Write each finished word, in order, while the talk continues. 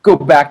go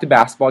back to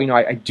basketball,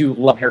 I do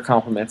love hair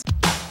compliments.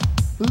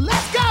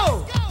 Let's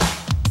go!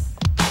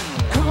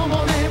 Come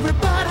on,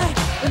 everybody,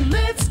 and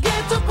let's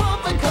get to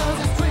bumping, cause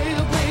it's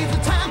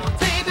trailblazer time.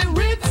 Baby,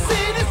 Rip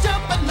City's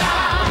jumping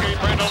now.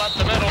 Brindle up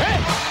the middle.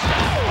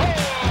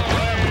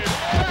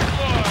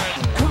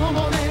 Come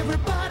on,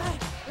 everybody.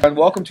 And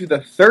welcome to the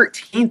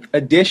 13th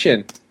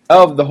edition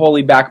of the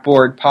Holy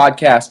Backboard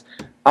Podcast.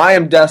 I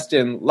am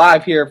Dustin,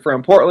 live here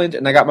from Portland,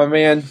 and I got my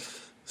man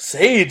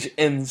Sage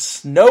in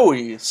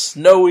snowy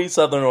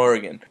Southern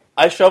Oregon.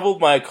 I shoveled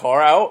my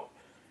car out,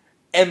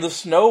 and the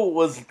snow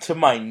was to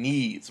my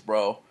knees,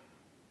 bro.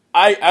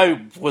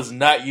 I was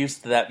not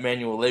used to that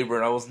manual labor,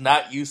 and I was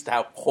not used to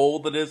how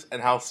cold it is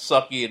and how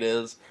sucky it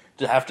is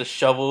to have to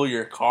shovel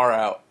your car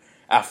out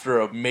after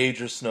a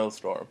major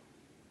snowstorm.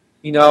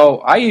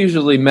 I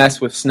usually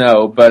mess with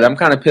snow, but I'm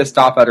kind of pissed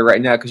off at it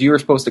right now because you were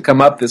supposed to come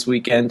up this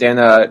weekend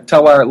and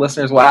tell our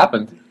listeners what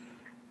happened.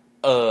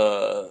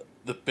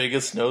 The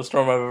biggest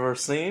snowstorm I've ever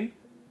seen?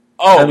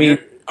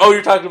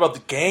 You're talking about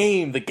the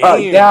game.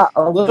 Yeah,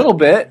 a little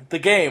bit. The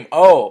game.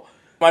 Oh,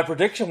 my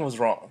prediction was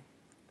wrong.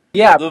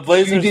 Yeah, the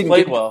Blazers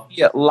played well.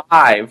 Yeah,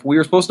 live. We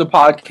were supposed to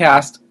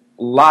podcast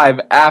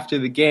live after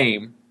the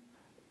game.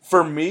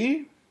 For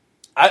me,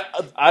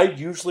 I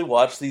usually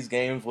watch these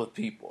games with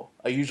people.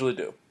 I usually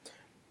do.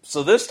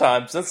 So this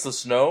time, since the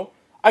snow,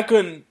 I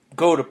couldn't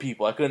go to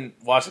people. I couldn't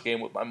watch the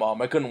game with my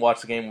mom. I couldn't watch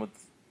the game with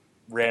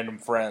random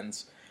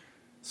friends.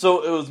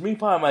 So it was me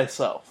by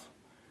myself.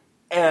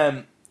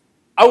 And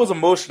I was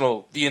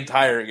emotional the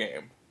entire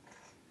game.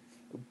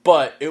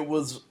 But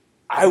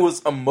I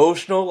was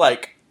emotional,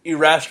 like,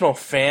 irrational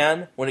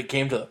fan when it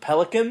came to the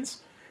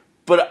Pelicans.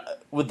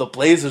 But with the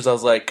Blazers, I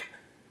was like,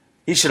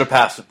 he should have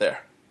passed it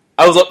there.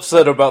 I was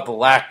upset about the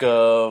lack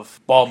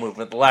of ball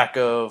movement, the lack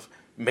of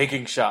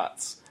making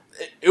shots.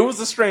 It was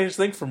a strange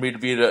thing for me to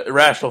be an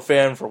irrational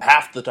fan for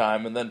half the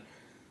time and then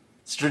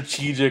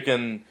strategic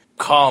and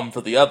calm for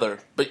the other,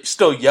 but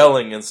still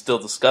yelling and still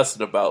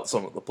disgusted about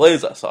some of the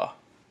plays I saw.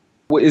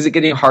 Is it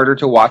getting harder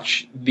to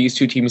watch these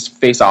two teams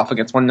face off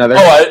against one another?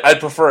 I'd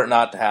prefer it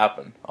not to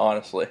happen,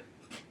 honestly.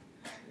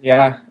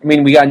 Yeah, I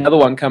mean, we got another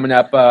one coming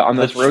up on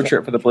this road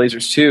trip for the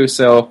Blazers, too,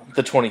 so...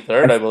 The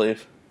 23rd, I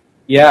believe.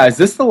 Yeah, is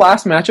this the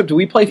last matchup? Do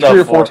we play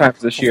three or four times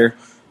this year?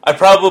 I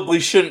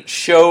probably shouldn't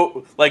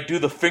do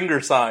the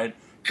finger sign,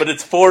 but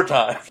it's 4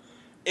 times.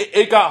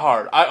 It got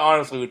hard. I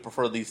honestly would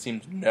prefer these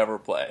teams never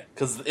play,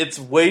 because it's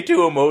way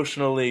too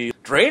emotionally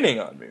draining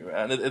on me,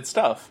 man. It's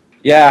tough.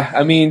 Yeah,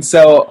 I mean,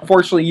 so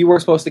unfortunately you were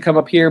supposed to come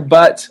up here,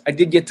 but I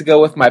did get to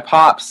go with my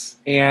pops,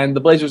 and the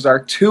Blazers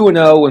are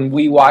 2-0 when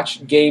we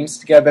watch games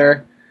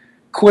together.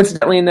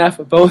 Coincidentally enough,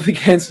 both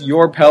against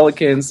your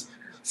Pelicans.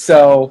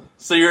 So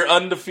you're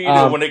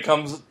undefeated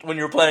when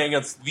you're playing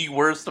against the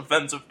worst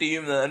defensive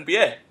team in the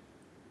NBA.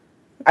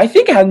 I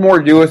think it had more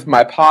to do with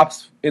my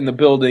pops in the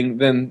building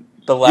than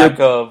the lack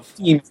of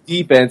team's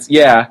defense.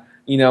 Yeah,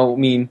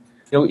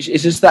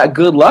 it's just that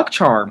good luck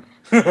charm.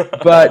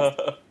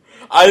 But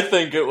I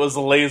think it was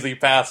lazy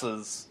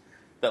passes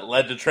that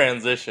led to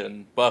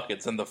transition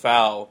buckets and the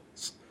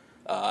fouls.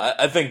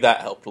 I think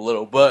that helped a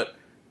little, but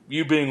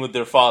you being with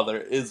your father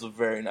is a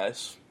very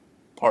nice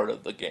part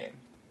of the game.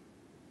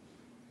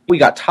 We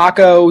got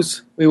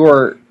tacos. We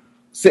were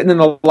sitting in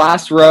the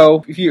last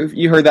row. If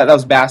you heard that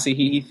was Bassey.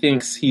 He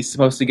thinks he's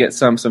supposed to get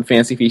some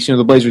fancy feast.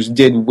 The Blazers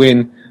did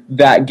win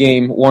that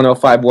game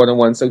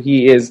 105-101, so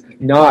he is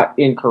not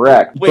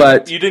incorrect. Wait,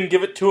 but you didn't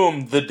give it to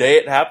him the day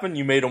it happened?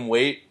 You made him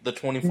wait the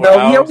 24 hours?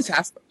 No, he always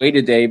has to wait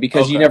a day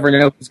because you never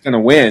know who's going to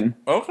win.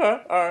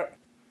 Okay, all right.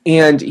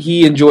 And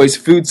he enjoys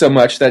food so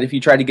much that if you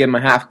try to give him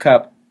a half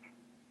cup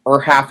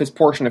or half his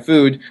portion of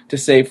food to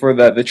save for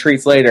the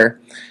treats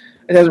later,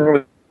 it doesn't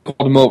really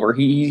hold him over.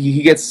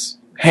 He gets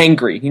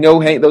hangry.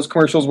 Those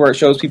commercials where it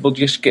shows people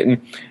just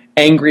getting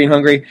angry and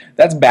hungry?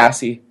 That's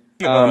Bassey.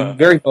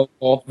 Very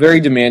vocal,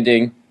 very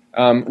demanding.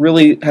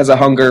 Really has a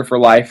hunger for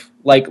life,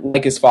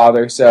 like his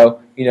father.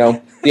 So,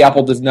 the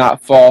apple does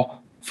not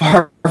fall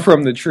far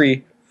from the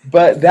tree.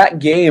 But that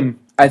game,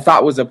 I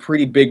thought, was a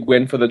pretty big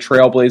win for the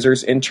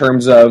Trailblazers in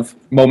terms of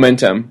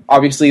momentum.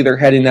 Obviously, they're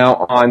heading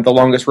out on the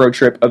longest road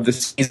trip of the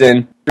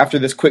season after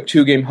this quick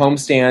 2-game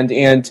homestand,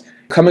 and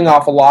coming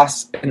off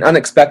an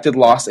unexpected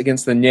loss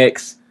against the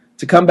Knicks,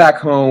 to come back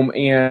home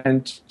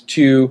and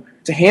to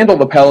handle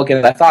the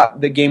Pelicans. I thought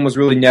the game was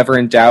really never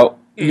in doubt.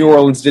 New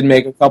Orleans did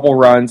make a couple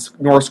runs.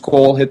 Norris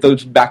Cole hit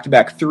those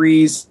back-to-back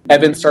threes.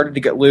 Evans started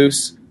to get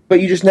loose.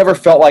 But you just never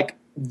felt like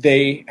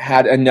they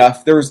had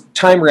enough.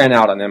 Time ran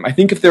out on them. I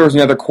think if there was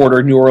another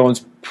quarter, New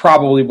Orleans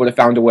probably would have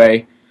found a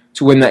way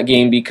to win that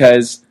game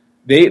because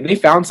they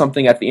found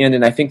something at the end,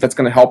 and I think that's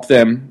going to help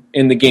them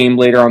in the game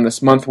later on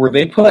this month where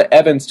they put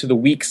Evans to the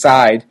weak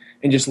side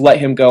and just let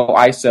him go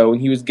ISO,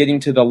 and he was getting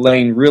to the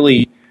lane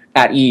really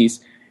at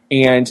ease.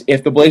 And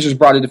if the Blazers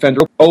brought a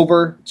defender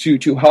over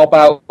to help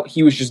out,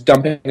 he was just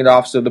dumping it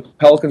off. So the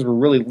Pelicans were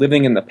really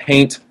living in the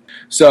paint.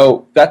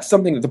 So that's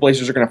something that the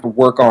Blazers are going to have to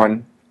work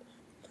on.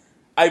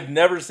 I've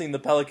never seen the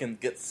Pelicans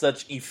get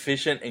such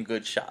efficient and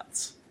good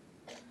shots.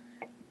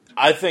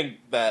 I think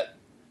that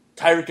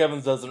Tyreek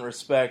Evans doesn't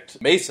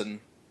respect Mason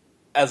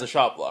as a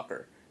shot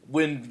blocker.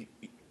 When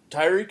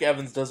Tyreek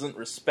Evans doesn't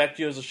respect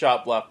you as a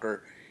shot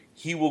blocker,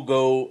 he will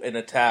go and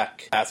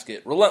attack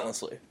basket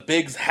relentlessly. The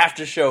bigs have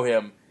to show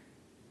him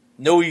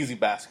no easy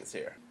baskets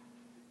here.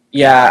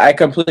 Yeah, I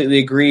completely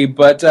agree.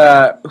 But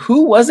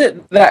who was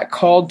it that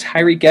called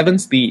Tyreek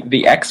Evans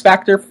the X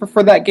factor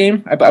for that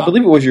game? I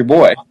believe it was your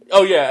boy.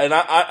 Oh, yeah, and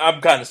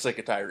I'm kind of sick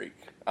of Tyreek.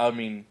 I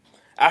mean,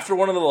 after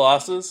one of the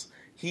losses,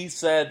 he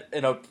said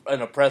in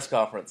a press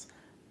conference,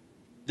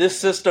 "This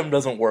system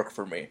doesn't work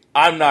for me.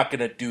 I'm not going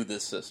to do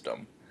this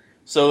system."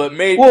 So it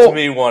made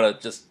me want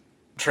to just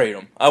trade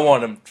him. I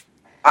want him.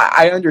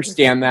 I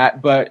understand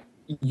that, but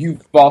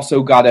you've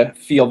also got to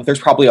feel that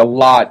there's probably a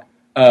lot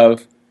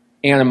of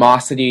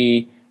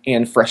animosity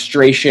and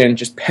frustration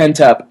just pent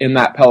up in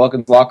that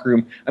Pelicans locker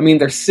room. I mean,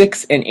 they're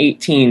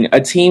 6-18, a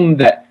team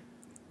that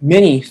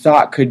many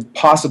thought could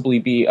possibly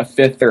be a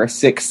 5th or a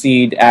 6th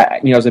seed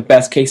at, as a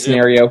best case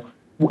scenario.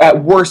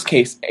 At worst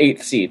case,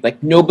 8th seed.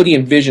 Like, nobody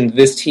envisioned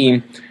this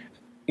team,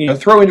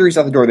 throw injuries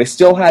out the door. They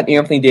still had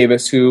Anthony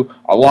Davis, who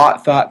a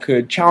lot thought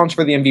could challenge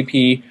for the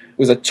MVP,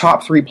 was a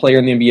top 3 player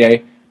in the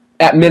NBA.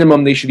 At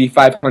minimum, they should be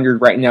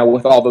 500 right now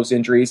with all those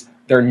injuries.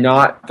 They're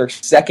not. They're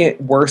second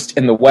worst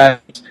in the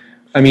West.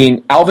 I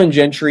mean, Alvin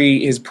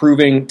Gentry is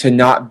proving to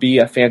not be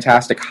a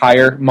fantastic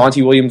hire.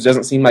 Monty Williams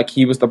doesn't seem like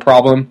he was the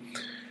problem.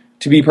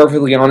 To be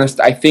perfectly honest,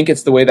 I think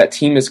it's the way that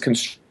team is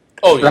constructed.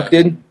 Oh,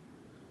 yeah.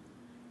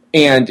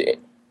 And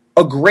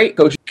a great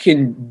coach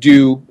can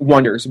do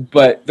wonders,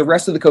 but the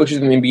rest of the coaches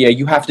in the NBA,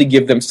 you have to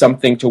give them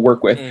something to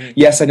work with. Mm-hmm.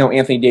 Yes, I know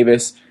Anthony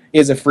Davis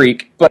is a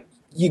freak, but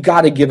you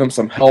got to give him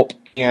some help.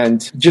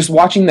 And just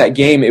watching that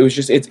game, it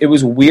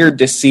was weird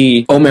to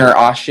see Omer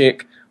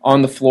Asik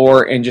on the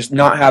floor and just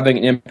not having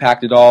an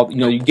impact at all.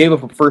 You gave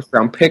up a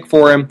first-round pick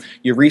for him.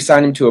 You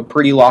re-signed him to a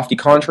pretty lofty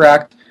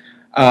contract.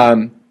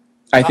 I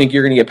think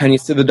you're going to get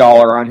pennies to the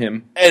dollar on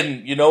him.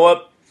 And you know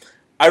what?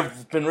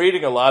 I've been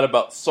reading a lot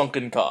about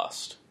sunken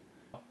cost.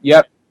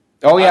 Yep.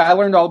 Oh, yeah, I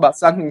learned all about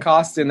sunken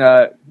cost in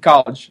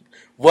college.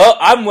 Well,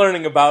 I'm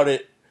learning about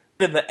it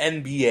in the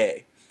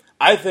NBA.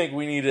 I think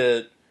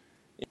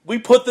we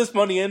put this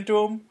money into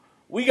him,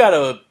 we got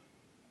to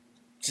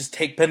just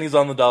take pennies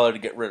on the dollar to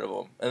get rid of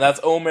him. And that's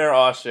Omer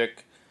Asik.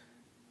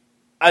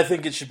 I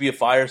think it should be a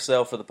fire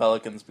sale for the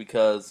Pelicans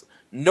because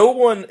no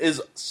one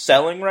is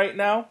selling right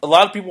now. A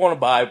lot of people want to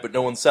buy, but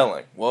no one's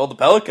selling. Well, the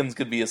Pelicans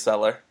could be a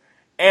seller.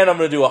 And I'm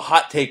going to do a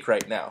hot take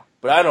right now.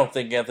 But I don't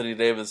think Anthony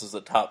Davis is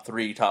a top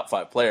 3, top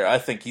 5 player. I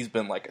think he's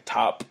been like a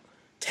top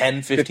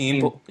 10,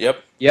 15.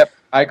 Yep,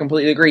 I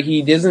completely agree.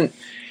 He doesn't...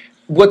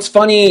 What's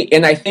funny,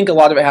 and I think a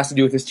lot of it has to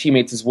do with his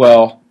teammates as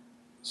well,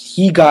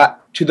 he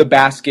got to the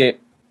basket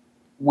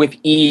with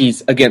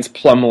ease against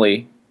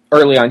Plumlee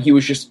early on. He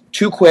was just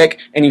too quick,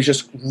 and he was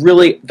just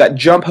really, that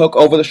jump hook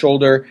over the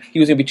shoulder, he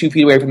was going to be 2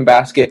 feet away from the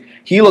basket.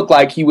 He looked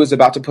like he was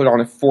about to put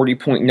on a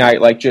 40-point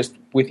night, like just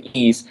with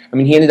ease. I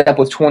mean, he ended up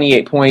with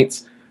 28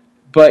 points,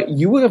 but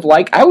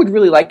I would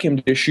really like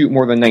him to shoot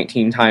more than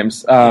 19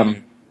 times.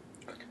 The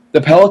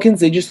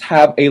Pelicans, they just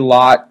have a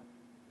lot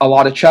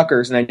of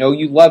chuckers, and I know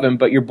you love him,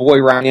 but your boy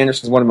Ryan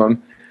Anderson is one of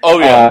them. Oh,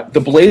 yeah.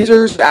 The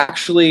Blazers,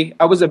 actually,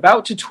 I was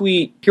about to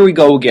tweet, here we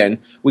go again.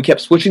 We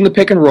kept switching the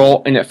pick and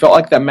roll, and it felt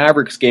like that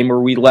Mavericks game where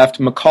we left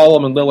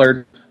McCollum and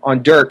Lillard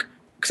on Dirk,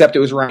 except it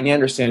was Ryan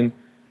Anderson.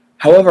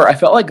 However, I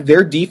felt like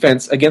their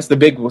defense against the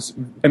big was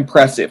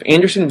impressive.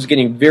 Anderson was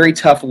getting very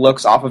tough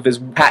looks off of his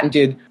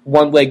patented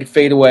one-leg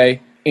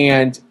fadeaway,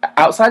 and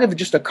outside of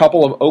just a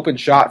couple of open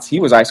shots, he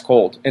was ice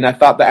cold. And I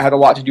thought that had a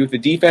lot to do with the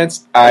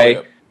defense.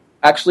 I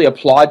actually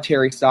applaud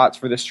Terry Stotts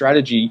for this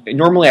strategy.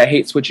 Normally, I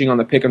hate switching on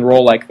the pick and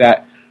roll like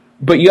that,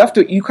 but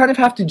you kind of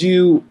have to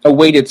do a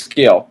weighted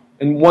scale.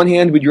 In one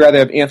hand, would you rather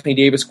have Anthony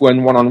Davis go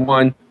in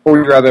one-on-one, or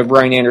would you rather have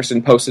Ryan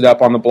Anderson posted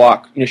up on the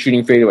block,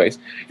 shooting fadeaways?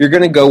 You're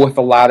going to go with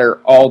the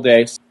latter all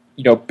day.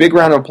 Big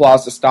round of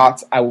applause to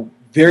Stotts. I'm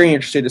very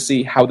interested to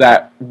see how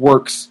that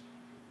works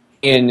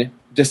in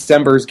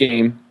December's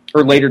game,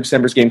 or later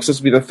December's game, because this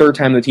will be the third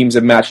time the teams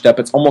have matched up.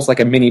 It's almost like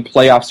a mini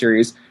playoff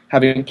series,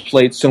 having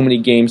played so many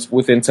games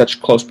within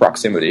such close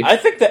proximity. I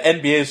think the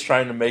NBA is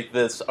trying to make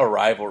this a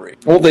rivalry.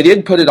 Well, they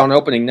did put it on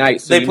opening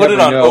night. So they put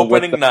it on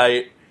opening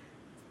night.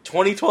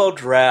 2012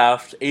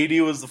 draft, AD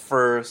was the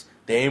first,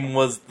 Dame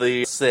was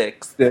the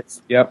sixth.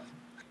 Yep.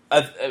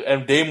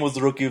 And Dame was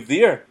the Rookie of the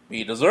Year.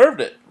 He deserved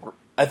it.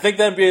 I think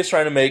the NBA is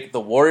trying to make the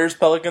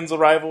Warriors-Pelicans a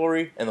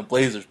rivalry and the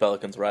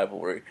Blazers-Pelicans a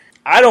rivalry.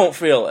 I don't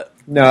feel it.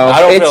 No.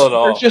 I don't feel it at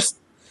all.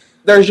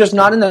 There's just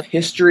not enough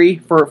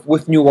history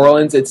with New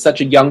Orleans. It's such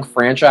a young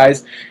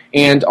franchise.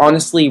 And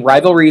honestly,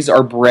 rivalries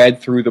are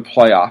bred through the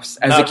playoffs.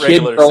 As a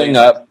kid growing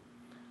up,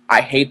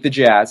 I hate the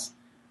Jazz.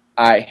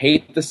 I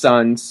hate the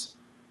Suns.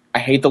 I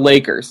hate the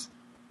Lakers.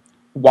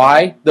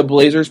 Why? The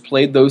Blazers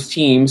played those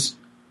teams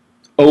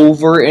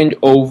over and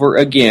over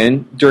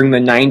again during the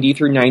 90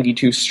 through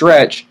 92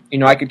 stretch.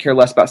 I could care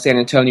less about San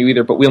Antonio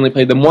either, but we only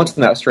played them once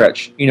in that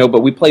stretch.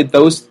 But we played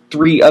those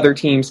 3 other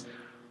teams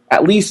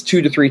at least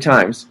 2 to 3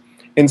 times.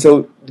 And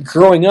so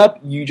growing up,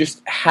 you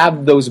just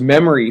have those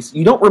memories.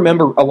 You don't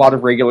remember a lot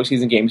of regular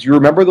season games. You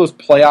remember those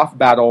playoff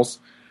battles.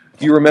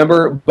 You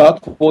remember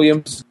Buck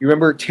Williams. You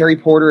remember Terry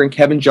Porter and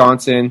Kevin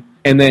Johnson,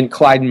 and then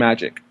Clyde and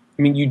Magic.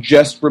 I mean, you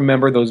just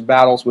remember those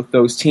battles with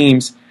those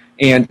teams,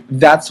 and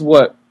that's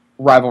what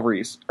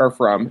rivalries are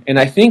from. And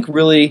I think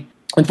really,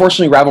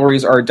 unfortunately,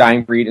 rivalries are a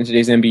dying breed in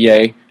today's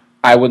NBA.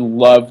 I would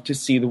love to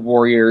see the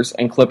Warriors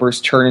and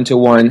Clippers turn into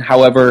one.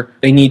 However,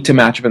 they need to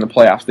match up in the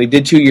playoffs. They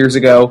did 2 years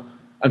ago.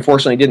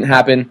 Unfortunately, it didn't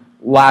happen.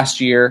 Last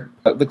year,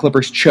 the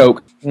Clippers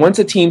choked. Once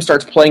a team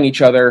starts playing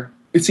each other,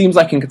 it seems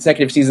like in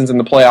consecutive seasons in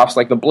the playoffs,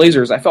 like the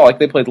Blazers, I felt like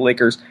they played the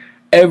Lakers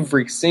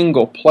every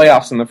single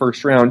playoffs in the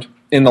first round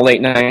in the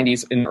late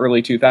 90s and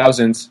early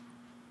 2000s.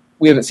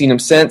 We haven't seen them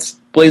since.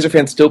 Blazer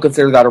fans still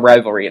consider that a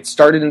rivalry. It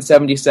started in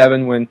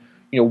 77 when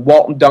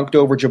Walton dunked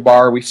over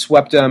Jabbar. We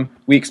swept them.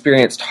 We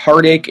experienced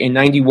heartache in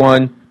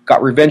 91,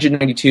 got revenge in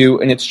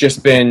 92,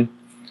 and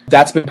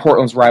that's been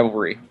Portland's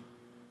rivalry.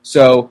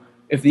 So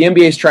if the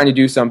NBA is trying to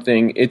do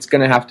something, it's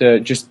going to have to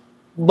just,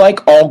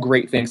 like all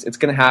great things, it's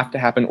going to have to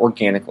happen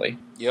organically.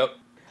 Yep.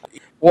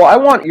 Well, I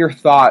want your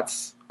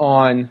thoughts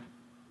on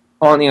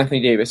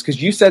Anthony Davis,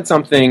 because you said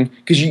something,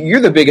 because you're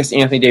the biggest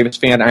Anthony Davis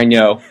fan I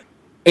know,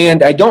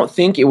 and I don't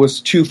think it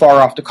was too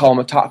far off to call him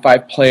a top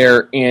 5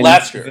 player in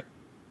last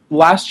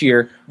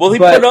year. Well, he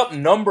put up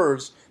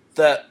numbers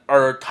that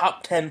are a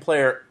top 10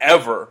 player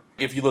ever.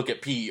 If you look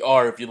at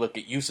PER, if you look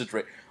at usage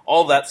rate,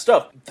 all that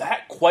stuff,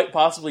 that quite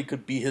possibly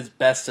could be his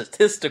best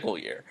statistical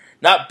year.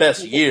 Not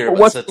best year,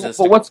 but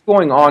statistical. But what's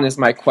going on is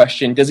my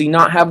question. Does he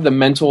not have the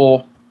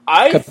mental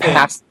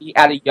capacity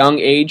at a young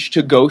age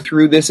to go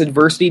through this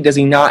adversity? Does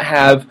he not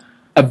have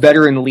a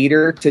veteran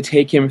leader to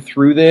take him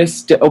through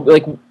this?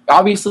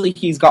 Obviously,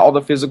 he's got all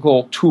the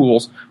physical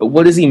tools, but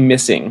what is he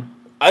missing?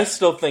 I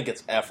still think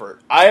it's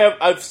effort.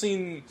 I've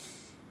seen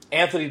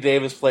Anthony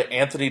Davis play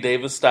Anthony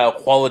Davis style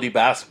quality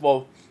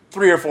basketball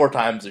 3 or 4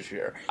 times this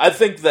year. I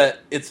think that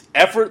it's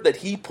effort that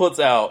he puts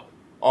out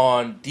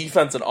on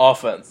defense and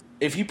offense.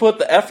 If he put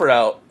the effort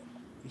out,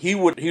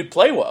 he'd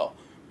play well.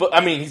 But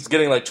I mean, he's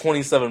getting like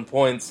 27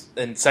 points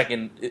and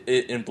second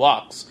in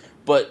blocks.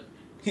 But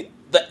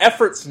the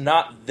effort's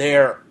not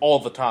there all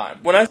the time.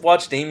 When I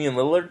watch Damian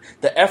Lillard,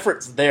 the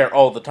effort's there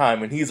all the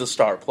time, and he's a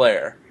star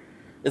player.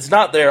 It's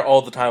not there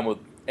all the time with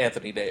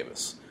Anthony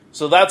Davis.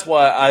 So that's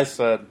why I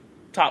said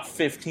top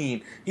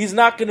 15. He's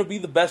not going to be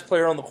the best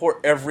player on the court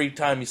every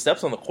time he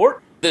steps on the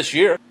court this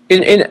year.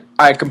 And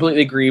I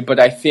completely agree, but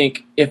I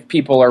think if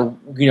people are,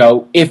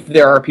 if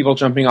there are people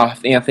jumping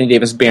off the Anthony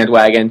Davis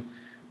bandwagon,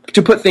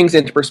 to put things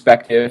into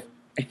perspective,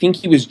 I think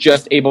he was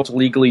just able to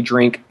legally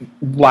drink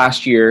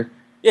last year.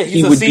 Yeah, he's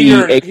he a would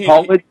senior. Be a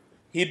college.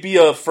 He'd be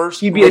a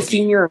first. He'd be a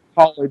senior in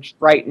college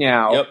right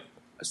now. Yep.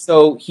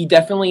 So he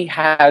definitely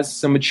has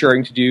some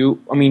maturing to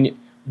do. I mean,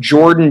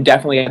 Jordan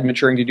definitely had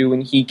maturing to do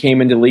when he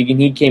came into the league, and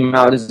he came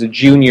out as a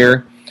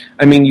junior.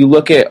 I mean, you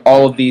look at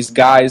all of these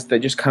guys that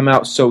just come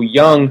out so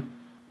young.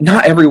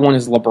 Not everyone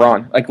is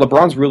LeBron. Like,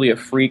 LeBron's really a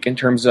freak in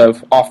terms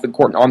of off the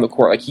court and on the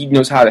court. Like, he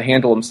knows how to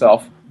handle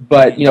himself.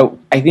 But,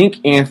 I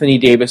think Anthony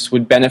Davis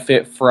would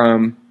benefit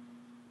from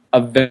a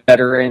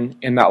veteran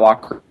in that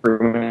locker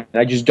room.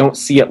 I just don't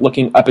see it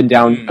looking up and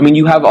down. I mean,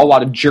 you have a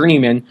lot of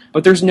journeymen,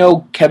 but there's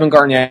no Kevin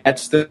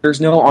Garnett's, there's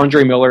no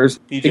Andre Miller's.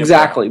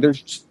 Exactly.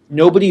 There's just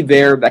nobody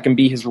there that can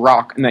be his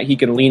rock and that he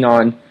can lean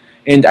on.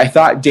 And I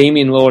thought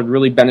Damian Lillard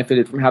really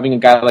benefited from having a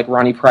guy like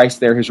Ronnie Price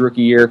there his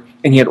rookie year,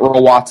 and he had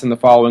Earl Watson the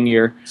following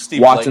year.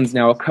 Watson's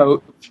now a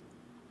coach.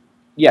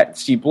 Yeah,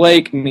 Steve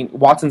Blake. I mean,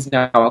 Watson's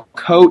now a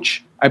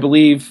coach, I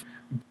believe.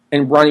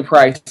 And Ronnie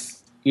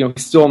Price,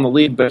 he's still in the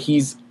league, but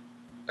he's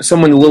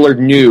someone Lillard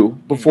knew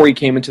before he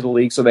came into the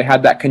league, so they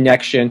had that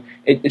connection.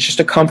 It's just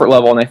a comfort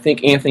level, and I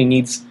think Anthony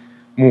needs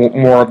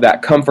more of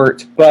that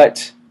comfort.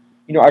 But,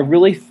 I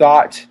really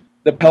thought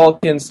the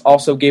Pelicans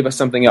also gave us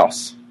something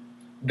else.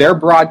 Their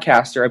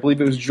broadcaster, I believe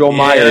it was Joel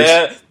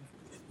Meyers.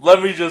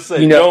 Let me just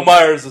say, Joe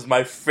Myers is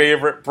my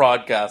favorite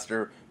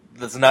broadcaster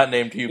that's not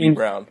named Hubie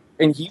Brown.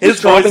 And he was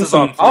dropping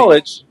some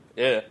knowledge.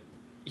 Yeah.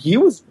 He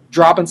was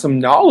dropping some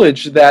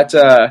knowledge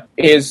that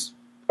is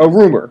a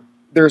rumor.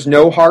 There's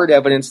no hard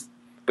evidence,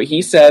 but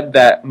he said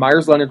that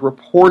Meyers Leonard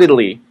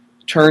reportedly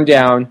turned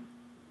down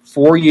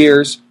 4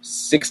 years,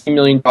 $60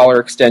 million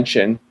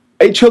extension.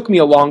 It took me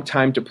a long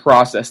time to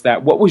process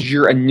that. What was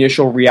your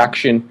initial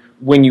reaction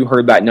when you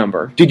heard that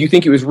number? Did you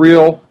think it was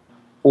real,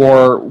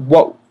 or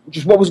what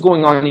was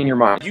going on in your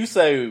mind? You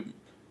say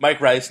Mike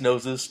Rice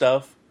knows his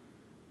stuff.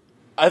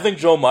 I think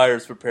Joe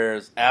Myers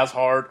prepares as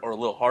hard or a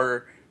little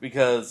harder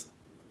because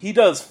he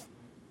does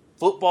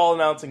football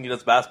announcing, he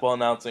does basketball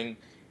announcing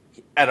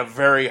at a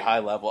very high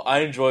level. I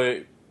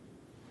enjoy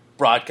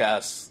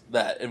broadcasts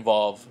that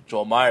involve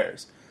Joel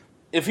Myers.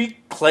 If he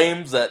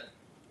claims that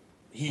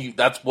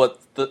that's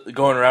what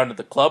going around at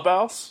the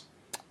clubhouse,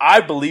 I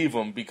believe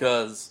him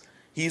because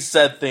he's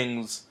said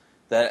things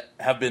that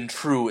have been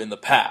true in the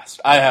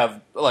past.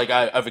 I've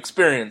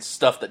experienced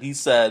stuff that he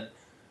said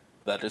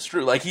that is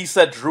true. Like, he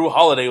said Drew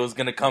Holiday was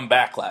going to come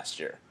back last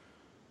year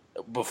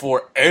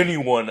before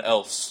anyone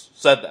else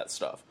said that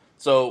stuff.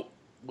 So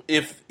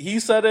if he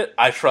said it,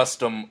 I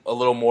trust him a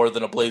little more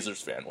than a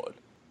Blazers fan would.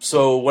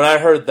 So when I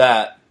heard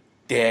that,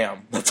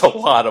 damn, that's a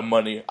lot of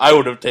money. I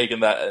would have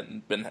taken that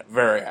and been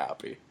very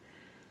happy.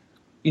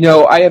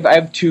 I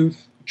have two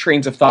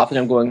trains of thought that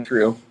I'm going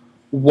through.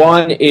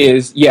 One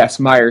is, yes,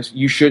 Meyers,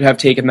 you should have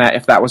taken that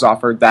if that was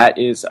offered. That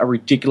is a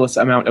ridiculous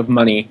amount of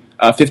money,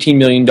 $15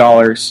 million.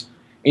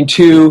 And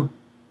two,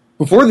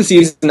 before the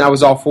season, I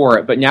was all for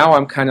it, but now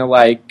I'm kind of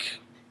like,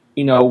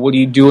 what are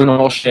you doing,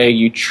 Olshey?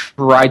 You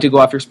tried to go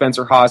after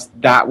Spencer Haas.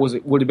 That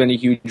would have been a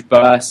huge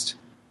bust.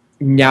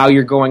 Now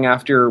you're going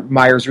after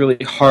Meyers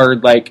really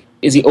hard. Like,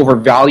 is he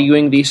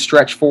overvaluing these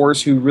stretch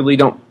fours who really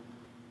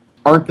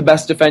aren't the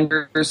best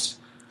defenders?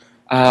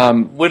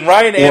 When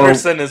Ryan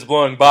Anderson is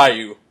blowing by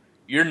you,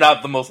 you're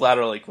not the most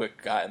laterally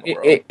quick guy in the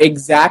world.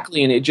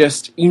 Exactly, and it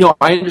just,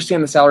 I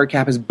understand the salary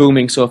cap is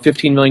booming, so a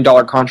 $15 million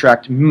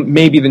contract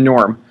may be the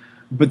norm,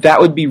 but that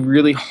would be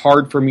really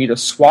hard for me to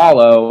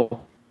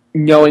swallow,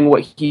 knowing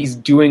what he's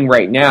doing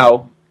right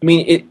now. I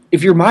mean,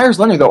 if you're Meyers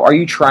Leonard, though, are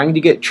you trying to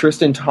get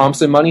Tristan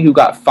Thompson money, who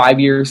got 5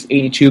 years,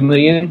 $82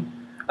 million?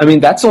 I mean,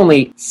 that's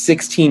only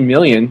 $16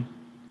 million.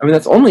 I mean,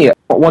 that's only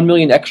 $1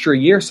 million extra a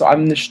year, so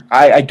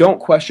I don't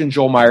question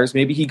Joel Meyers.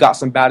 Maybe he got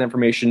some bad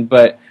information,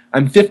 but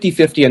I'm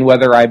 50-50 on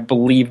whether I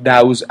believe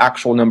those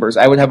actual numbers.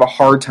 I would have a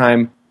hard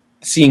time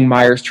seeing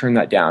Meyers turn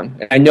that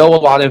down. I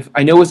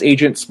know his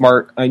agent's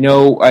smart. I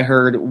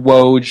heard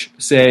Woj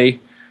say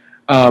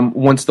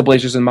once the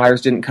Blazers and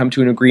Meyers didn't come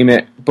to an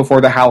agreement before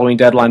the Halloween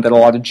deadline that a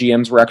lot of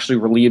GMs were actually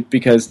relieved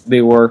because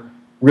they were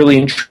really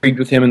intrigued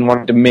with him and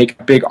wanted to make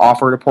a big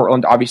offer to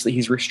Portland. Obviously,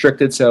 he's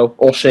restricted, so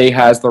Olshey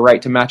has the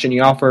right to match any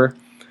offer.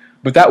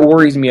 But that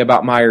worries me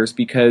about Meyers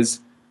because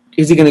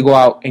is he going to go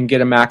out and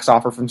get a max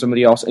offer from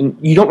somebody else? And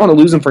you don't want to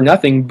lose him for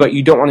nothing, but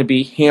you don't want to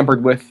be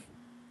hampered with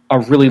a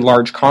really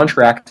large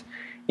contract.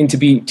 And to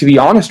be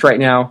honest right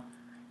now,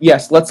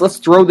 yes, let's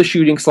throw the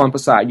shooting slump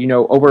aside.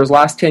 Over his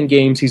last 10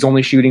 games, he's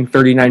only shooting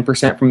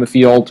 39% from the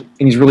field,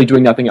 and he's really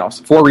doing nothing else.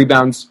 4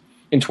 rebounds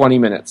in 20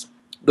 minutes.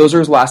 Those are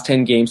his last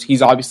 10 games.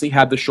 He's obviously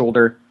had the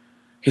shoulder.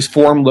 His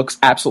form looks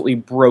absolutely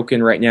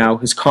broken right now.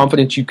 His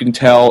confidence, you can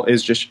tell,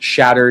 is just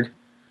shattered.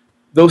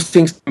 Those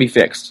things can be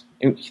fixed.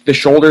 And the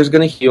shoulder is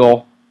going to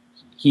heal.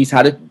 He's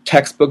had a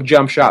textbook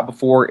jump shot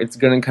before. It's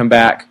going to come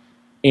back.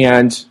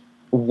 And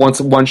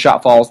once one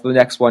shot falls, the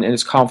next one, and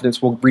his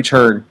confidence will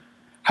return.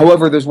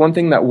 However, there's one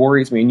thing that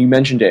worries me, and you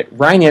mentioned it.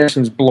 Ryan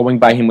Anderson's blowing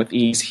by him with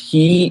ease.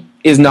 He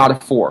is not a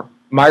 4.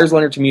 Meyers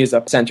Leonard, to me, is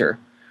a center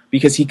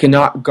because he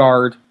cannot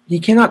guard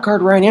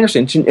Ryan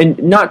Anderson. And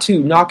not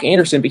to knock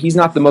Anderson, but he's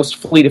not the most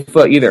fleet of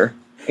foot either.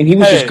 And he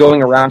was just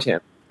going around him.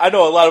 I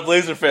know a lot of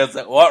Blazer fans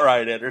that want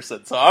Ryan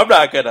Anderson, so I'm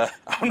not gonna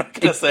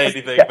say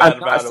anything bad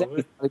about him.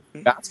 He's a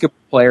basketball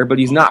player, but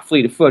he's not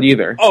fleet of foot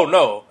either. Oh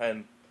no!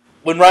 And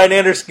when Ryan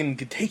Anderson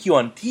can take you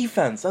on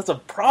defense, that's a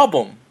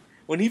problem.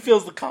 When he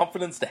feels the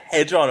confidence to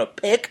hedge on a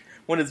pick,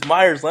 when it's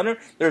Meyers Leonard,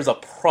 there's a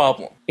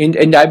problem.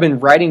 And I've been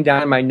writing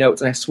down in my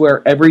notes, and I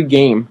swear every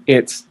game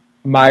it's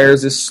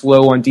Meyers is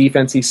slow on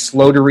defense. He's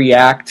slow to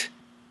react,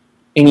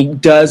 and he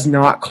does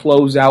not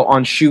close out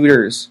on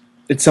shooters.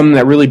 It's something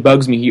that really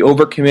bugs me. He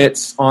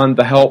overcommits on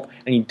the help,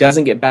 and he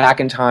doesn't get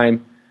back in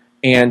time,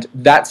 and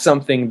that's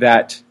something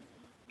that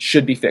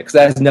should be fixed.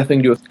 That has nothing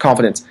to do with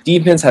confidence.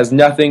 Defense has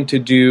nothing to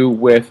do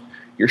with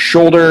your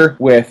shoulder,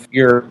 with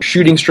your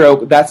shooting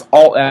stroke. That's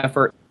all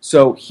effort.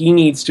 So he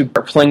needs to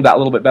start playing that a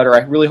little bit better.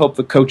 I really hope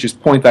the coaches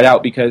point that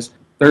out because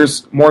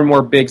there's more and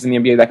more bigs in the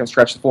NBA that can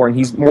stretch the floor, and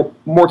he's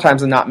more times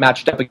than not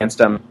matched up against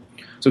them.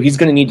 So he's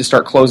going to need to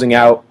start closing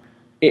out.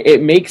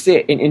 It makes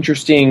it an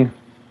interesting...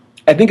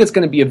 I think it's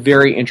going to be a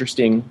very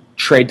interesting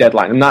trade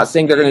deadline. I'm not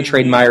saying they're going to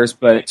trade Meyers,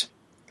 but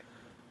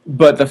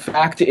the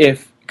fact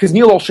because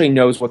Neil Olshey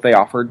knows what they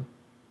offered.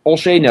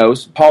 Olshey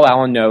knows, Paul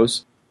Allen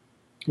knows,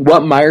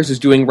 what Meyers is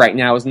doing right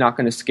now is not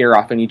going to scare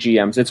off any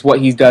GMs. It's what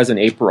he does in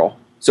April.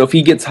 So if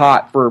he gets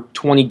hot for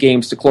 20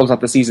 games to close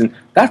out the season,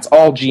 that's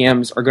all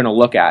GMs are going to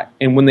look at.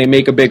 And when they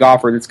make a big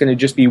offer, it's going to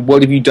just be,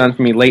 what have you done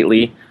for me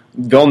lately?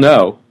 They'll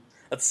know.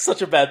 That's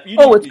such a bad...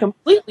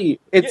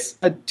 It's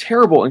a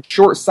terrible and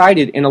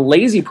short-sighted and a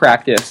lazy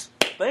practice.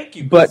 Thank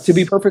you. But to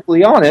be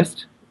perfectly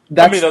honest,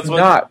 that's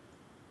not...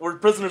 We're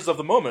prisoners of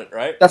the moment,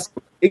 right? That's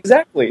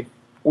exactly.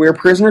 We're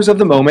prisoners of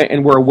the moment,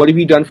 and we're a what have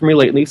you done for me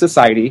lately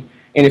society.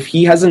 And if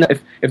he has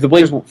if the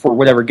Blazers, for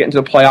whatever, get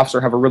into the playoffs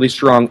or have a really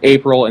strong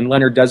April and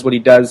Leonard does what he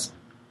does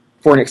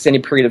for an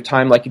extended period of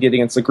time like he did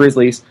against the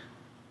Grizzlies,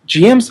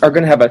 GMs are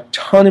going to have a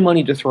ton of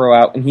money to throw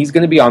out, and he's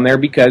going to be on there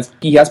because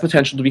he has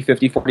potential to be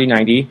 50, 40,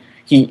 90.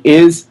 He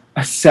is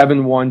a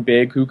 7-1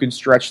 big who can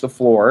stretch the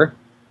floor.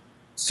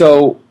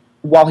 So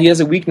while he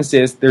has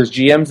weaknesses, there's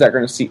GMs that are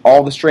going to see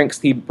all the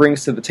strengths he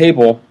brings to the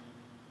table.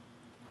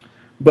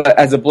 But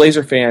as a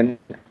Blazer fan,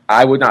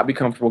 I would not be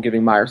comfortable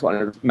giving Meyers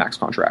Leonard a max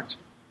contract.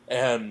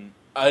 And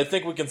I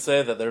think we can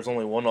say that there's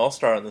only one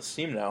All-Star on this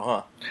team now,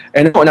 huh?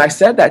 And I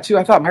said that too.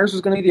 I thought Meyers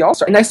was going to be the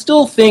All-Star. And I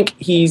still think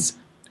he's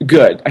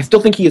good. I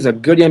still think he is a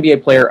good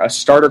NBA player, a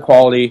starter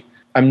quality.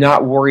 I'm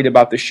not worried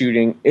about the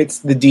shooting. It's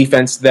the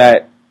defense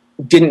that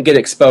didn't get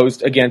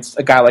exposed against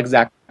a guy like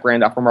Zach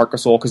Randolph or Marc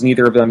Gasol because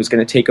neither of them is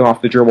going to take him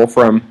off the dribble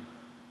from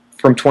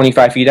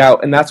 25 feet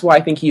out. And that's why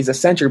I think he's a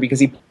center, because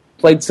he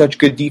played such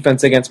good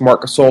defense against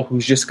Marc Gasol,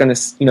 who's just going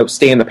to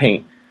stay in the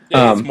paint.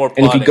 Yeah, it's more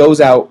and if he plotting.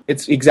 goes out,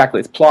 it's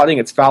plotting,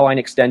 it's foul line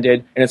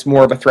extended, and it's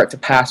more of a threat to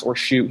pass or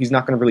shoot. He's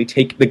not going to really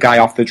take the guy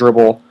off the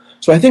dribble.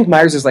 So I think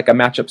Meyers is like a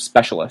matchup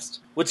specialist.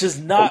 Which is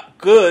not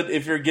good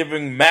if you're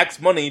giving max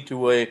money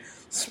to a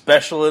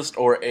specialist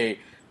or a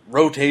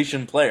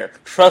rotation player.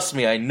 Trust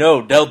me, I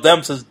know. Dell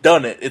Demps has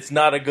done it. It's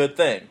not a good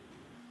thing.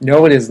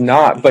 No, it is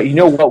not. But you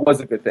know what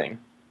was a good thing?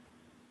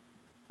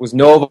 Was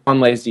Noah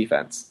Vonleh's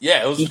defense.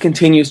 Yeah, He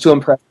continues to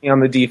impress me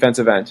on the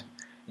defensive end.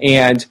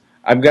 And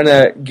I'm going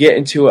to get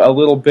into a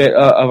little bit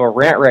of a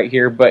rant right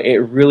here, but it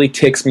really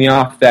ticks me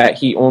off that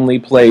he only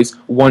plays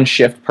one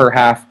shift per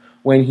half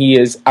when he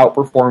is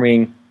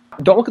outperforming.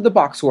 Don't look at the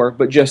box score,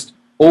 but just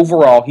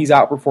overall, he's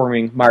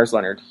outperforming Meyers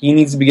Leonard. He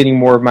needs to be getting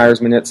more of Meyers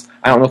minutes.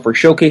 I don't know if we're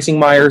showcasing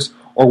Meyers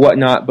or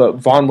whatnot, but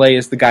Vonleh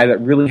is the guy that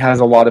really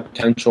has a lot of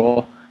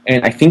potential,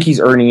 and I think he's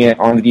earning it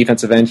on the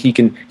defensive end.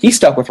 He's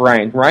stuck with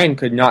Ryan. Ryan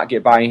could not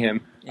get by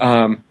him.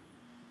 I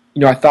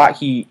thought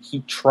he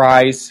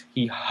tries,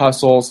 he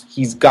hustles,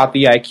 he's got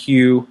the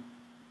IQ.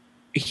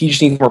 He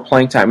just needs more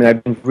playing time, and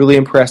I've been really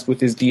impressed with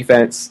his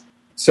defense.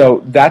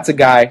 So that's a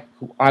guy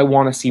who I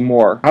want to see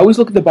more. I always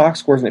look at the box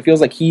scores, and it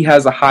feels like he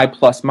has a high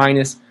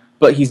plus-minus,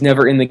 but he's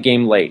never in the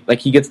game late. Like,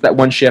 he gets that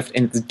one shift,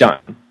 and it's done.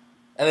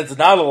 And it's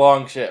not a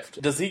long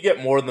shift. Does he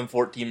get more than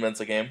 14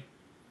 minutes a game?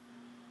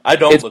 I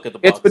don't look at the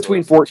box It's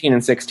between scores. 14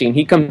 and 16.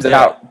 He comes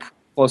out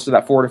close to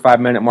that 4 to 5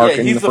 minute mark.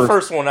 Yeah, he's the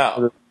first one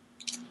out.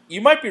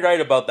 You might be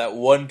right about that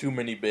one too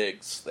many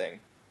bigs thing.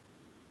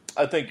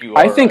 I think you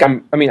are. I'm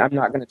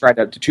not going to try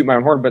to toot my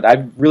own horn, but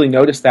I've really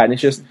noticed that, and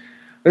it's just,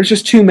 there's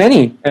just too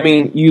many. I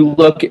mean, you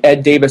look,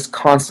 Ed Davis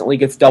constantly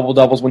gets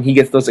double-doubles when he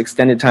gets those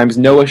extended times.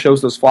 Noah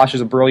shows those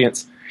flashes of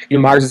brilliance.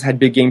 Meyers has had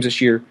big games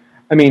this year.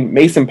 I mean,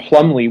 Mason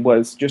Plumlee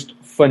was just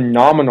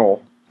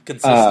phenomenal.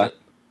 Consistent.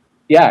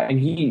 And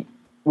he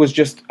was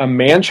just a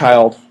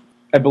man-child.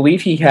 I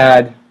believe he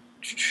had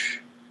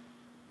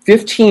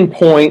 15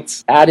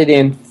 points, added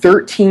in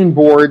 13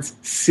 boards,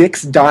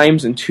 6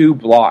 dimes, and 2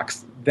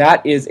 blocks.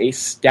 That is a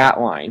stat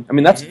line. I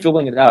mean, that's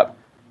filling it up.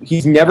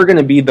 He's never going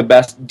to be the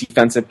best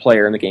defensive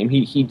player in the game.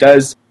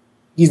 He's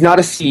not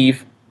a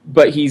Steve,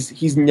 but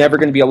he's never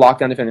going to be a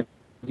lockdown defender.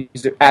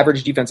 He's an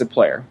average defensive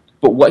player.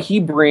 But what he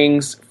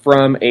brings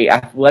from a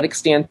athletic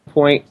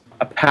standpoint,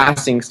 a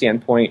passing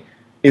standpoint,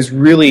 is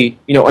really,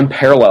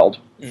 unparalleled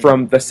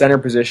from the center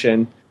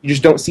position. You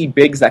just don't see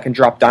bigs that can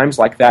drop dimes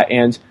like that,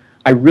 and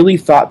I really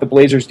thought the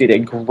Blazers did a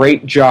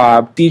great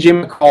job,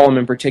 CJ McCollum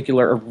in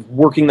particular, of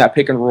working that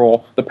pick and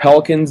roll. The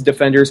Pelicans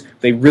defenders,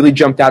 they really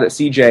jumped out at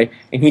CJ,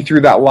 and he threw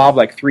that lob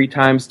like 3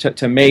 times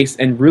to Mace,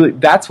 and really,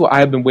 that's what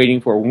I've been waiting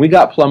for. When we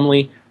got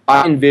Plumlee,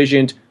 I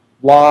envisioned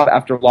lob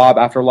after lob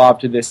after lob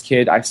to this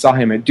kid. I saw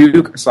him at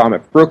Duke, I saw him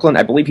at Brooklyn,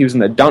 I believe he was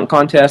in the dunk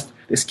contest.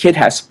 This kid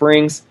has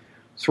springs.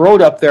 Throw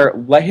it up there,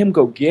 let him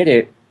go get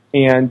it,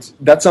 and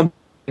that's something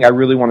I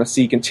really want to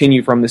see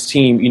continue from this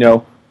team,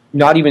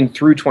 not even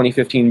through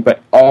 2015,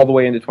 but all the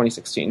way into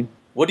 2016.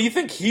 What do you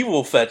think he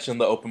will fetch in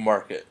the open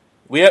market?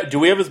 Do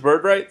we have his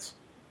bird rights?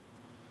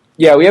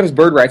 Yeah, we have his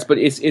bird rights, but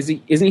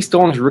isn't he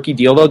still on his rookie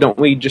deal, though? Don't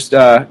we just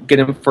get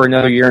him for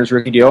another year in his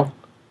rookie deal?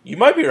 You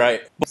might be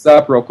right. What's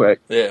up real quick?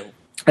 Yeah.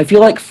 I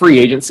feel like free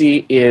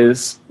agency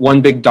is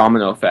one big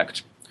domino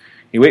effect.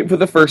 You wait for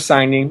the first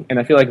signing, and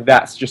I feel like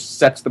that just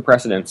sets the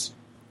precedence.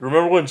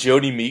 Remember when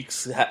Jody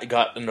Meeks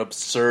got an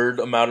absurd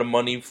amount of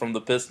money from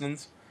the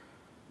Pistons?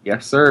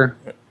 Yes, sir.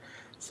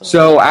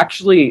 So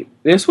actually,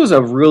 this was a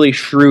really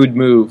shrewd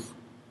move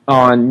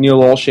on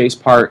Neil Olshey's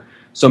part.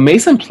 So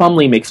Mason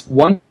Plumlee makes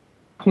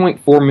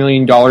 $1.4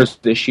 million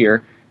this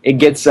year. It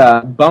gets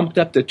bumped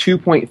up to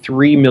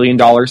 $2.3 million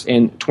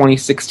in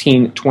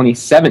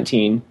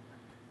 2016-2017.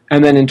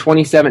 And then in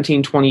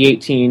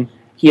 2017-2018,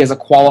 he has a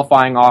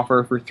qualifying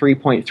offer for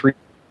 $3.3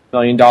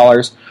 million.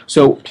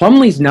 So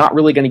Plumlee's not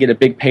really going to get a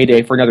big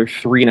payday for another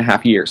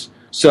 3.5 years.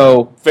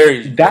 So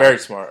very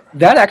smart.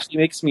 That actually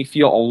makes me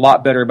feel a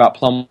lot better about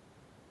Plumlee.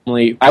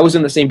 I was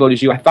in the same boat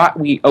as you. I thought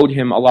we owed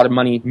him a lot of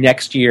money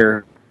next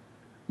year,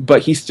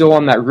 but he's still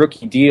on that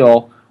rookie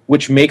deal,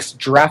 which makes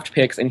draft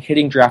picks and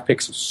hitting draft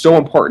picks so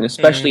important,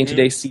 especially in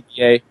today's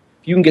CBA.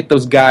 If you can get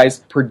those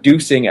guys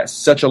producing at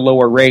such a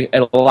lower rate,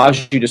 it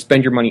allows you to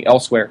spend your money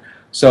elsewhere.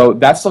 So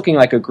that's looking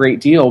like a great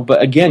deal,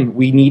 but again,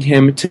 we need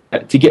him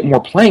to get more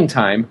playing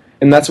time,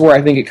 and that's where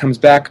I think it comes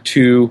back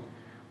to,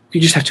 we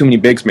just have too many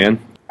bigs, man.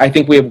 I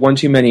think we have one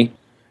too many.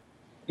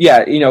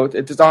 Yeah,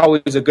 it's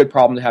always a good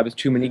problem to have is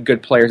too many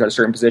good players at a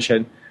certain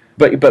position.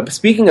 But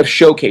speaking of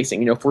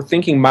showcasing, if we're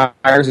thinking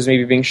Meyers is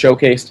maybe being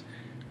showcased,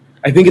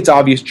 I think it's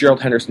obvious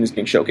Gerald Henderson is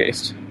being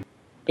showcased.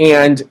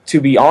 And to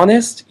be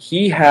honest,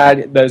 he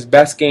had his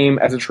best game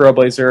as a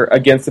Trailblazer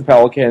against the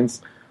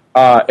Pelicans.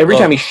 Every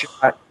time he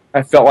shot,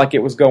 I felt like it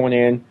was going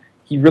in.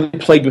 He really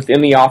played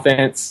within the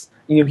offense.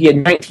 He had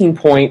 19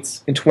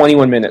 points in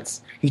 21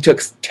 minutes. He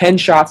took 10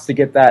 shots to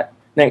get that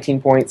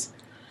 19 points.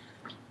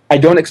 I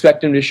don't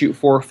expect him to shoot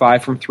 4 or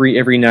 5 from 3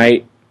 every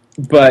night,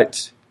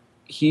 but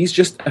he's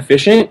just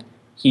efficient.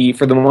 He,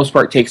 for the most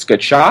part, takes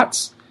good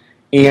shots.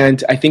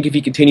 And I think if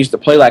he continues to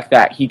play like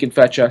that, he can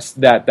fetch us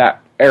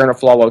that Aaron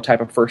Aflalo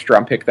type of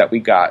first-round pick that we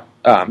got,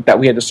 that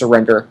we had to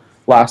surrender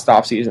last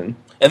offseason.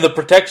 And the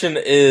protection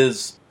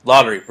is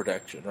lottery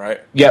protection,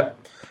 right? Yep.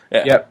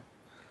 Yeah. Yep.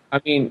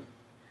 I mean,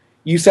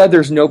 you said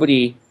there's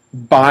nobody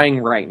buying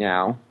right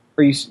now.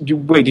 Or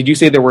wait, did you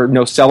say there were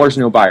no sellers,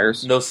 no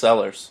buyers? No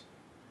sellers.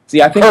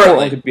 See, I think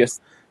Portland could be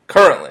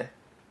Currently.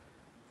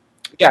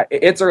 Yeah,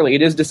 it's early.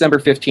 It is December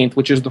 15th,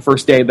 which is the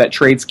first day that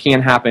trades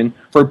can happen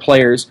for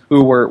players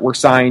who were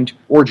signed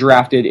or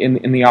drafted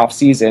in the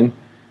offseason.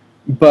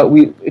 But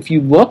if you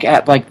look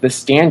at like the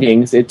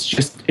standings, it's.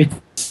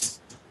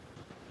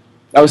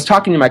 I was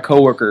talking to my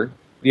coworker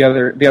the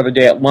other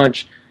day at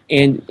lunch,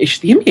 and the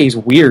NBA is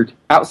weird.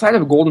 Outside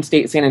of Golden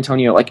State, San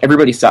Antonio, like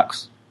everybody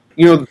sucks.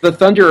 You know, the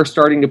Thunder are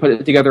starting to put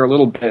it together a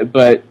little bit,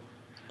 but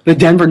the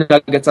Denver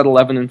Nuggets at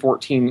 11 and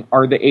 14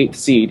 are the 8th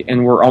seed,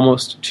 and we're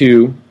almost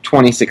to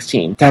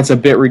 2016. That's a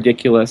bit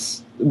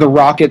ridiculous. The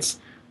Rockets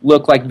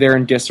look like they're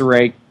in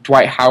disarray.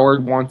 Dwight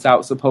Howard wants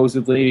out,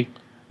 supposedly.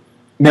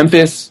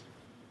 Memphis,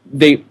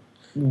 they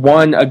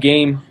won a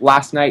game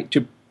last night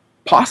to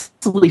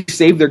possibly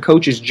save their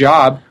coach's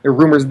job. There are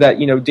rumors that,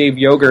 Dave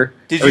Yoger...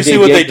 Did you see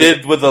what they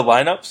did with the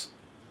lineups?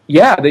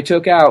 Yeah, they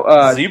took out...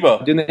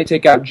 Zebo. Didn't they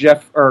take out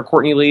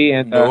Courtney Lee?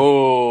 And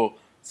no.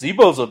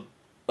 Zebo's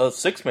a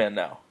six-man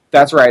now.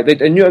 That's right.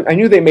 I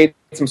knew they made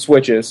some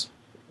switches.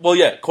 Well,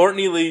 yeah,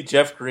 Courtney Lee,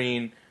 Jeff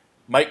Green,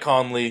 Mike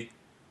Conley,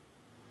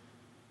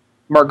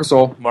 Marc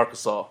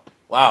Gasol.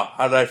 Wow,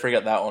 how did I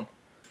forget that one?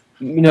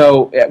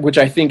 Which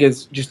I think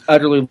is just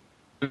utterly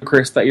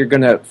ludicrous that you're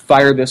going to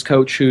fire this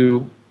coach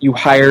who you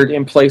hired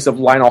in place of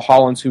Lionel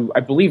Hollins, who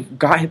I believe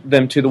got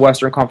them to the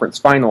Western Conference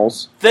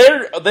Finals.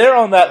 They're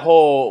on that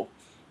whole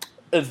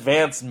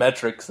advanced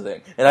metrics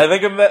thing, and I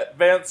think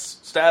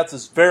advanced stats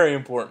is very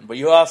important, but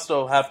you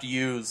also have to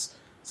use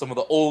some of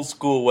the old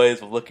school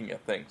ways of looking at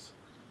things.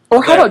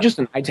 Or how about just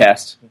an eye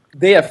test?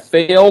 They have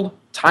failed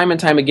time and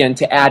time again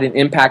to add an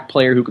impact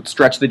player who could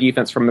stretch the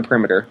defense from the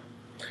perimeter.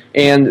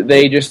 And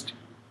they just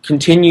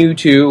continue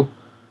to,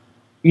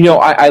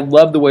 I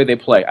love the way they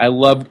play. I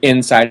love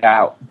inside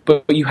out,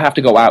 but you have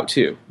to go out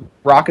too.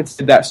 Rockets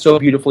did that so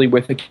beautifully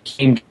with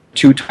Hakeem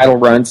 2 title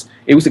runs.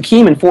 It was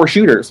Hakeem and 4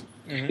 shooters.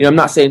 Mm-hmm. I'm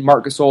not saying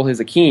Marc Gasol is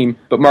Hakeem,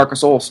 but Marc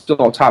Gasol is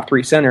still a top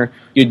 3 center.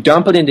 You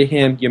dump it into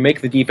him, you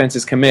make the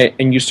defenses commit,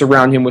 and you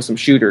surround him with some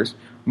shooters.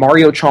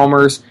 Mario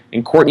Chalmers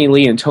and Courtney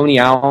Lee and Tony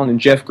Allen and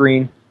Jeff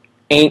Green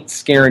ain't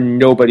scaring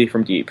nobody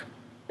from deep.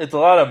 It's a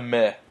lot of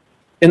meh.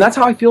 And that's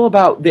how I feel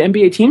about the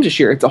NBA teams this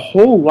year. It's a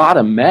whole lot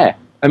of meh.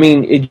 I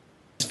mean, it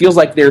feels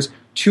like there's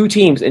 2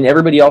 teams and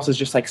everybody else is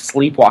just like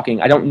sleepwalking.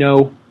 I don't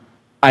know.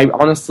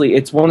 Honestly,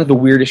 it's one of the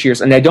weirdest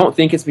years. And I don't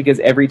think it's because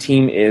every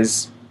team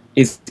is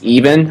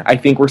even. I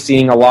think we're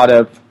seeing a lot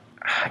of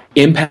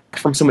impact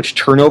from so much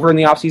turnover in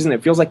the offseason.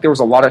 It feels like there was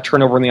a lot of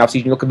turnover in the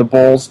offseason. You look at the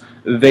Bulls,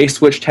 they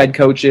switched head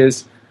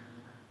coaches.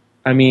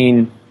 I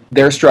mean,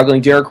 they're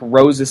struggling. Derrick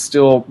Rose is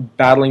still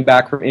battling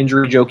back from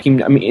injury.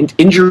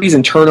 Injuries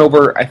and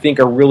turnover, I think,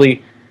 are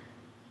really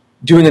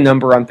doing a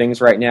number on things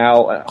right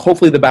now.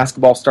 Hopefully the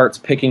basketball starts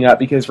picking up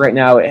because right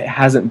now it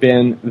hasn't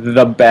been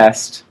the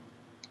best.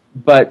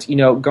 But,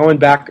 going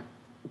back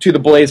to the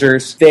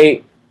Blazers,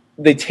 they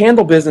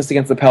handled business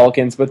against the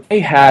Pelicans, but they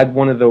had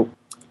one of the,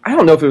 I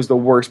don't know if it was the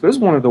worst, but it was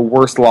one of the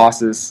worst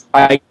losses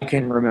I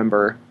can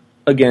remember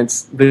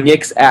against the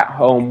Knicks at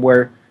home,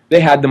 where they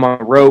had them on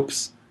the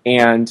ropes,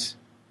 and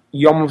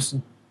you almost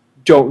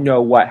don't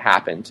know what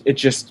happened. It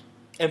just...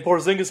 And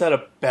Porzingis had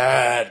a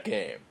bad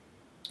game.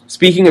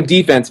 Speaking of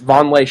defense,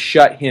 Vonleh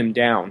shut him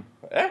down.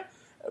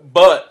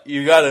 But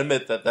you got to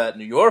admit that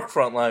New York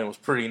front line was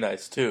pretty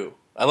nice, too.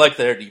 I like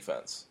their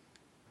defense.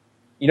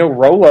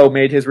 Rolo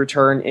made his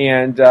return,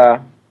 and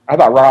I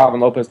thought Robin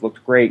Lopez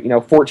looked great.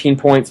 14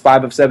 points,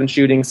 5 of 7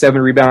 shooting,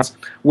 7 rebounds.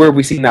 Where have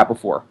we seen that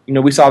before?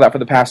 We saw that for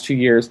the past 2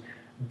 years.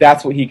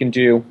 That's what he can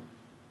do.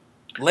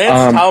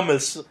 Lance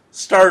Thomas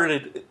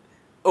started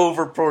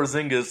over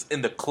Porzingis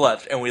in the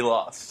clutch, and we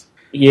lost.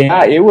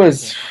 Yeah, it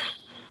was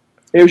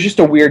just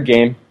a weird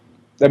game.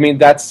 I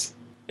mean, I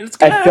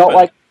felt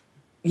like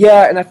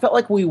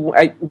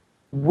I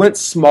went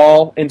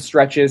small in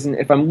stretches, and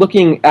if I'm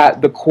looking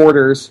at the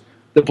quarters,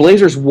 the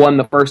Blazers won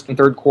the first and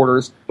third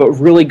quarters, but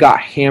really got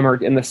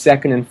hammered in the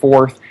second and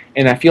fourth,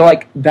 and I feel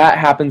like that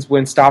happens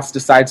when Stotts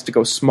decides to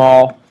go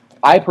small.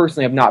 I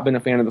personally have not been a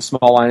fan of the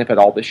small lineup at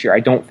all this year. I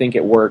don't think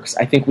it works.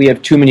 I think we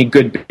have too many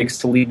good bigs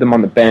to leave them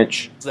on the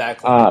bench.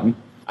 Exactly.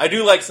 I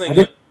do like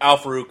seeing Al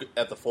Farouk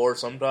at the 4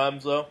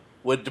 sometimes, though,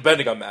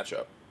 depending on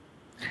matchup.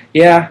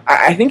 Yeah,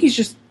 I think he's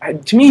just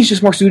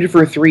more suited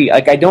for a 3.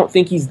 Like, I don't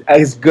think he's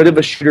as good of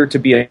a shooter to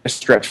be a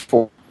stretch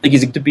 4. I think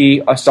he's to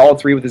be a solid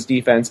 3 with his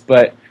defense,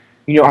 but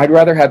I'd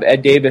rather have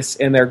Ed Davis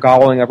in there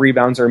gobbling up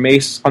rebounds or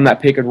Mace on that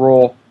pick and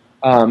roll.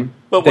 But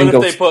what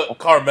if they put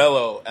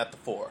Carmelo at the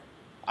 4?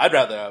 I'd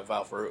rather have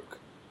Al Farouk.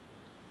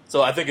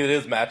 So I think it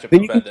is matchup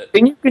dependent.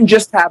 Then you can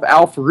just have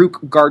Al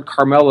Farouk guard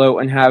Carmelo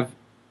and have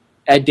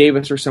Ed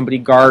Davis or somebody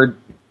guard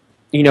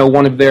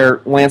one of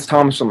their Lance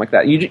Thomas or something like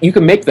that. You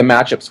can make the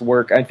matchups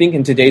work. I think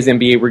in today's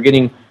NBA, we're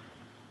getting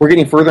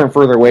further and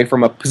further away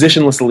from a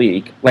positionless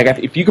league. Like,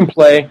 if you can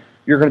play,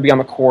 you're going to be on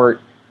the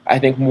court. I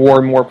think more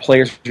and more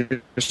players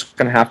are just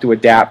going to have to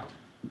adapt.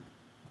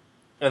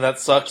 And that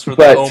sucks for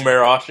the Omer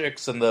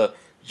Oshiks and the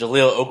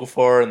Jahlil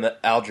Okafor and the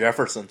Al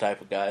Jefferson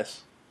type of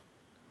guys.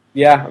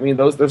 Yeah, I mean,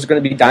 those are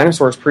going to be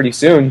dinosaurs pretty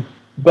soon.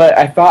 But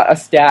I thought a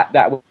stat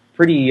that was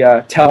pretty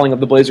telling of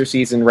the Blazers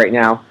season right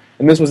now,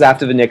 and this was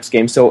after the Knicks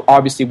game, so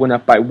obviously went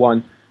up by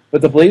 1.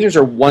 But the Blazers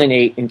are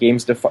 1-8 in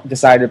games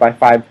decided by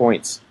 5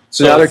 points.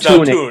 So now they're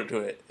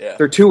 2-8. Yeah.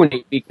 They're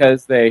 2-8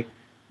 because they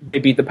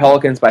beat the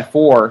Pelicans by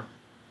 4.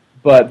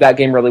 But that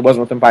game really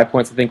wasn't within 5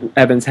 points. I think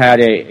Evans had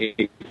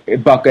a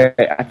bucket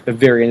at the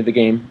very end of the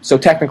game. So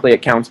technically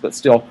it counts, but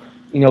still,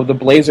 the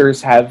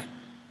Blazers have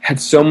had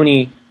so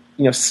many,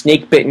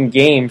 snake-bitten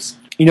games.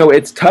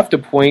 It's tough to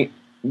point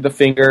the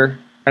finger.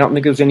 I don't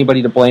think there's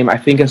anybody to blame. I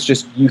think it's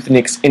just youth and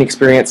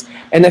inexperience.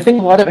 And I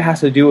think a lot of it has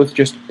to do with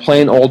just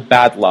plain old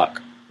bad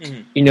luck.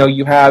 Mm-hmm.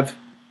 You have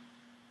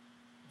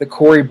the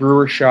Corey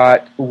Brewer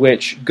shot,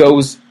 which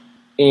goes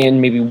in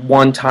maybe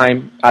one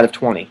time out of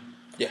 20.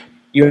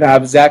 You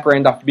have Zach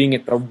Randolph being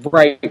at the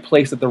right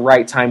place at the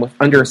right time with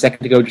under a second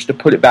to go just to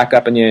put it back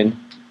up and in.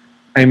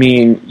 I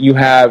mean, you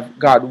have,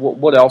 God,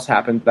 what else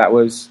happened that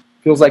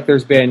feels like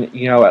there's been,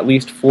 at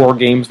least 4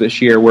 games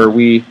this year where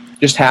we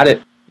just had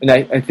it. And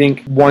I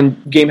think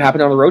one game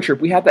happened on the road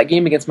trip. We had that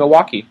game against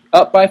Milwaukee,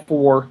 up by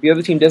 4. The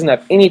other team doesn't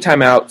have any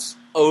timeouts.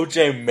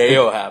 OJ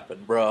Mayo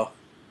happened, bro.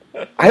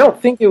 I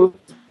don't think it was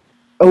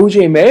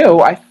OJ Mayo.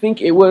 I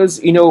think it was,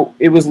 it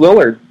was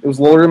Lillard. It was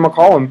Lillard and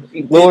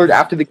McCollum. Lillard,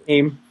 after the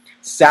game,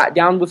 sat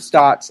down with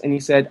Stotts, and he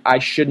said, I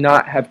should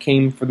not have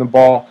came for the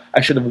ball.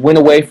 I should have went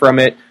away from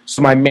it,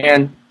 so my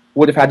man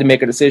would have had to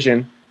make a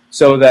decision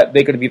so that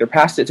they could have either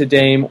passed it to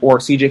Dame or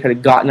CJ could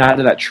have gotten out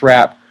of that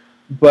trap.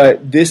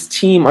 But this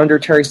team under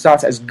Terry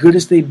Stotts, as good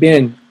as they've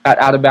been at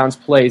out-of-bounds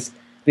plays,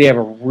 they have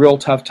a real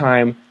tough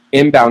time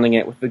inbounding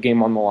it with the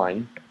game on the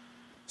line.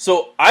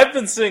 So I've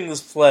been seeing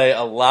this play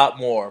a lot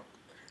more,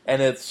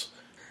 and it's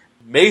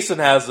Mason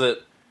has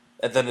it,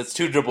 and then it's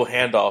 2 dribble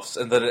handoffs,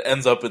 and then it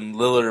ends up in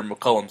Lillard and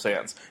McCollum's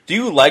hands. Do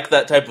you like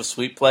that type of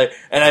sweep play?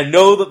 And I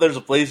know that there's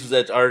a Blazers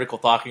Edge article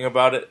talking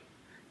about it.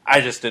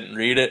 I just didn't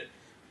read it,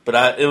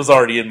 but it was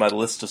already in my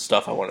list of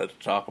stuff I wanted to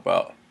talk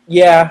about.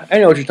 Yeah, I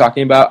know what you're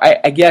talking about.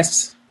 I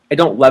guess I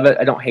don't love it.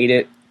 I don't hate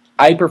it.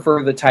 I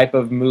prefer the type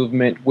of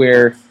movement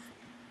where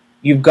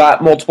you've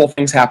got multiple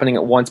things happening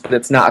at once, but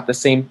it's not at the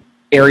same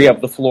area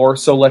of the floor.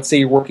 So let's say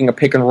you're working a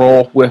pick and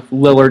roll with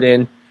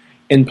Lillard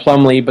in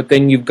Plumlee, but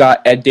then you've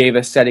got Ed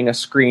Davis setting a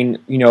screen,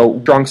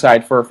 strong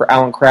side for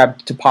Allen Crabbe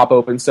to pop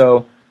open.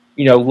 So,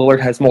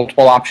 Lillard has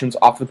multiple options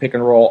off the pick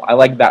and roll. I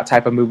like that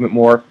type of movement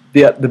more.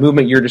 The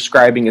movement you're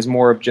describing is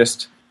more of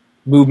just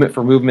movement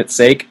for movement's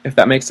sake, if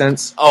that makes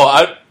sense.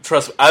 Oh,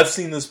 trust me, I've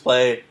seen this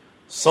play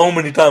so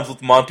many times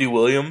with Monty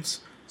Williams.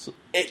 So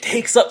it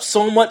takes up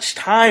so much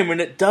time, and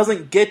it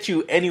doesn't get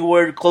you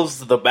anywhere close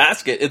to the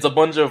basket. It's a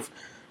bunch of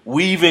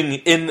weaving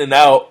in and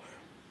out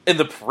in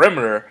the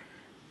perimeter.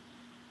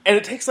 And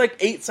it takes like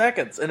 8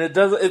 seconds, and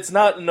it's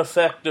not an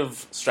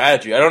effective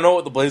strategy. I don't know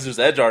what the Blazers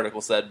Edge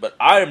article said, but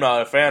I am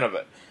not a fan of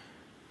it.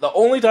 The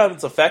only time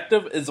it's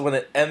effective is when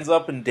it ends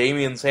up in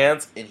Damian's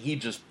hands, and he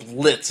just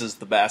blitzes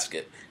the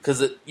basket.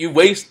 Because you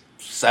waste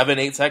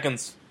 7-8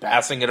 seconds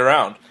passing it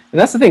around. And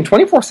that's the thing,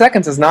 24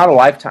 seconds is not a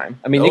lifetime.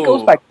 I mean, It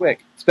goes by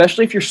quick,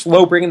 especially if you're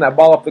slow bringing that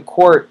ball up the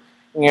court,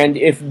 and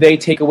if they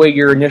take away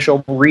your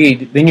initial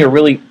read, then you're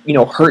really,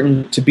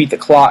 hurting to beat the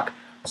clock.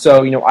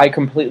 So, I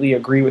completely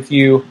agree with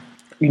you.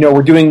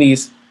 We're doing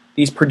these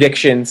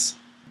predictions.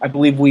 I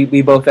believe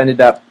we both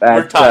ended up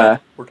at...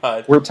 We're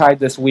tied. We're tied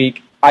this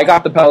week. I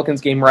got the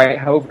Pelicans game right.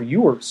 However,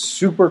 you were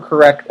super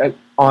correct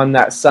on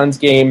that Suns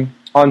game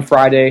on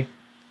Friday.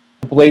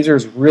 The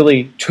Blazers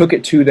really took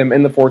it to them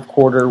in the fourth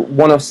quarter,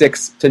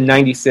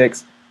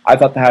 106-96. I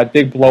thought they had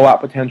big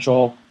blowout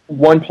potential.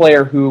 One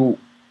player who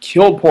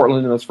killed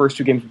Portland in those first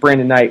 2 games,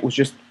 Brandon Knight, was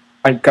just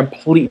a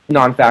complete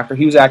non-factor.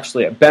 He was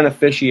actually a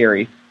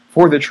beneficiary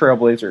for the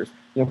Trailblazers.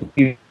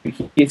 He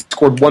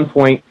scored 1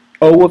 point,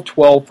 0 of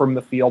 12 from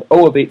the field,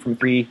 0 of 8 from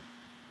 3.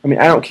 I mean,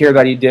 I don't care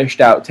that he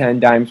dished out 10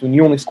 dimes. When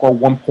you only score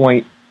 1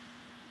 point,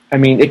 I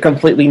mean, it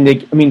completely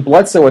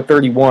Bledsoe at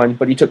 31,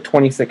 but he took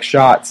 26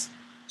 shots.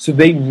 So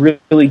they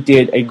really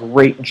did a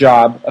great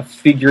job of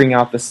figuring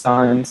out the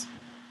Suns.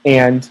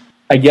 And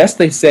I guess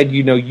they said,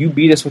 you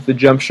beat us with the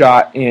jump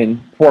shot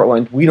in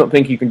Portland. We don't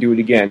think you can do it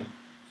again.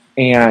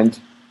 And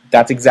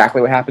that's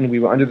exactly what happened. We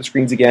went under the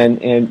screens again.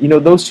 And,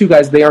 those 2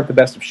 guys, they aren't the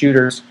best of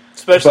shooters.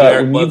 Especially but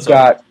Eric when Bledsoe. you've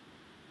got...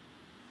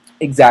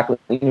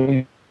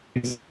 Exactly.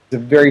 He's a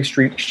very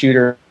streak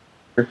shooter.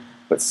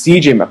 But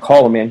CJ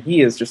McCollum, man,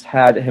 he has just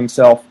had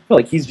himself... I feel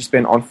like he's just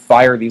been on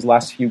fire these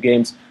last few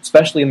games,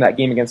 especially in that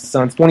game against the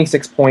Suns.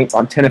 26 points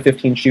on 10 of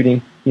 15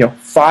 shooting.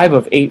 5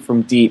 of 8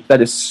 from deep.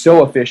 That is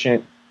so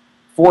efficient.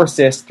 4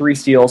 assists, 3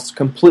 steals,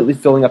 completely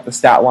filling up the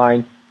stat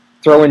line.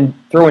 Throw in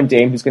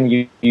Dame, who's going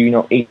to give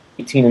you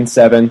 18 and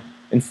 7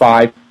 and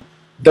 5.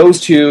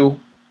 Those 2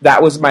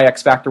 that was my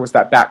X factor, was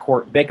that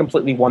backcourt. They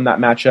completely won that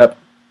matchup.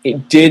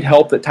 It did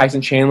help that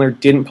Tyson Chandler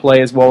didn't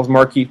play as well as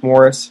Markieff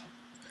Morris.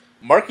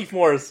 Markieff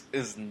Morris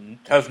has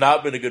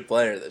not been a good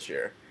player this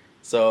year.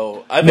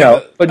 So I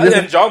think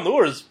and John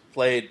Lewis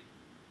played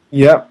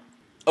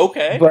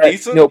okay, but,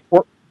 decent.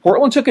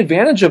 Portland took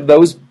advantage of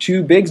those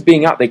two bigs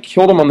being out. They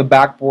killed them on the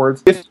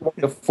backboards,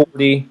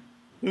 51-40.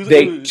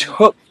 They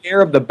took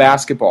care of the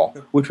basketball,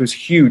 which was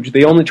huge.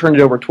 They only turned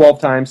it over 12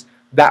 times.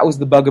 That was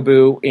the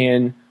bugaboo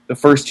in the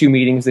first two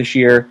meetings this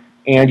year.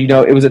 And,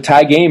 it was a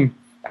tie game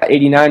at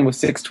 89 with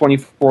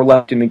 6:24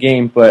 left in the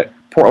game. But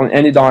Portland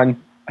ended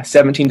on a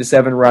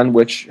 17-7 run,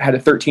 which had a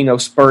 13-0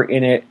 spurt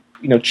in it.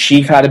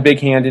 Chief had a big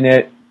hand in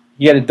it.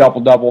 He had a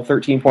double-double,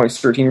 13 points,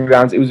 13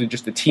 rebounds. It was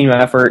just a team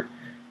effort.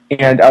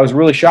 And I was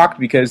really shocked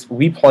because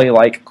we play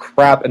like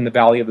crap in the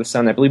Valley of the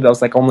Sun. I believe that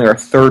was like only our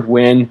third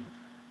win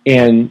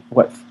in,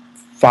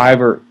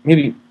 5 or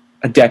maybe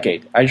a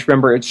decade. I just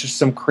remember it's just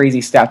some crazy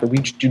stat that we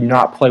just do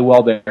not play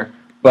well there.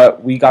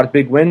 But we got a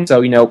big win,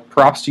 so,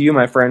 props to you,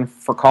 my friend,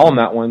 for calling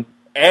that one.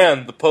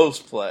 And the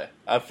post play.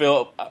 I'm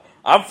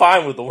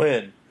fine with the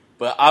win,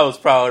 but I was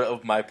proud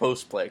of my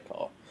post play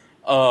call.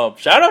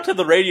 Shout out to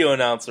the radio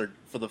announcer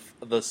for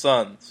the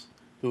Suns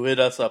who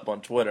hit us up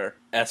on Twitter.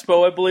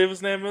 Espo, I believe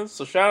his name is.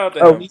 So shout out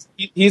to him.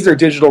 He's their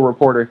digital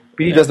reporter.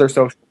 He does their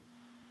social.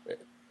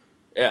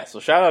 Yeah, so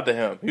shout out to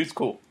him. He's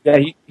cool. Yeah,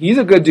 he's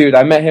a good dude.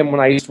 I met him when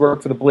I used to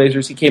work for the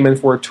Blazers. He came in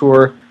for a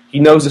tour. He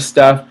knows his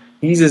stuff.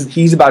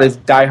 He's about as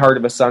diehard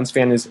of a Suns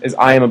fan as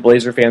I am a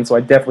Blazer fan, so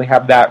I definitely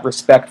have that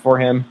respect for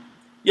him.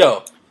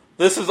 Yo,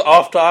 this is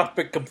off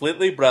topic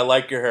completely, but I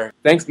like your hair.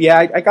 Thanks. Yeah,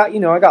 I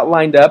got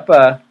lined up.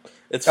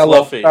 It's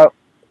fluffy.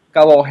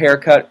 Got a little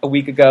haircut a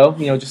week ago,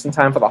 just in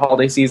time for the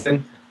holiday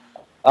season.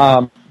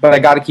 But I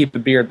got to keep the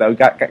beard, though.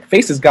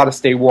 Face has got to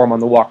stay warm on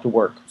the walk to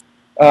work.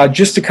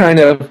 Just to kind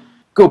of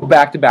go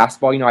back to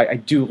basketball, I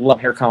do love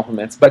hair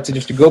compliments, but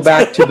to go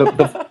back to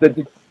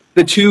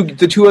the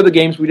two other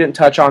games we didn't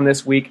touch on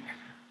this week,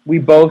 we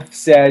both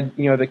said,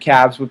 the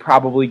Cavs would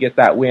probably get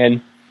that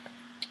win.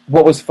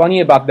 What was funny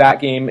about that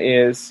game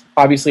is,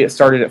 obviously it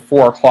started at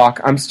 4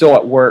 o'clock. I'm still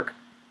at work,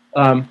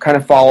 kind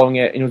of following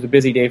it, and it was a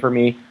busy day for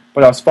me.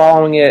 But I was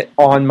following it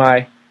on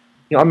my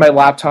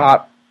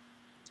laptop,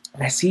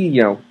 and I see,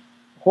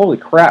 holy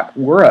crap,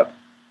 we're up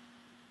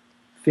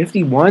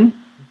 51-33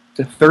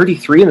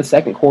 in the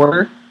second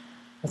quarter.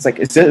 It's like,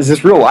 is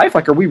this real life?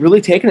 Like, are we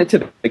really taking it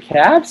to the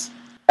Cavs?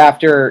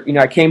 After,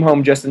 I came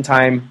home just in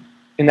time,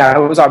 and I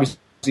was obviously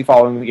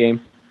following the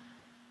game.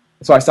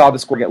 So I saw the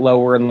score get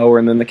lower and lower,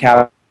 and then the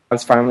Cavs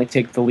finally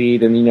take the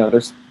lead, and,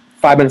 there's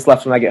 5 minutes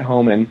left when I get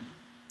home, and,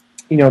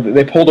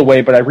 they pulled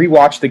away, but I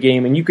rewatched the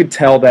game, and you could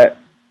tell that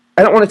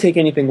I don't want to take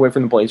anything away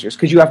from the Blazers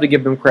because you have to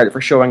give them credit for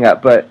showing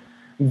up, but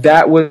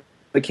that was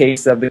the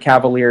case of the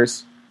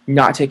Cavaliers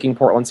not taking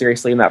Portland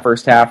seriously in that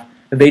first half.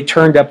 They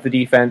turned up the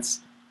defense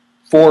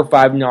 4 or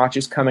 5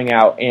 notches coming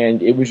out,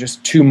 and it was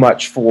just too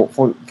much for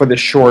the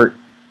short.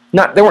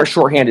 They weren't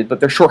shorthanded, but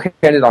they're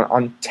shorthanded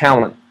on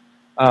talent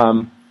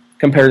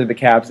compared to the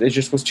Cavs. It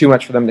just was too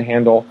much for them to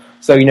handle.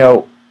 So,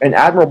 an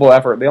admirable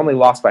effort. They only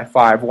lost by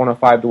 5,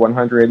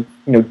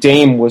 105-100.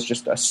 Dame was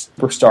just a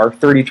superstar,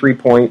 33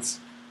 points.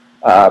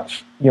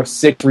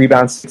 6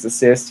 rebounds, 6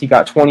 assists. He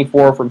got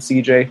 24 from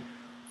CJ,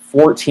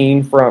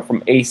 14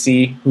 from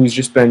AC, who's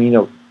just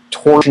been,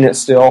 torching it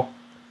still.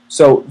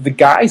 So the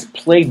guys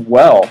played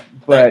well,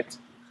 but...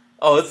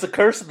 Oh, it's the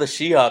curse of the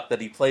She-Hulk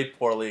that he played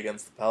poorly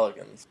against the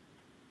Pelicans.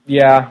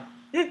 Yeah,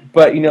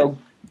 but,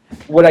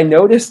 what I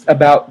noticed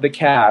about the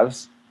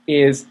Cavs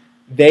is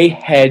they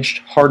hedged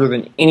harder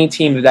than any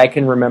team that I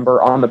can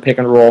remember on the pick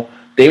and roll.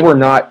 They were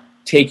not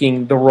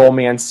taking the roll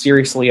man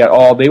seriously at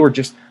all. They were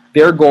just...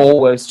 Their goal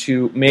was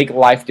to make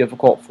life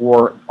difficult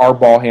for our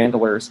ball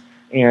handlers,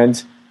 and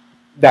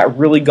that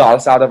really got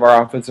us out of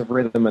our offensive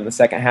rhythm in the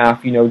second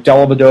half.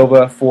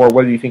 Dellavedova, for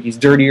whether you think he's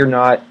dirty or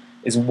not,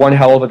 is one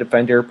hell of a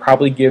defender,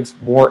 probably gives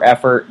more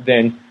effort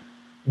than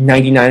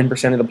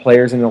 99% of the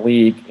players in the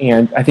league,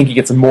 and I think he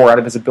gets more out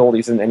of his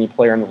abilities than any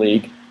player in the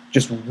league.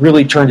 Just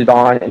really turned it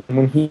on, and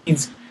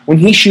when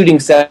he's shooting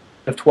 7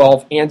 of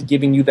 12 and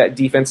giving you that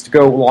defense to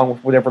go along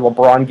with whatever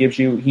LeBron gives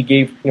you. He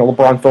gave,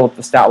 LeBron filled up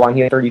the stat line.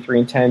 He had 33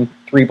 and 10,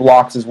 3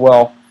 blocks as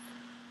well.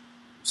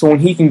 So when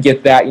he can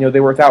get that, they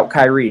were without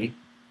Kyrie,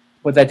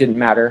 but that didn't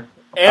matter.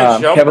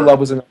 And Kevin Love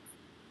was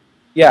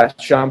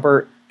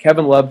Shumpert.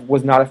 Kevin Love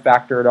was not a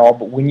factor at all,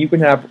 but when you can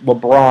have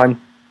LeBron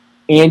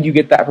and you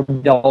get that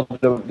from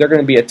Dellavedova, they're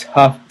going to be a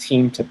tough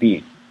team to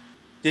beat.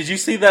 Did you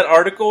see that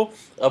article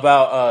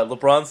about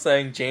LeBron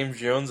saying James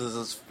Jones is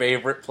his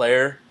favorite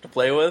player to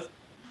play with?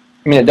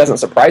 I mean, it doesn't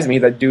surprise me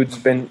that dude's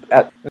been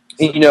at,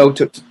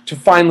 to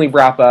finally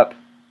wrap up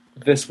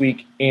this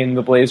week in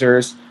the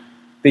Blazers.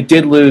 They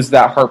did lose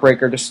that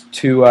heartbreaker just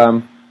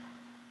to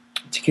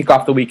kick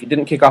off the week. It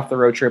didn't kick off the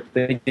road trip.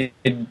 They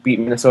did beat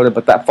Minnesota,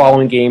 but that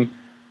following game,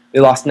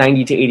 they lost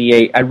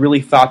 90-88. I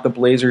really thought the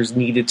Blazers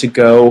needed to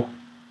go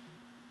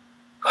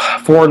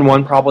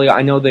 4-1 probably.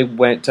 I know they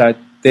ended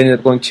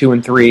up going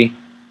 2-3.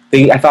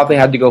 I thought they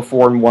had to go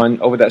 4-1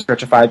 over that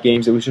stretch of 5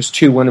 games. It was just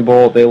too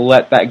winnable. They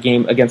let that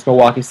game against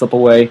Milwaukee slip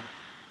away.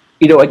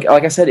 Like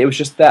I said, it was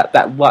just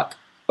that luck.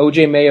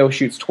 O.J. Mayo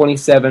shoots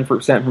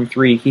 27% from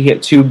 3. He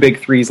hit 2 big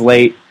threes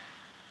late.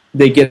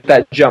 They get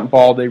that jump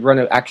ball. They run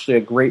actually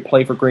a great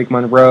play for Greg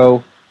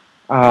Monroe.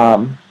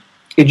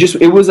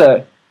 It was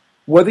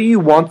whether you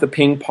want the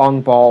ping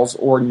pong balls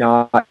or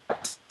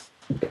not,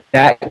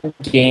 that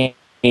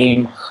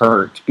game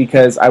hurt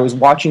because I was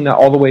watching that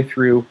all the way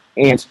through,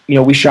 and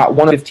we shot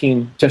 1 of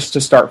 15 just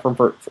to start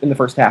in the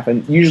first half.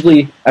 And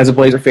usually, as a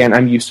Blazer fan,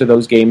 I'm used to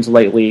those games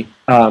lately.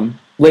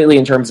 Lately,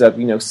 in terms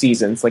of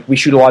seasons, like we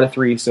shoot a lot of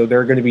threes, so there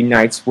are going to be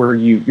nights where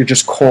you're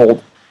just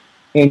cold,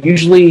 and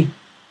usually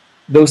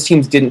those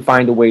teams didn't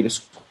find a way to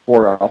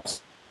score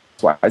else.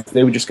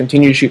 They would just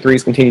continue to shoot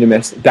threes, continue to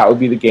miss. That would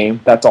be the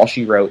game. That's all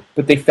she wrote.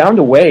 But they found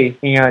a way,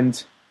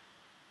 and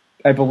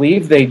I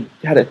believe they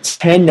had a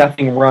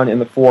 10-0 run in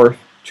the fourth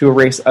to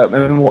erase a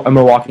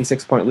Milwaukee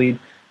 6-point lead.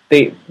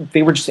 They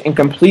were just in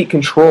complete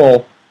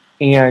control,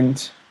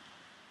 and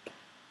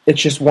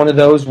it's just one of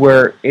those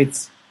where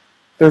there's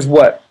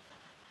over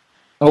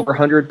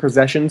 100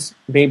 possessions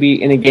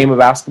maybe in a game of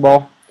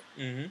basketball.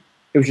 Mm-hmm.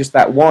 It was just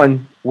that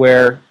one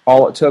where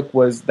all it took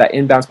was that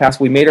inbounds pass.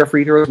 We made our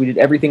free throws. We did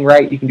everything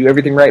right. You can do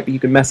everything right, but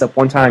you can mess up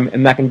one time,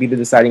 and that can be the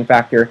deciding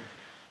factor.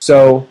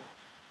 So,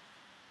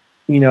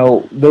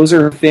 those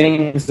are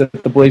things that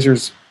the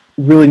Blazers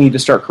really need to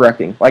start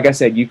correcting. Like I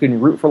said, you can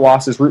root for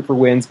losses, root for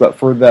wins, but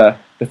for the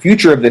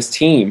future of this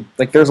team,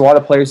 like there's a lot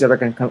of players that are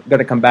going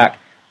to come back.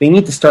 They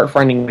need to start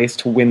finding ways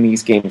to win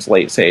these games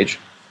late, Sage.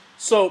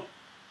 So,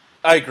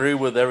 I agree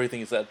with everything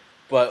you said,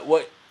 but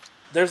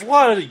there's a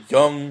lot of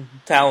young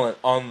talent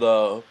on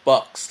the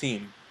Bucks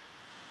team.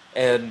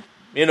 And,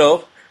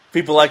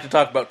 people like to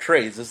talk about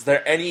trades. Is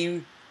there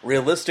any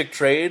realistic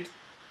trade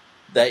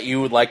that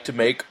you would like to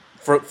make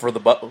with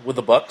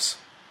the Bucks?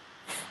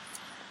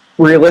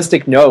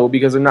 Realistic, no,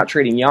 because they're not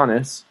trading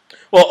Giannis.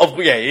 Well,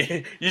 yeah,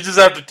 you just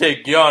have to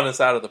take Giannis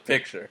out of the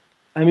picture.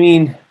 I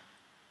mean,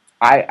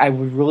 I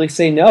would really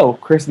say no.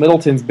 Chris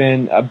Middleton's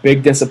been a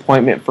big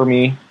disappointment for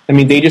me. I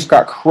mean, they just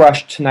got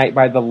crushed tonight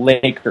by the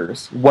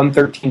Lakers,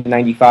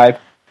 113-95.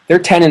 They're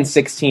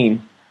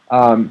 10-16.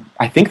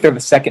 I think they're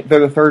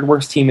the third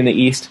worst team in the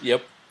East.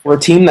 Yep. We're a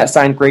team that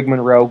signed Greg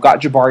Monroe,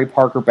 got Jabari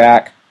Parker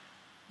back,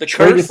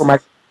 traded for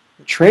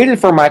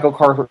Michael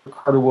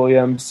Carter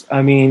Williams.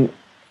 I mean,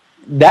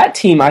 that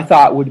team I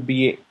thought would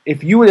be,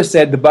 if you would have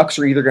said the Bucks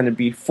are either going to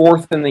be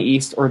 4th in the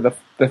East or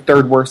the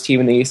third worst team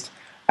in the East,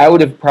 I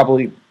would have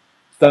probably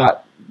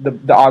thought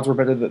the odds were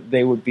better that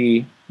they would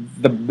be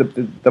the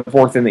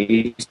 4th in the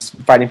East,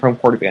 fighting for home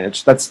court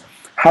advantage. That's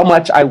how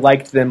much I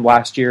liked them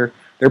last year.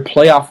 Their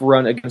playoff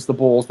run against the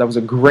Bulls, that was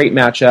a great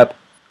matchup.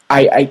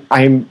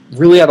 I'm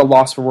really at a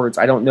loss for words.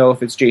 I don't know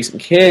if it's Jason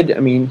Kidd. I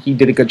mean, he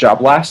did a good job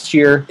last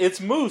year.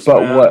 It's Moose,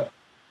 but man. What?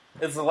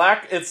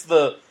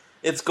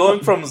 It's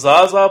going from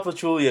Zaza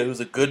Pachulia, who's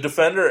a good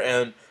defender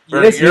and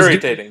very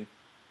irritating.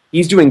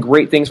 He's doing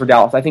great things for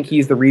Dallas. I think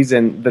he's the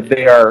reason that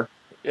they are.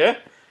 Yeah,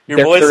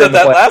 your boy said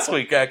that last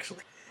week,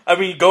 actually. I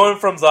mean, going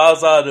from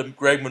Zaza to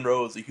Greg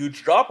Monroe is a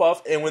huge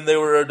drop-off, and when they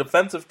were a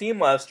defensive team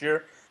last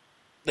year,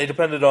 they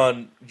depended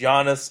on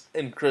Giannis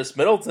and Chris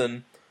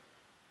Middleton.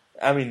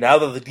 I mean, now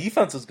that the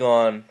defense is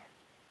gone,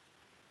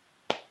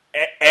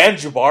 and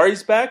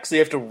Jabari's back, so you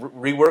have to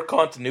rework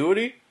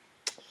continuity,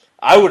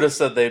 I would have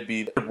said they'd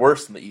be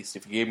worse in the East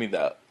if you gave me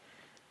that.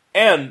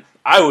 And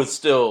I would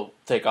still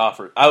take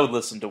offers. I would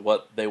listen to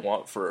what they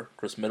want for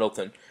Chris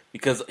Middleton,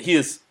 because he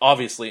is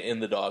obviously in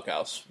the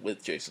doghouse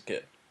with Jason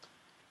Kidd.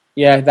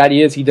 Yeah, that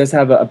he is. He does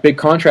have a big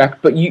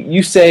contract, but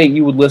you say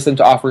you would listen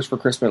to offers for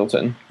Chris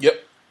Middleton.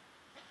 Yep.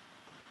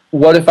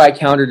 What if I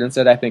countered and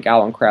said I think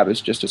Allen Crabbe is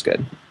just as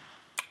good?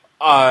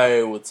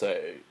 I would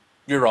say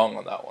you're wrong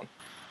on that one.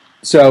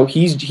 So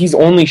he's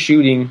only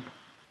shooting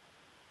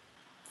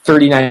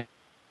 39%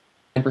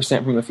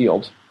 from the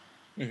field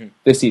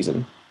this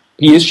season.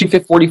 He is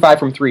shooting 45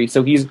 from 3,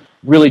 so he's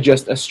really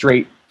just a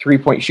straight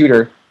 3-point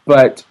shooter.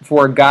 But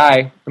for a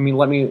guy, I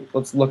mean,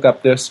 let's look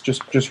up this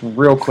just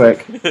real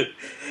quick.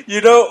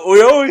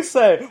 We always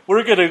say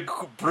we're gonna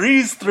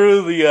breeze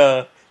through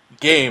the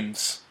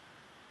games,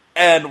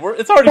 and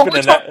it's already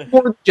been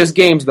more just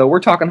games though. We're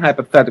talking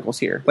hypotheticals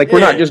here. Like we're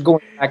not just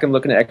going back and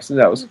looking at X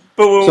and O's.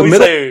 But when we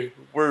say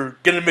we're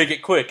gonna make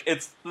it quick,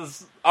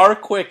 our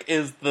quick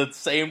is the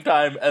same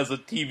time as a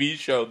TV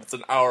show that's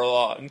an hour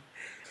long.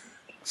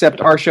 Except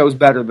our show's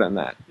better than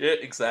that. Yeah,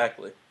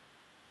 exactly.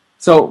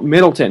 So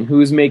Middleton,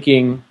 who's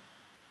making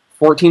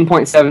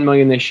 $14.7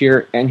 million this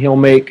year, and he'll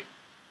make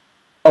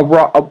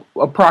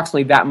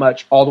approximately that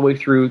much all the way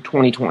through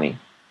 2020.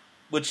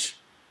 Which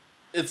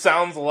it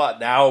sounds a lot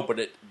now, but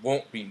it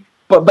won't be.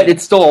 But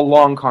it's still a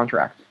long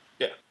contract.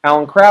 Yeah.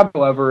 Allen Crabbe,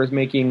 however, is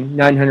making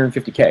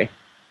 $950K.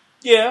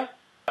 Yeah,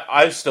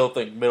 I still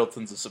think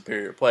Middleton's a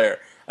superior player.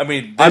 I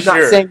mean, I'm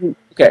not saying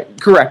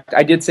correct.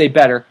 I did say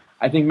better.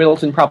 I think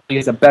Middleton probably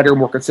is a better,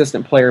 more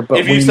consistent player. But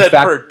if you said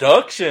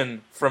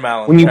production from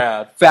Allen Crabbe, when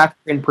you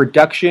factor in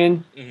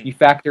production, you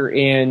factor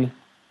in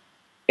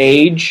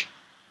age,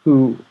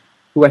 who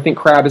who I think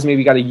Crabbe has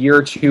maybe got a year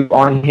or two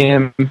on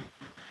him,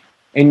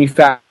 and you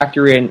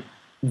factor in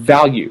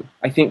value,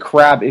 I think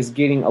Crabbe is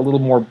getting a little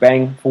more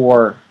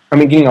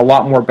getting a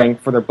lot more bang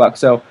for their buck.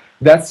 So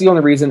that's the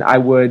only reason I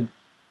would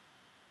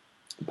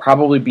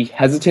probably be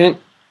hesitant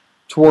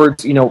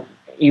towards,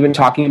 even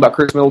talking about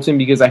Chris Middleton,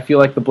 because I feel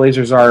like the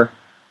Blazers are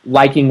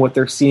liking what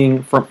they're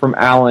seeing from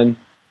Allen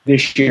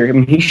this year. I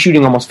mean, he's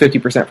shooting almost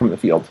 50% from the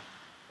field,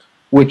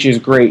 which is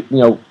great.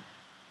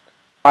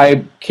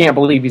 I can't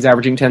believe he's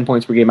averaging 10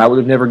 points per game. I would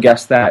have never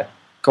guessed that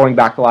going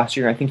back to last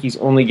year. I think he's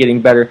only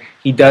getting better.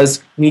 He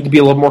does need to be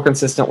a little more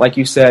consistent, like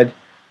you said.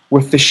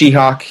 With the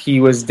She-Hawk, he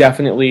was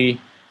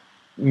definitely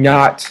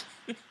not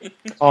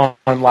on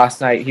last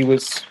night. He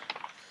was...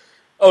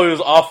 Oh, he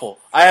was awful.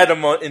 I had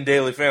him in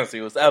daily fantasy.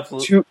 It was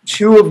absolutely...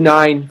 Two of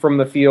 9 from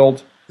the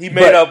field. He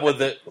made up with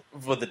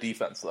the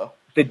defense, though.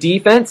 The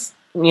defense,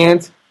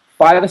 and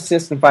 5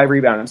 assists and 5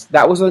 rebounds.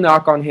 That was a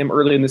knock on him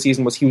early in the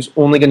season, was he was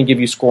only going to give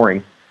you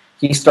scoring.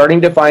 He's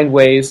starting to find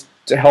ways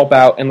to help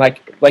out, and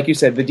like you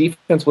said, the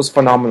defense was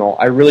phenomenal.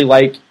 I really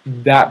like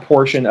that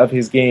portion of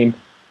his game.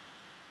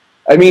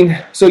 I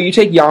mean, so you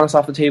take Giannis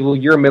off the table,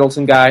 you're a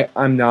Middleton guy,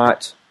 I'm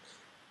not.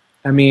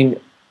 I mean,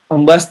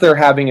 unless they're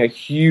having a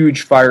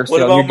huge fire sale.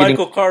 What about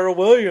Michael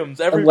Carter-Williams?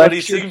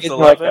 Everybody seems to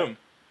love him.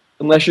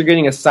 Unless you're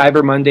getting a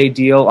Cyber Monday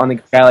deal on a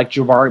guy like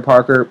Jabari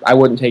Parker, I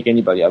wouldn't take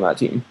anybody on that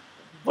team.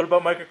 What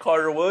about Michael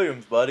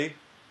Carter-Williams, buddy?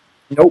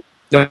 Nope.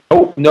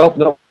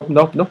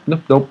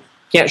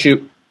 Can't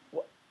shoot.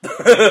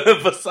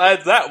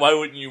 Besides that, why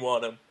wouldn't you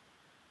want him?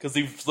 Because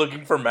he's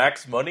looking for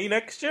max money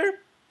next year?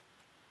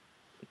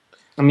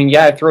 I mean,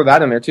 yeah, I throw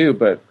that in there too,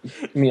 but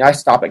I mean, I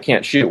stop at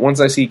can't shoot. Once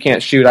I see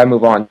can't shoot, I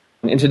move on.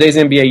 In today's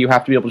NBA, you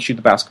have to be able to shoot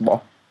the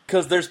basketball.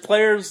 Because there's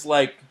players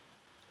like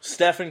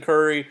Stephen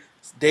Curry,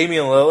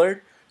 Damian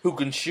Lillard, who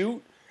can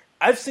shoot.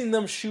 I've seen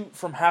them shoot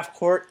from half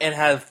court and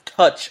have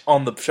touch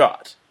on the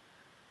shot.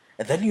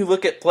 And then you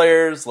look at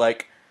players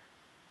like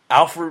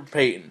Alfred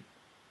Payton,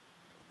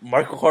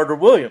 Michael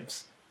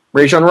Carter-Williams,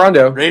 Rajon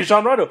Rondo.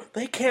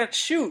 They can't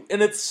shoot.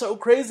 And it's so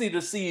crazy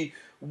to see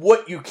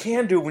what you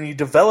can do when you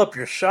develop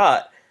your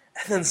shot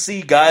and then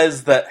see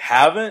guys that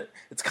haven't.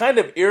 It's kind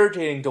of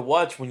irritating to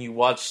watch when you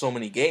watch so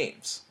many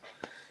games.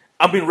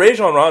 I mean,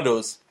 Rajon Rondo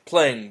is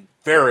playing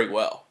very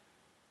well.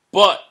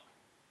 But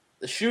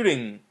the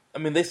shooting, I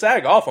mean, they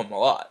sag off him a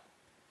lot.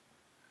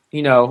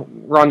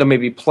 Rondo may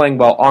be playing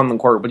well on the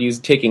court, but he's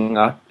taking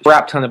a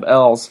crap ton of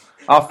L's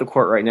off the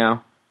court right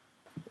now.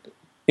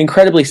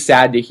 Incredibly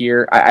sad to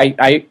hear.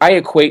 I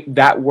equate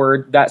that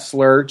word, that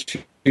slur,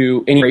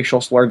 to any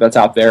racial slur that's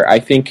out there. I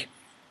think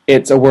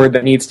it's a word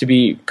that needs to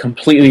be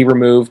completely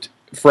removed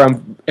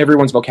from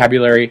everyone's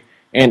vocabulary,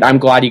 and I'm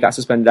glad he got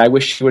suspended. I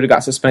wish he would have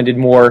got suspended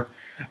more.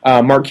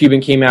 Mark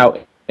Cuban came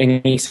out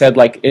and he said,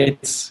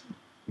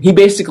 he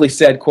basically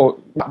said,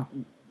 quote, not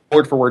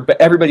word for word, but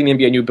everybody in the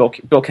NBA knew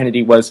Bill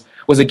Kennedy was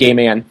a gay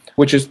man,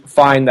 which is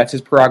fine. That's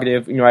his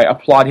prerogative. I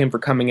applaud him for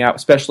coming out,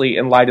 especially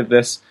in light of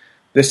this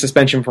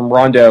suspension from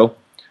Rondo.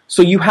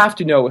 So you have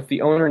to know. If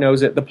the owner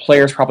knows it, the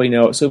players probably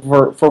know it. So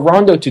for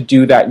Rondo to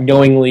do that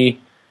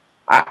knowingly,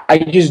 I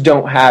just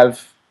don't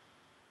have...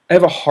 I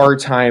have a hard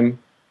time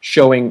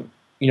showing,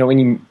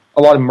 a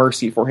lot of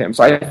mercy for him.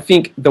 So I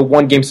think the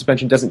 1-game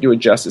suspension doesn't do it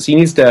justice. He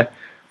needs to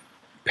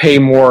pay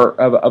more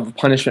of a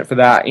punishment for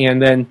that.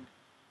 And then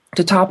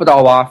to top it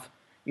all off,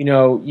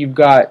 you've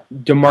got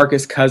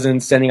DeMarcus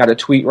Cousins sending out a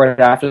tweet right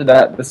after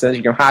that says,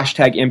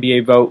 hashtag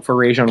NBA vote for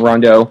Rajon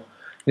Rondo.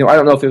 I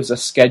don't know if it was a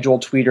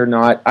scheduled tweet or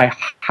not. I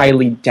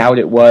highly doubt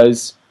it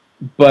was.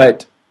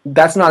 But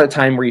that's not a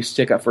time where you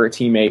stick up for a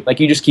teammate.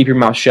 You just keep your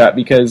mouth shut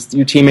because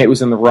your teammate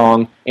was in the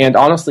wrong. And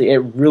honestly, it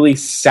really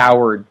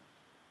soured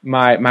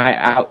my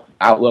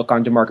outlook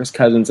on DeMarcus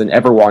Cousins and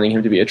ever wanting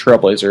him to be a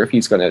trailblazer if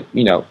he's going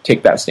to,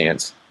 take that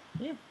stance.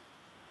 Yeah.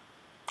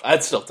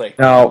 I'd still take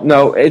that.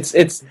 No,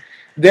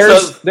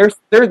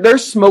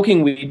 there's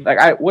smoking weed.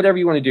 Whatever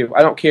you want to do.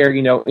 I don't care,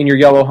 in your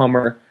yellow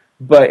Hummer.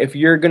 But if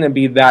you're going to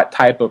be that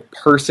type of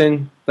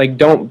person,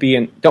 don't be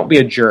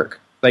a jerk.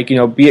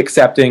 Be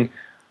accepting.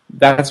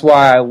 That's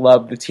why I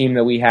love the team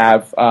that we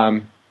have.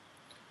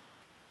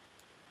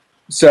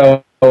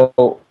 So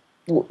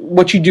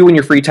what you do in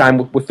your free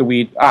time with the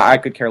weed, I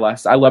could care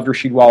less. I loved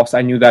Rasheed Wallace.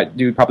 I knew that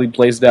dude probably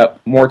blazed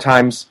up more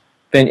times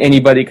than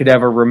anybody could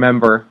ever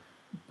remember.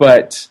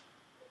 But,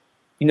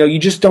 you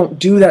just don't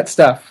do that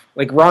stuff.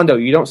 Like Rondo,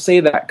 you don't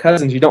say that.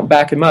 Cousins, you don't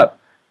back him up.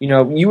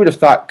 You would have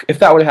thought, if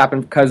that would have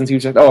happened for Cousins, he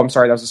would have said, oh, I'm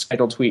sorry, that was a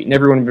scheduled tweet. And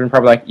everyone would have been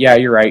probably like, yeah,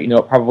 you're right.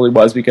 It probably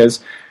was,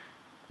 because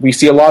we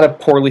see a lot of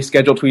poorly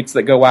scheduled tweets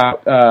that go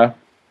out.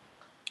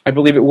 I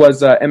believe it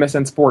was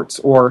MSN Sports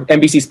or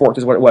NBC Sports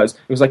is what it was.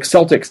 It was like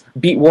Celtics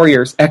beat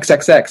Warriors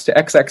XXX to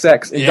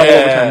XXX in double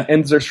overtime,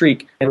 ends their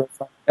streak. And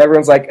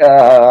everyone's like,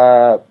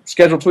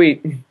 scheduled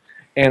tweet.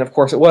 And of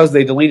course it was.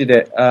 They deleted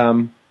it.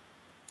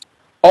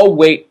 I'll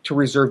wait to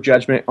reserve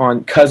judgment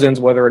on Cousins,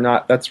 whether or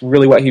not that's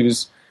really what he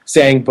was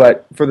saying.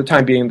 But for the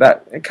time being,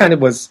 that it kind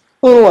of was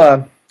a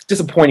little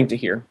disappointing to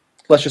hear.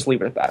 Let's just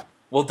leave it at that.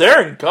 Well,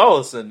 Darren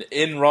Collison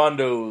in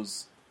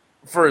Rondo's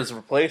for his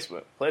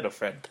replacement played a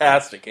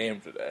fantastic game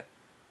today.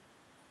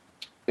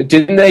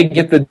 Didn't they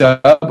get the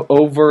dub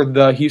over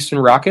the Houston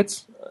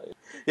Rockets?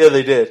 Yeah,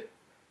 they did.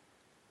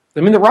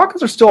 I mean, the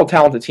Rockets are still a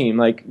talented team.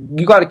 Like,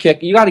 you got to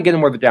get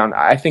them where they're down.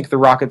 I think the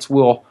Rockets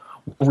will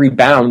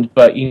rebound,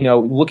 but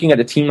looking at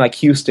a team like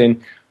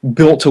Houston,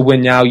 built to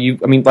win now.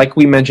 Like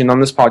we mentioned on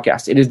this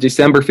podcast, it is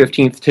December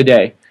 15th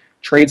today.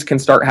 Trades can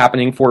start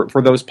happening for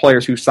those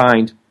players who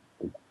signed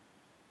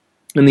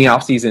in the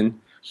offseason.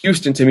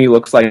 Houston, to me,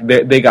 looks like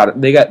they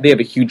have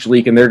a huge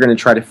leak, and they're going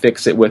to try to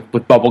fix it with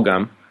bubble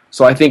gum.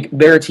 So I think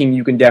they're a team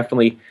you can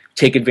definitely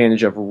take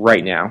advantage of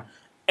right now.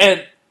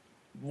 And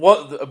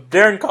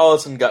Darren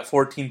Collison got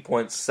 14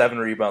 points, 7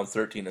 rebounds,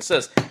 13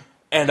 assists.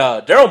 And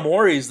Daryl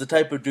Morey is the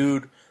type of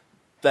dude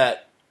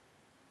that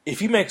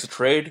if he makes a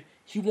trade,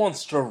 he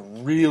wants to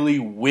really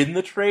win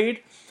the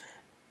trade.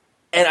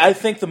 And I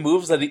think the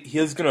moves that he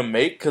is going to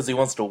make because he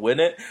wants to win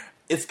it,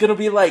 it's going to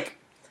be like,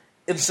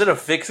 instead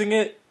of fixing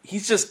it,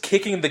 he's just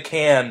kicking the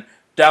can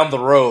down the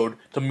road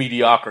to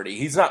mediocrity.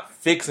 He's not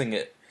fixing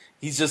it.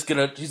 He's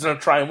gonna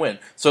try and win.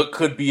 So it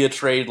could be a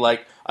trade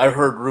like I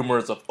heard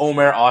rumors of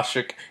Omer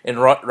Asik and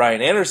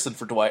Ryan Anderson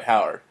for Dwight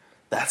Howard.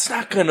 That's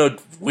not gonna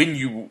win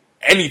you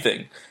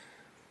anything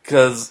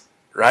because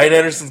Ryan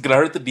Anderson's gonna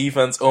hurt the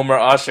defense. Omer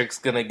Asik's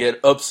gonna get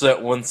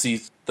upset once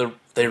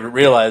they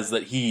realize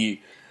that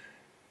he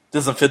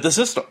doesn't fit the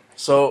system.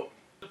 So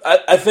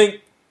I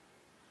think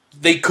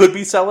they could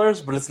be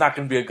sellers, but it's not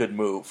going to be a good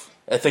move.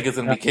 I think it's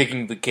going to be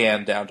kicking the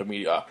can down to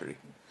mediocrity.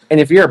 And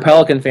if you're a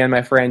Pelican fan,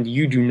 my friend,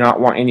 you do not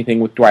want anything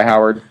with Dwight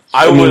Howard.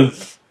 I would,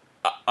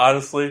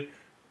 honestly,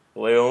 the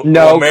way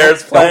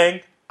Omer's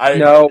playing.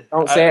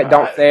 Don't say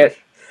it.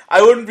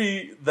 I wouldn't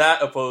be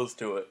that opposed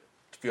to it,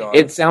 to be honest.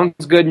 It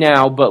sounds good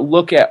now, but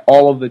look at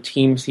all of the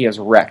teams he has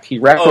wrecked. He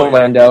wrecked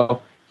Orlando. Yeah.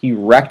 He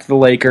wrecked the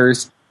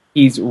Lakers.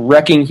 He's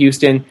wrecking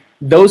Houston.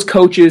 Those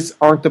coaches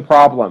aren't the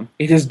problem.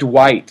 It is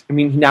Dwight. I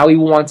mean, now he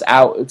wants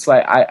out. It's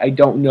like, I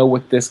don't know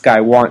what this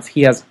guy wants.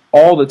 He has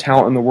all the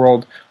talent in the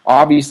world.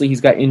 Obviously, he's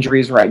got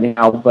injuries right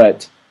now,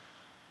 but,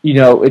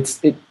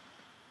 it's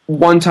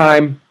one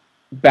time,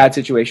 bad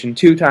situation.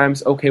 2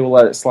 times, okay, we'll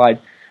let it slide.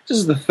 This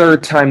is the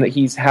 3rd time that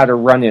he's had a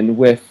run-in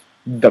with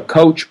the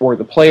coach or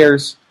the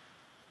players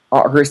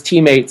or his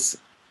teammates.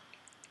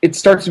 It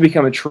starts to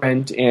become a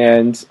trend,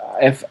 and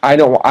I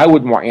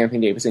wouldn't want Anthony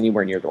Davis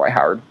anywhere near Dwight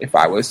Howard if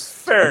I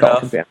was a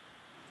Pelican fan.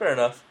 Fair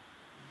enough.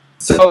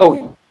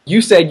 So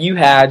you said you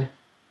had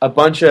a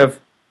bunch of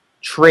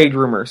trade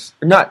rumors,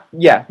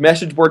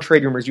 message board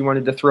trade rumors. You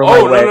wanted to throw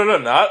my way. No!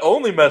 Not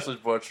only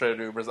message board trade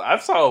rumors. I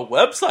saw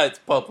websites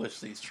publish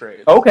these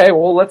trades. Okay,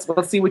 well let's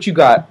see what you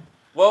got.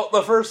 Well,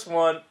 the first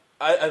one,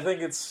 I think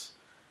it's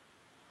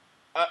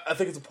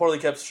a poorly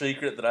kept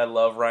secret that I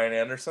love Ryan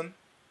Anderson.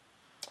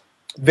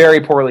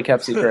 Very poorly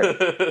kept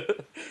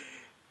secret.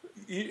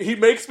 He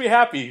makes me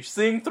happy.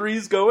 Seeing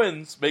threes go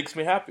in makes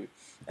me happy.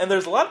 And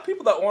there's a lot of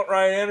people that want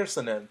Ryan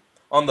Anderson in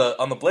on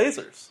the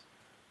Blazers.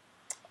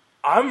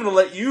 I'm going to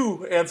let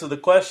you answer the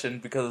question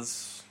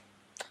because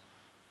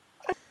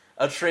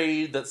a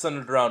trade that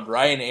centered around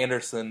Ryan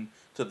Anderson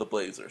to the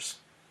Blazers.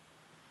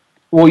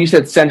 Well, you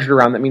said centered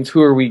around. That means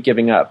who are we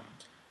giving up?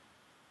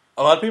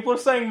 A lot of people are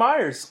saying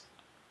Meyers.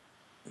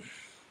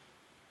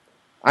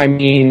 I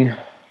mean,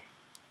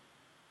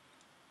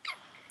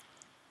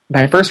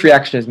 my first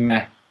reaction is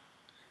meh.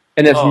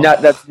 And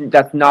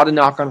that's not a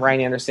knock on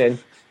Ryan Anderson.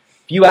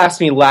 If you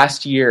asked me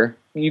last year,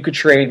 you could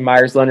trade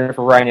Meyers Leonard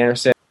for Ryan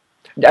Anderson.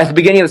 At the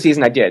beginning of the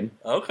season, I did.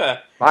 Okay.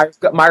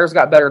 Meyers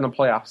got better in the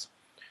playoffs.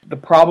 The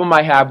problem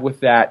I have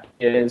with that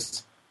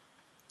is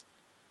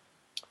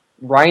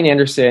Ryan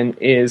Anderson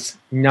is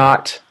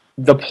not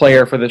the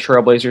player for the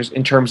Trailblazers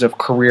in terms of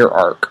career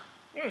arc.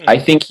 I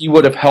think he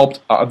would have helped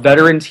a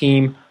veteran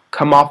team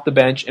come off the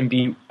bench and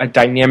be a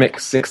dynamic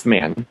 6th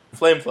man.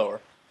 Flamethrower.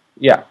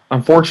 Yeah.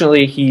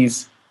 Unfortunately,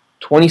 he's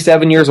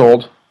 27 years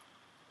old.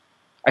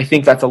 I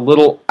think that's a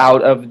little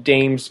out of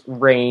Dame's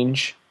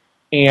range.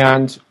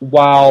 And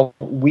while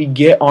we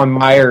get on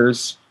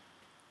Meyers,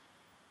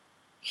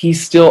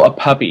 he's still a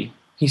puppy.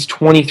 He's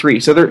 23.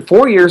 So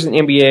 4 years in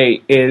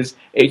NBA is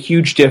a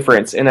huge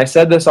difference. And I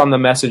said this on the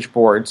message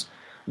boards,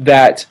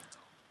 that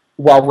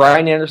while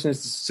Ryan Anderson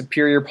is a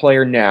superior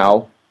player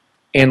now,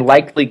 and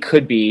likely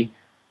could be,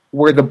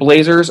 where the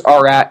Blazers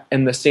are at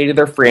in the state of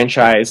their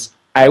franchise,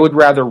 I would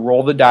rather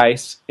roll the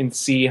dice and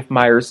see if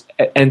Meyers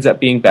ends up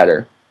being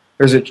better.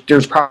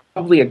 There's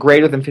probably a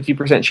greater than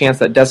 50% chance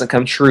that doesn't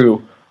come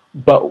true,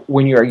 but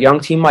when you're a young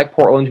team like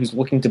Portland who's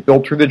looking to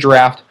build through the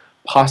draft,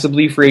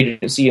 possibly free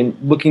agency, and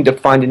looking to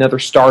find another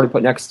star to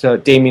put next to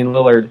Damian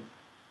Lillard,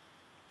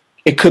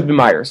 it could be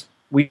Meyers.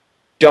 We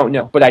don't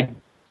know, but I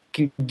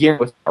can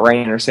guarantee with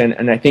Ryan Anderson,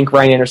 and I think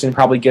Ryan Anderson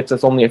probably gets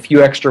us only a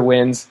few extra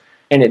wins,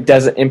 and it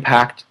doesn't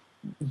impact.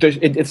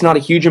 It's not a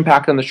huge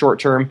impact on the short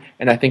term,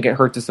 and I think it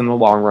hurts us in the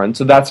long run.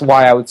 So that's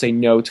why I would say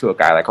no to a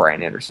guy like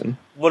Ryan Anderson.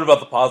 What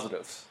about the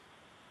positives?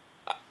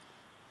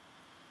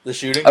 The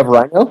shooting? Of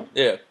Rhino?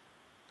 Yeah.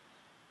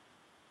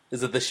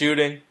 Is it the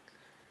shooting?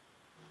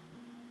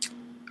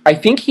 I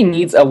think he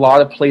needs a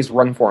lot of plays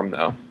run for him,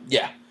 though.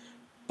 Yeah.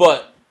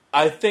 But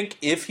I think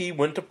if he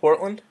went to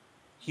Portland,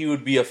 he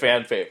would be a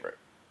fan favorite.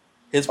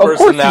 His Of course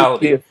he'd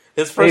personality, be a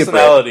his favorite.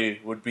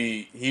 personality would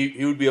be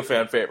he would be a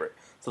fan favorite.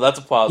 So that's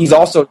a positive. He's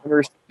also an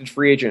unrestricted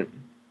free agent.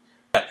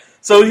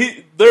 So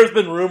there's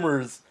been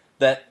rumors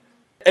that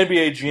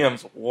NBA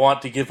GMs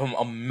want to give him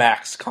a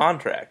max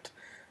contract.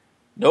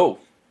 No,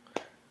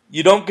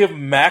 you don't give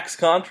max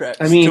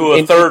contracts to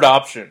a third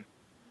option.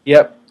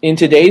 Yep. In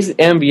today's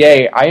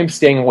NBA, I am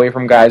staying away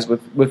from guys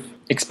with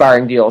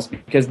expiring deals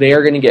because they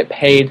are going to get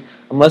paid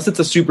unless it's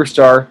a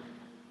superstar.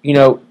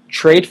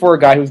 Trade for a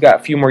guy who's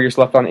got a few more years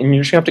left on, and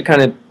you're just going to have to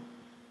kind of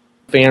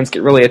fans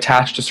get really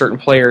attached to certain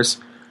players.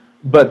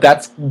 But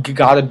that's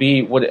got to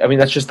be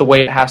that's just the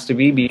way it has to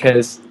be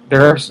because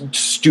there are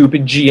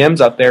stupid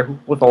GMs out there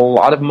with a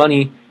lot of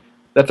money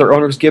that their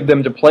owners give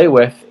them to play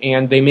with,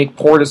 and they make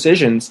poor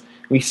decisions.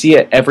 We see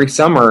it every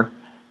summer,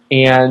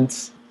 and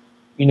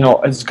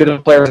as good a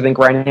player as I think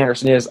Ryan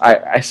Anderson is,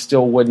 I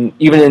still wouldn't,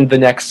 even in the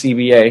next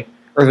CBA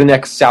or the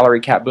next salary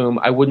cap boom,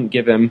 I wouldn't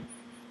give him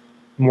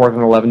more than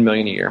 $11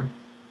 million a year,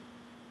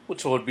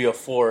 which would be a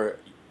 $4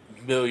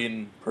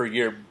 million per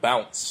year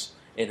bounce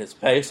in his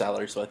pay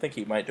salary. So I think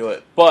he might do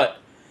it. But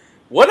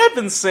what I've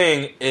been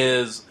seeing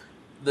is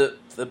the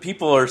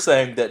people are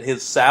saying that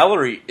his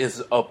salary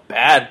is a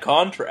bad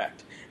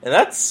contract, and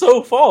that's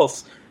so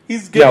false.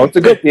 He's getting it's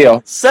a good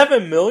deal.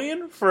 $7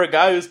 million for a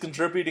guy who's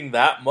contributing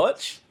that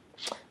much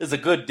is a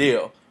good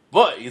deal,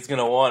 but he's going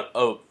to want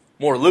a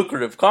more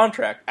lucrative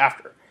contract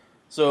after.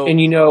 So,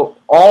 and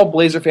all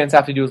Blazer fans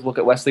have to do is look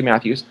at Wesley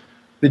Matthews.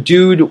 The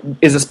dude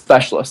is a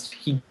specialist.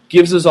 He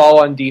gives us all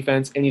on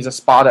defense, and he's a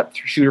spot-up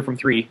shooter from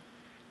three.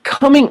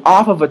 Coming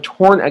off of a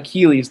torn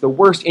Achilles, the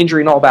worst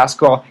injury in all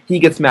basketball, he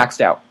gets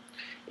maxed out.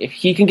 If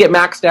he can get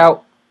maxed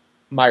out,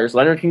 Meyers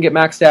Leonard can get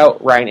maxed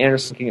out, Ryan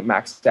Anderson can get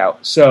maxed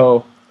out.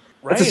 So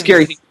that's a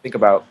scary thing to think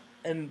about.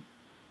 And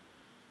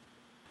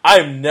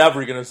I'm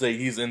never going to say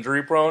he's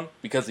injury-prone,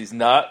 because he's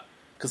not,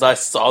 because I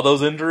saw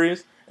those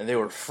injuries, and they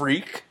were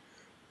freak.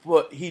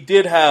 But he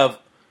did have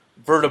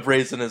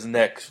vertebrae in his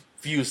neck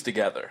fused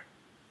together.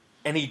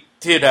 And he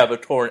did have a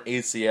torn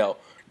ACL.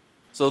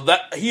 So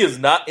that he is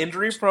not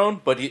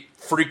injury-prone, but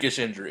freakish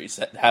injuries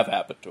that have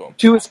happened to him.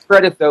 To his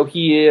credit, though,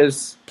 he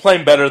is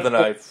playing better than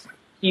I've...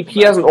 He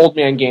has an old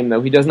man game,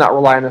 though. He does not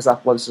rely on his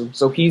athleticism,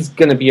 so he's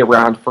going to be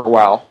around for a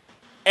while.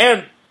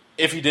 And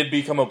if he did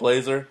become a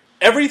Blazer,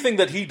 everything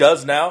that he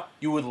does now,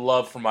 you would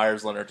love for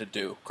Meyers Leonard to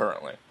do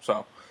currently.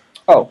 So,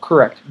 oh,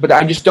 correct. But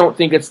I just don't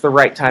think it's the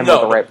right time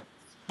or the right...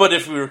 But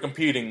if we were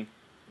competing,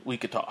 we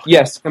could talk.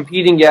 Yes,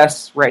 competing,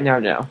 yes. Right now,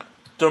 no.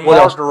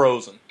 DeMar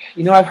DeRozan.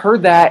 I've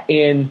heard that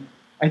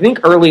I think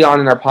early on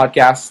in our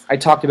podcast, I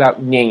talked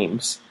about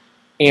names.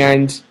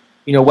 And,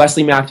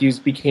 Wesley Matthews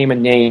became a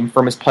name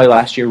from his play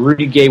last year.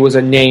 Rudy Gay was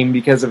a name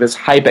because of his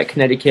hype at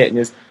Connecticut and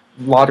his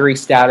lottery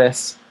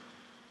status.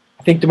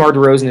 I think DeMar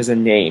DeRozan is a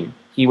name.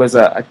 He was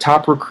a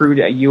top recruit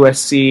at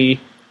USC.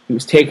 He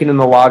was taken in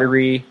the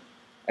lottery.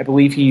 I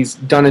believe he's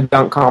done a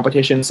dunk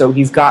competition, so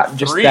he's got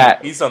just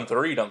that. He's done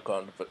 3 dunk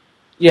competitions.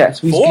 Yes,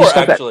 he's 4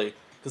 actually,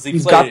 because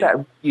he's got that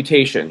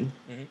reputation.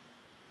 Mm-hmm.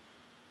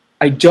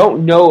 I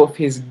don't know if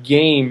his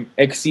game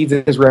exceeds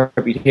his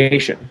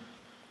reputation.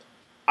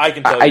 I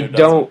can tell you it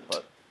doesn't,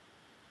 but.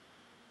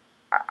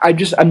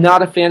 I'm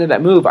not a fan of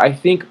that move. I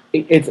think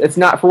it's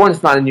not, for one,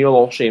 it's not a Neil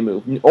Olshey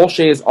move.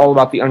 Olshey is all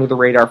about the under the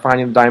radar,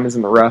 finding the diamonds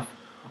in the rough,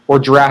 or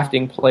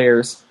drafting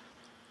players.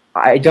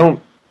 I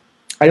don't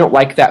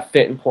like that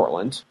fit in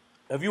Portland.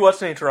 Have you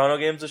watched any Toronto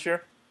games this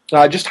year?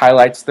 Just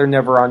highlights. They're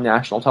never on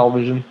national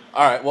television.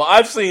 All right. Well,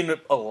 I've seen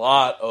a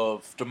lot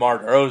of DeMar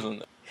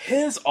DeRozan.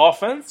 His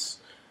offense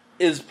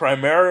is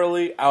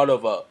primarily out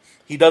of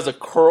he does a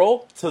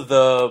curl to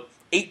the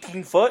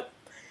 18-foot,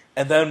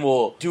 and then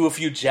will do a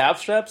few jab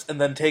steps, and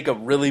then take a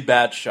really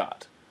bad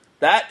shot.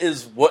 That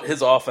is what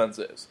his offense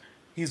is.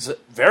 He's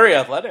very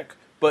athletic,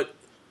 but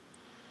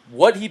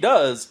what he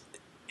does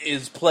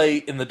is play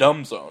in the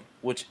dumb zone,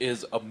 which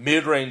is a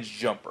mid-range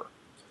jumper.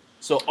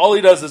 So all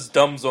he does is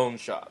dumb zone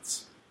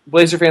shots.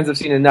 Blazer fans have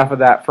seen enough of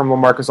that from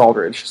LaMarcus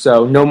Aldridge,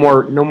 so no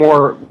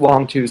more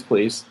long twos,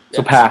 please.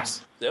 So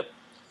pass. Yep.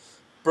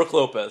 Brook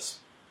Lopez.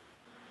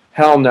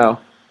 Hell no.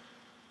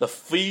 The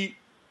feet,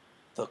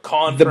 the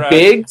contract.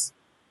 The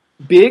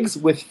bigs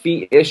with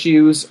feet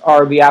issues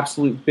are the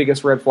absolute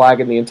biggest red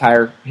flag in the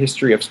entire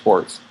history of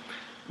sports.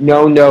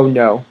 No.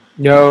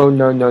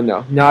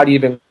 Not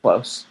even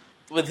close.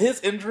 With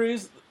his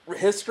injuries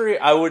history,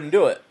 I wouldn't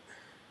do it.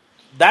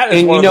 That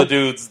is one of the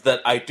dudes that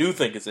I do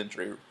think is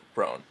injury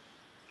prone.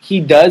 He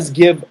does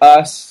give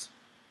us,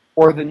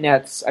 or the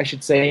Nets, I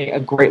should say, a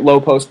great low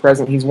post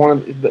presence.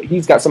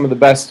 He's got some of the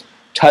best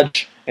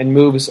touch and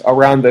moves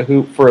around the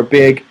hoop for a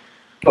big.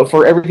 But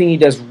for everything he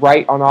does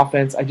right on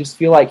offense, I just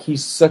feel like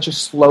he's such a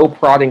slow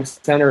prodding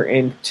center.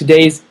 In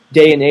today's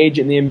day and age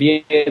in the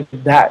NBA,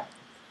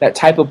 that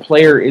type of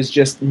player is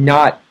just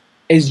not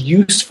as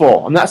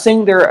useful. I'm not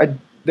saying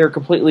they're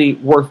completely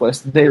worthless.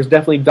 There's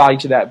definitely value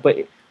to that,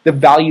 but the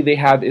value they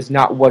have is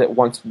not what it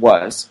once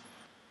was.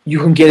 You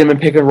can get him in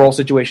pick and roll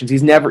situations.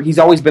 He's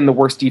always been the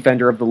worst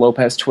defender of the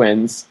Lopez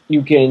twins.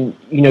 You can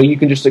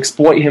just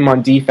exploit him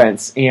on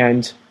defense,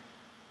 and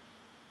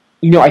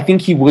I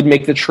think he would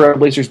make the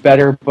Trailblazers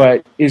better,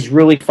 but is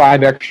really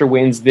 5 extra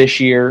wins this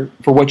year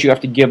for what you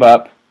have to give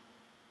up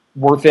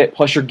worth it?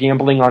 Plus, you're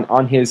gambling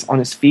on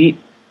his feet.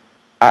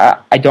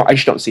 I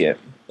just don't see it.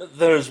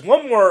 There's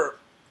one more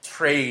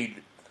trade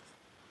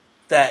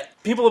that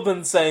people have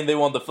been saying they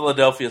want the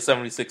Philadelphia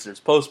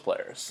 76ers post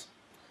players.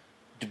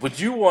 Would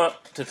you want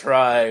to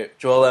try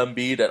Joel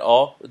Embiid at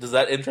all? Does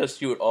that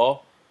interest you at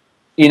all?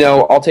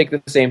 I'll take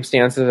the same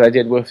stance as I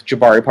did with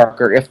Jabari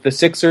Parker. If the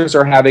Sixers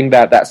are having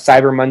that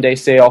Cyber Monday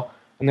sale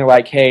and they're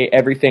like, hey,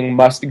 everything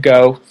must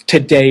go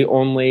today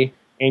only,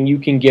 and you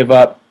can give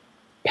up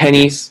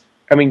pennies,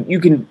 you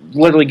can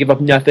literally give up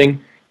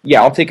nothing.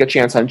 Yeah, I'll take a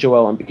chance on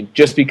Joel Embiid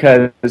just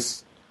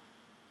because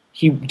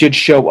he did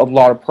show a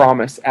lot of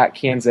promise at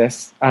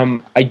Kansas.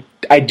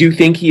 I do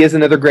think he is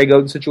another Greg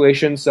Oden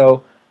situation,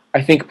 so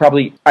I think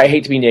probably I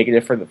hate to be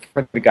negative for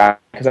the guy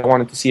because I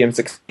wanted to see him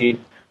succeed.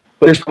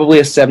 But there's probably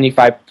a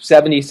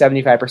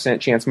 75%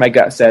 chance, my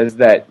gut says,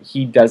 that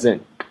he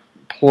doesn't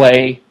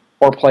play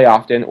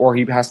often, or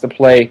he has to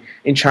play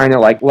in China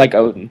like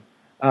Oden.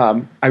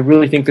 I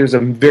really think there's a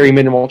very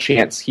minimal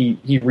chance he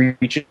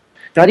reaches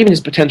not even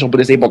his potential, but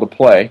is able to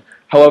play.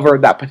 However,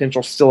 that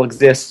potential still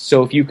exists,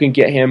 so if you can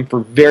get him for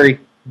very,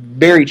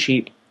 very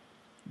cheap,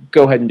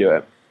 go ahead and do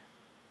it.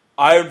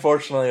 I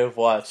unfortunately have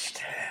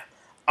watched,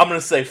 I'm going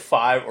to say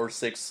 5 or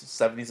 6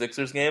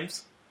 76ers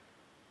games.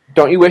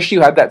 Don't you wish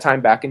you had that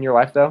time back in your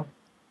life, though?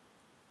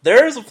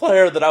 There is a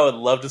player that I would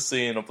love to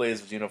see in a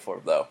Blazers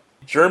uniform, though.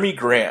 Jeremy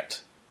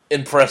Grant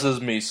impresses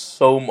me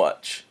so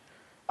much.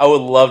 I would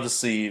love to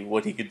see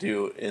what he could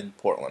do in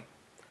Portland.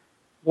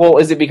 Well,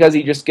 is it because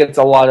he just gets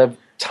a lot of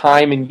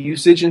time and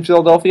usage in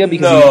Philadelphia?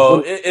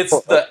 No, it's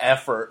the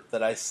effort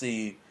that I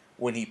see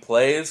when he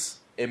plays.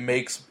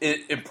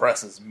 It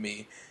impresses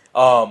me.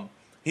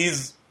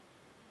 He'd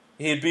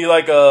be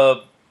like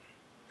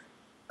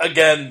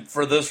again,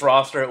 for this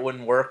roster it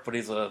wouldn't work, but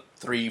he's a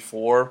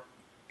 3-4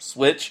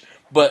 switch.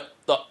 But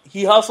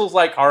he hustles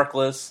like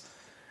Harkless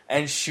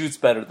and shoots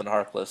better than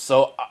Harkless.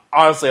 So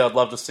honestly, I'd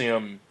love to see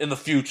him in the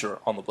future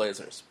on the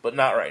Blazers, but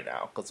not right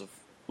now because of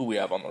who we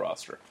have on the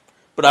roster.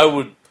 But I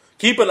would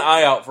keep an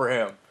eye out for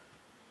him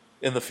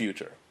in the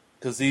future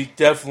because he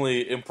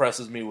definitely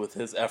impresses me with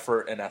his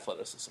effort and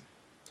athleticism.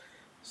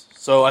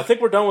 So I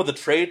think we're done with the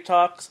trade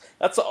talks.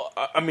 That's all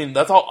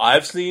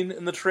I've seen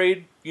in the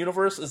trade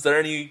universe. Is there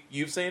any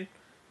you've seen?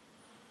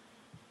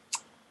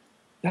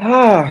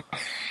 I've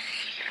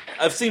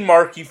seen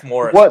Markieff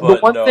Morris. The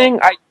one thing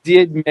I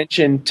did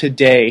mention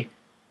today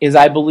is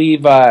I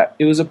believe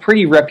it was a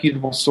pretty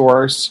reputable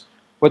source.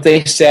 What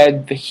they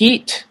said, the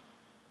Heat,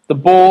 the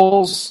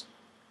Bulls,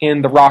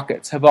 and the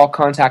Rockets have all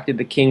contacted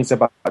the Kings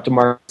about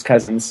DeMarcus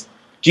Cousins.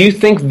 Do you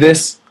think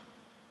this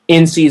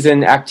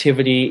in-season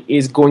activity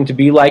is going to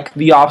be like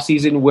the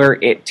off-season where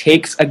it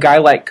takes a guy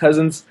like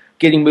Cousins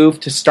getting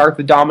moved to start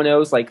the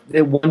dominoes, like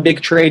one big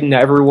trade and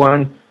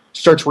everyone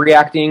starts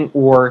reacting?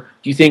 Or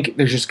do you think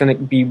there's just going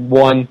to be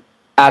one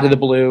out of the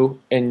blue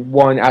and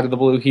one out of the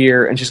blue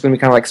here and just going to be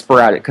kind of like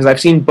sporadic? Because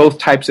I've seen both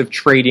types of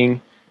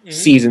trading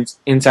seasons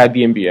inside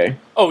the NBA.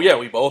 Oh, yeah,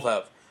 we both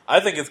have. I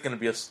think it's going to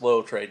be a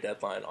slow trade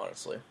deadline,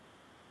 honestly.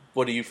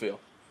 What do you feel?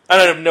 I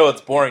don't know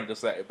it's boring to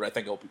say, but I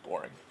think it'll be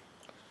boring.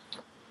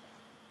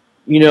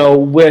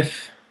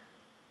 With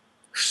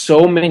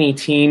so many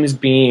teams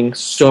being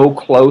so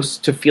close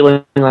to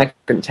feeling like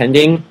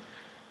contending,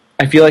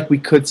 I feel like we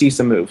could see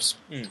some moves.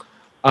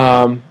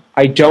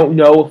 I don't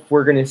know if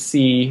we're going to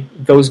see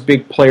those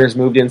big players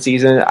moved in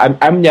season.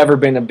 I've never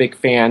been a big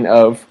fan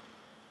of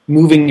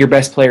moving your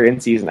best player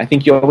in season. I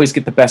think you always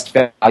get the best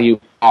value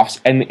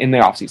in the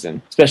off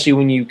season, especially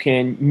when you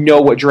can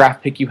know what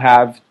draft pick you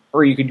have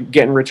or you could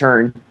get in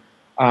return.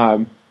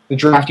 The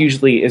draft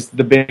usually is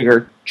the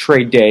bigger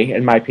trade day,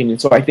 in my opinion.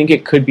 So I think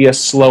it could be a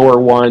slower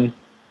one.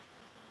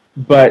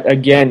 But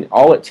again,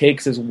 all it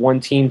takes is one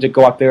team to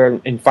go out there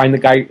and find the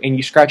guy, and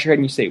you scratch your head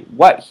and you say,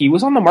 "What? He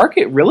was on the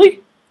market,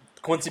 really?"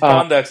 Quincy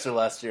Pondexter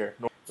last year.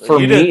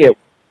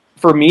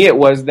 For me, it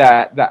was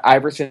that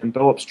Iverson and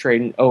Billups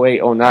trade in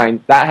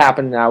 08-09. That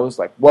happened, and I was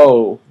like,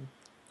 "Whoa!"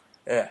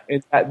 Yeah,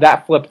 and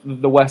that flipped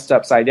the West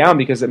upside down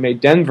because it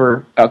made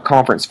Denver a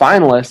conference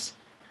finalist,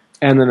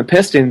 and then the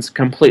Pistons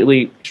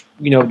completely,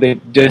 they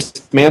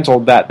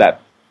dismantled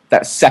that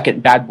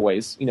second Bad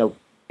Boys,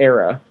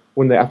 era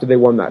after they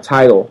won that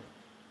title.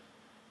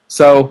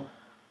 So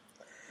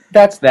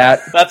that's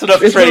that. That's enough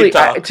trade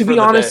talk. To be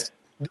honest,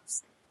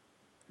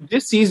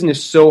 this season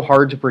is so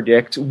hard to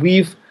predict.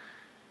 We've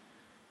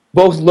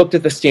both looked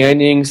at the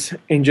standings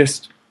and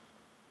just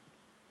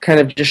kind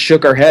of just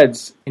shook our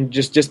heads in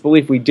just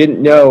disbelief. We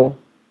didn't know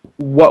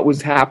what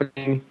was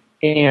happening,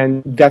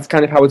 and that's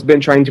kind of how it's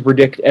been, trying to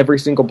predict every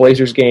single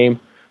Blazers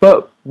game.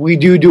 But we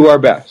do our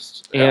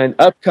best. Yeah. And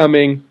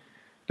upcoming,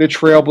 the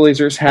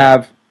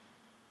Trailblazers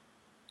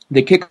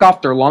they kick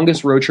off their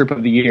longest road trip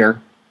of the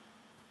year.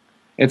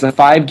 It's a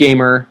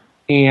 5-gamer,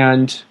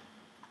 and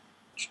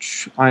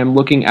I'm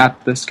looking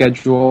at the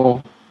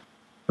schedule.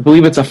 I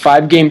believe it's a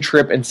 5-game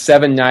trip and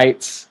 7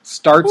 nights.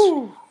 Starts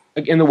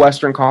in the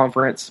Western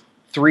Conference,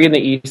 3 in the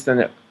East, and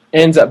it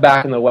ends up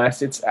back in the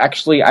West. It's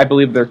actually, I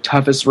believe, their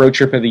toughest road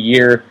trip of the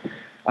year.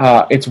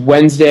 It's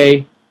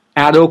Wednesday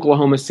at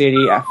Oklahoma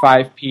City at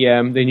 5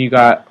 p.m. Then you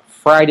got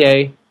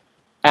Friday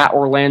at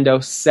Orlando,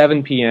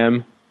 7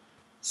 p.m.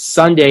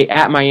 Sunday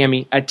at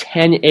Miami, a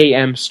 10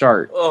 a.m.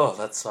 start. Oh,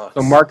 that sucks.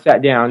 So mark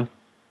that down.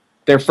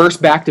 Their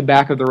first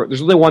back-to-back of the road.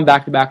 There's only one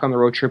back-to-back on the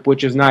road trip,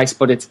 which is nice,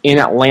 but it's in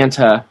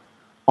Atlanta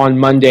on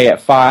Monday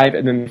at 5,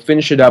 and then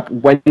finish it up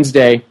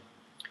Wednesday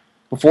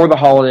before the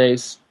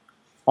holidays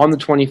on the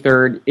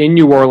 23rd in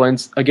New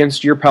Orleans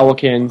against your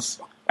Pelicans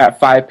at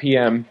 5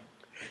 p.m.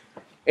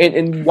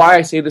 And why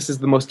I say this is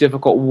the most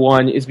difficult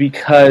one is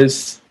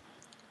because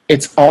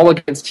it's all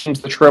against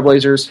teams the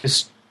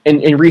Trailblazers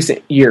in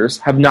recent years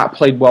have not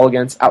played well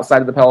against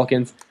outside of the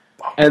Pelicans.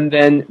 And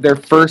then their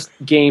first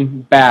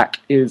game back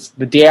is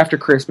the day after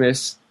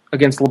Christmas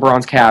against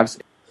LeBron's Cavs.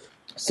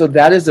 So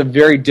that is a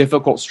very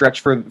difficult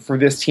stretch for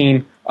this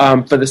team.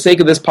 For the sake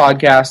of this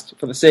podcast,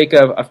 for the sake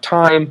of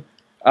time,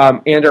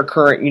 and our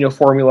current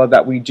formula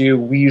that we do,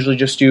 we usually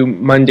just do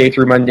Monday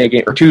through Monday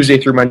game or Tuesday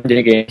through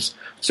Monday games.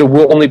 So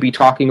we'll only be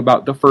talking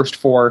about the first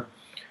four.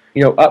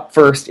 Up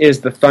first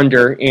is the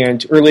Thunder,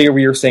 and earlier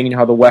we were saying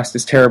how the West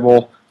is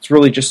terrible. It's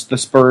really just the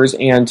Spurs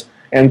and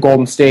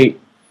Golden State.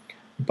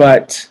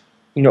 But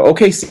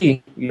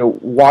OKC,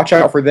 watch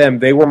out for them.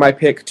 They were my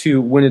pick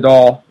to win it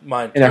all.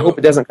 Mine too. And I hope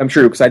it doesn't come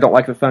true because I don't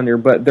like the Thunder.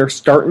 But they're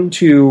starting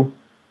to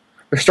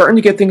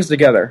get things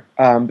together.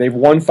 They've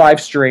won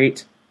 5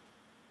 straight.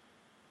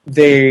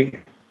 They've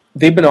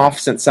been off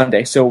since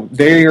Sunday, so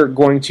they're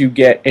going to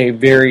be a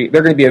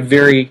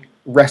very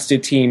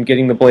rested team,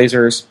 getting the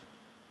Blazers,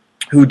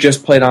 who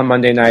just played on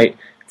Monday night,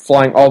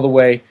 flying all the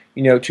way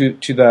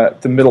to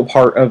the middle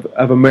part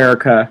of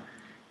America.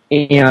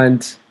 And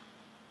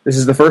this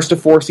is the first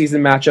of 4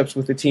 season matchups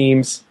with the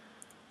teams.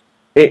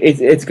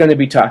 It's going to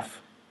be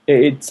tough.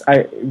 It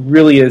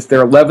really is.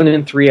 They're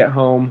 11-3 at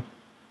home,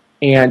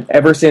 and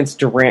ever since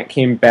Durant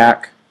came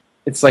back,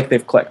 it's like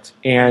they've clicked.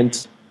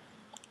 And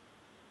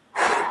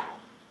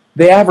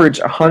they average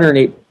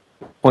 108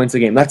 points a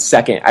game. That's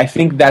second. I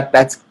think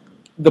that's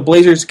the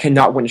Blazers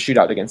cannot win a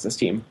shootout against this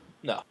team.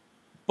 No.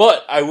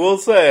 But I will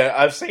say,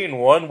 I've seen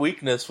one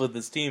weakness with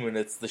this team, and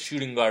it's the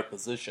shooting guard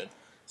position.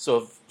 So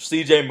if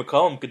C.J.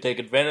 McCollum could take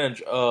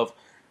advantage of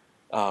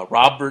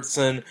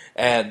Robertson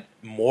and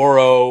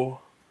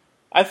Morrow,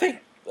 I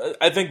think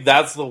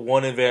that's the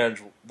one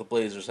advantage the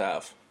Blazers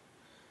have.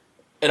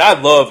 And I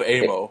love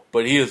Amo,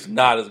 but he is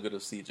not as good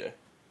as C.J.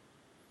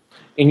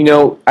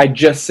 And I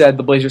just said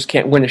the Blazers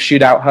can't win a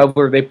shootout.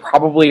 However, they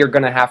probably are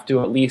going to have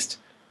to at least.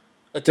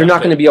 They're not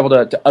going to be able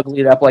to ugly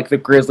it up like the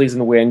Grizzlies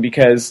and win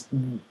because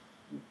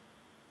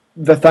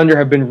the Thunder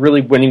have been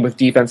really winning with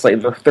defense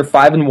lately. They're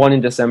 5-1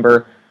 in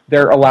December.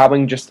 They're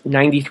allowing just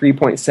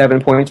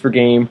 93.7 points per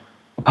game.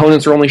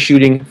 Opponents are only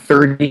shooting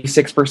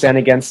 36%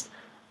 against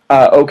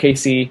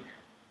OKC.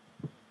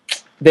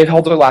 They've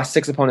held their last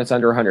 6 opponents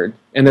under 100,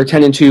 and they're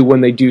 10-2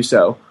 when they do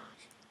so.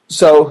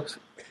 So,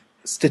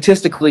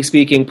 statistically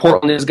speaking,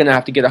 Portland is going to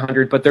have to get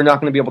 100, but they're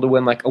not going to be able to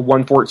win like a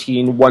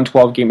 114,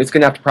 112 game. It's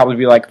going to have to probably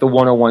be like the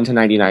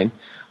 101-99.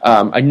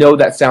 I know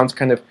that sounds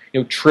kind of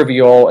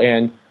trivial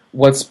and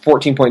what's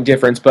 14-point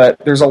difference, but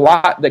there's a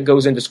lot that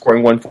goes into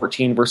scoring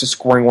 114 versus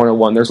scoring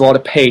 101. There's a lot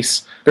of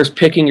pace. There's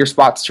picking your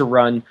spots to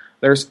run.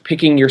 There's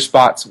picking your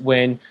spots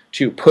when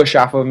to push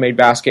off of a made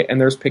basket,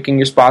 and there's picking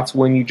your spots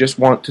when you just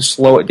want to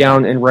slow it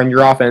down and run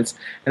your offense.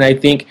 And I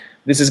think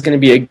this is going to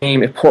be a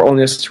game, if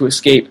Portland is to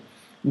escape,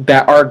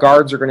 that our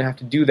guards are going to have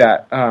to do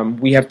that.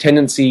 We have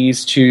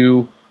tendencies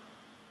to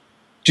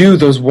do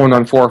those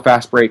 1-on-4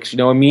 fast breaks.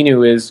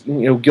 Aminu is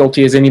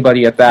guilty as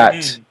anybody at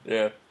that.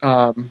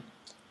 Yeah.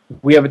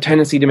 We have a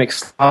tendency to make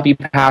sloppy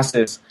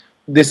passes.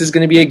 This is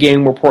going to be a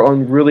game where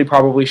Portland really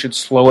probably should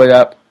slow it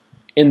up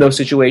in those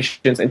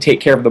situations and take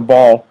care of the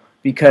ball,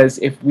 because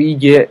if we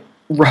get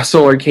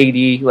Russell or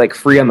KD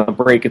free on the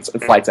break,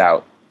 it lights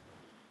out.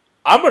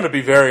 I'm going to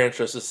be very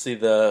interested to see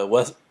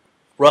the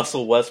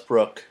Russell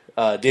Westbrook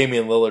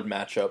Damian Lillard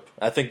matchup.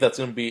 I think that's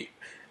going to be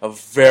a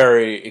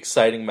very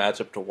exciting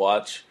matchup to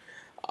watch.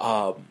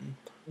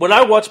 When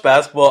I watch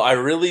basketball, I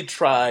really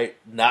try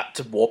not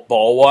to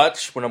ball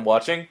watch when I'm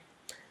watching.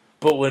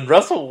 But when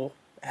Russell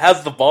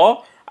has the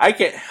ball, I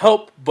can't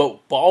help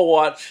but ball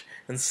watch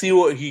and see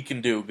what he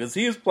can do, because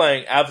he is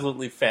playing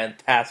absolutely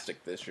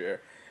fantastic this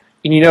year.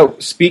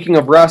 And speaking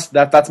of Russ,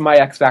 that's my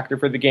X factor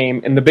for the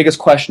game. And the biggest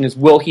question is,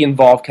 will he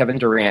involve Kevin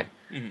Durant?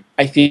 Mm-hmm.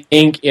 I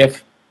think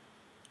if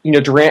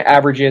Durant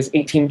averages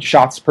 18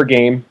 shots per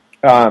game,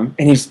 and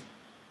he's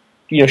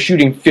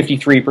shooting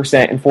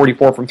 53% and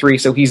 44 from 3,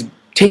 so he's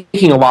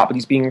taking a lot, but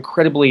he's being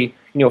incredibly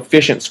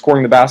efficient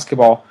scoring the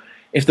basketball.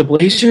 If the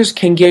Blazers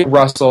can get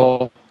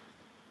Russell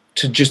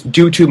to just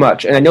do too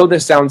much, and I know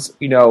this sounds,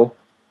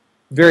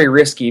 very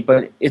risky,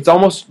 but it's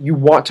almost you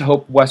want to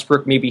hope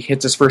Westbrook maybe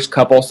hits his first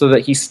couple so that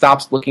he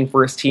stops looking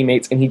for his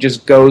teammates and he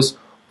just goes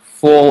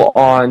full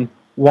on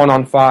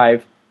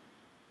 1-on-5,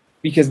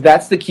 because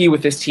that's the key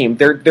with this team.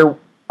 They're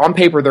on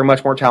paper, they're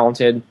much more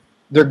talented.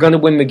 They're going to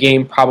win the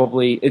game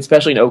probably,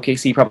 especially in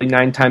OKC, probably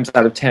 9 times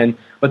out of 10.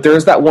 But there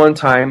is that one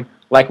time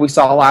like we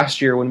saw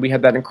last year when we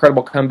had that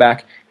incredible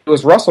comeback. It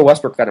was Russell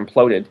Westbrook that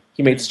imploded.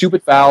 He made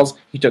stupid fouls,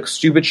 he took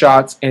stupid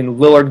shots, and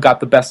Lillard got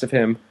the best of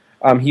him.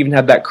 He even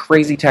had that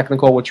crazy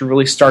technical, which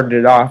really started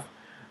it off.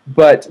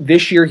 But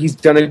this year, he's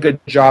done a good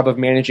job of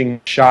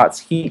managing shots.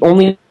 He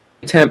only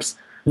attempts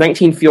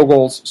 19 field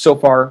goals so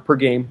far per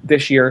game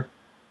this year,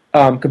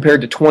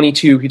 compared to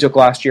 22 he took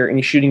last year, and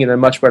he's shooting at a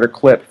much better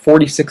clip,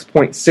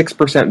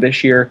 46.6%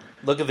 this year.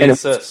 Look at the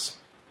assists.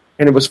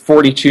 And it was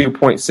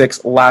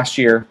 42.6 last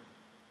year.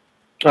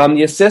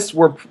 The assists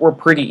were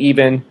pretty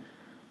even,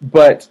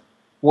 but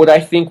what I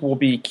think will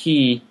be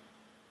key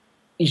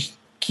is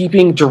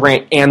keeping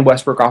Durant and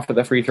Westbrook off of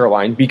the free throw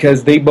line,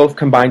 because they both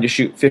combine to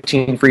shoot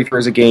 15 free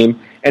throws a game,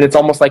 and it's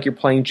almost like you're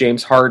playing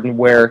James Harden,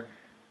 where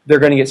they're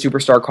going to get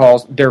superstar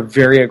calls. They're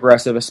very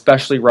aggressive,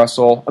 especially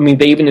Russell. I mean,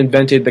 they even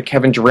invented the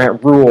Kevin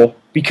Durant rule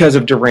because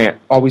of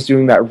Durant always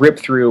doing that rip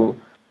through.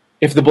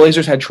 If the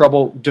Blazers had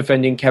trouble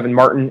defending Kevin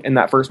Martin in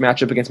that first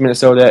matchup against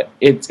Minnesota,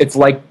 it's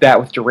like that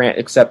with Durant,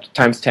 except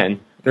times 10.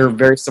 They're a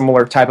very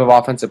similar type of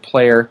offensive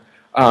player.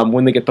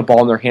 When they get the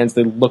ball in their hands,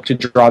 they look to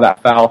draw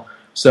that foul.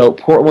 So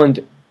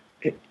Portland,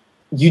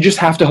 you just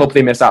have to hope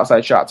they miss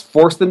outside shots.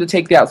 Force them to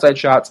take the outside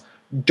shots.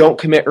 Don't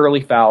commit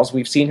early fouls.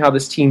 We've seen how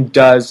this team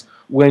does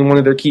when one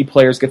of their key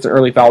players gets in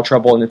early foul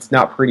trouble, and it's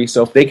not pretty.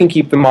 So if they can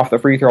keep them off the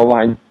free throw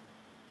line,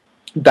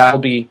 that'll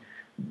be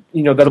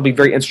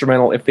very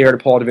instrumental if they are to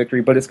pull out a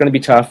victory. But it's going to be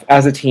tough.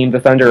 As a team, the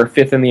Thunder are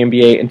 5th in the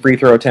NBA in free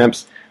throw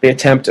attempts. They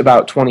attempt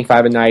about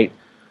 25 a night.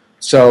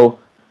 So,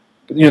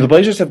 the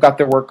Blazers have got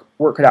their work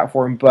cut out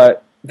for them,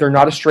 but they're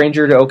not a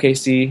stranger to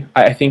OKC.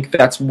 I think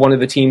that's one of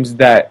the teams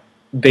that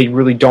they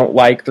really don't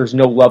like. There's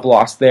no love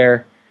lost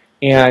there.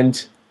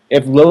 And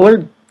if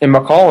Lillard and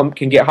McCollum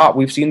can get hot,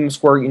 we've seen them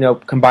score,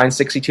 combined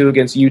 62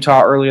 against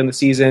Utah early in the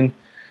season.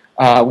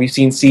 We've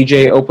seen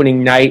CJ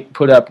opening night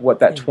put up,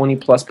 that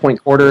 20-plus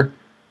point quarter.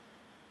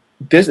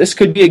 This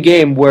could be a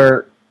game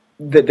where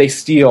that they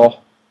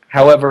steal.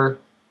 However,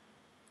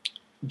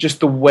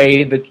 just the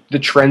way that the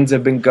trends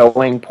have been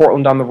going,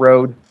 Portland on the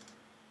road,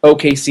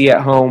 OKC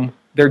at home,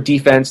 their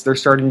defense, they're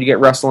starting to get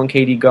Russell and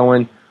KD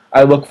going.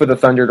 I look for the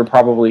Thunder to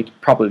probably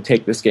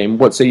take this game.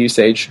 What say you,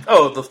 Sage?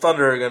 Oh, the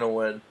Thunder are going to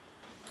win.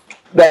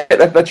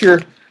 That's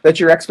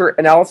your expert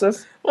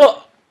analysis?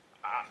 Well,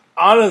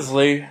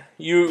 honestly,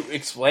 you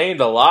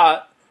explained a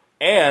lot.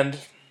 And,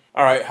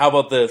 all right, how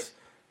about this?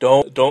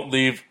 Don't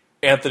leave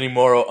Anthony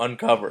Morrow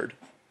uncovered.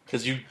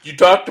 Because you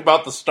talked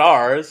about the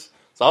stars,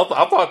 so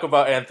I'll talk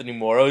about Anthony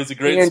Morrow. He's a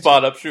great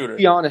spot-up shooter. To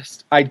be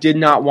honest, I did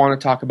not want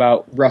to talk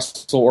about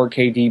Russell or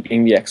KD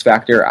being the X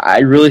factor. I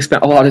really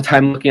spent a lot of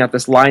time looking at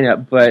this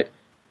lineup, but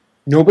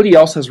nobody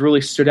else has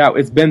really stood out.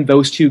 It's been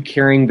those two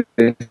carrying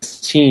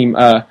this team.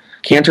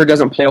 Cantor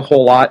doesn't play a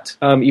whole lot,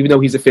 even though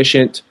he's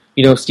efficient.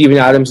 Steven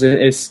Adams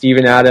is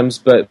Steven Adams,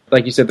 but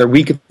like you said, they're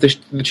weak at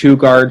the two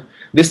guard.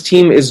 This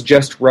team is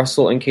just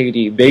Russell and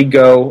KD. They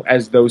go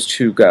as those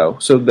two go.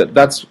 So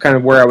that's kind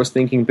of where I was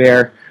thinking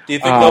there. Do you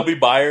think they'll be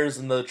buyers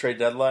in the trade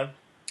deadline?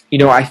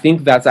 I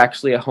think that's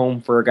actually a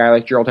home for a guy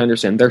like Gerald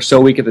Henderson. They're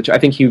so weak at the I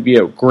think he would be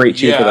a great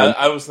shoe for them.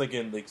 Yeah, I was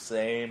thinking the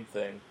same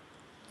thing.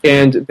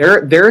 And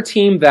they're a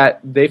team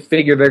that they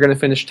figure they're going to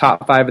finish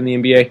top 5 in the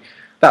NBA.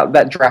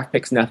 That draft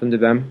pick's nothing to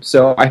them.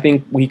 So I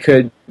think we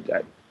could...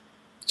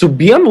 So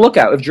be on the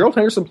lookout. If Gerald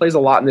Henderson plays a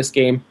lot in this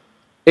game,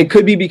 it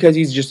could be because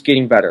he's just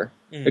getting better.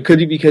 It could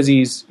be because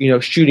he's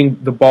shooting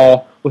the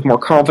ball with more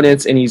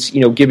confidence and he's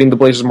giving the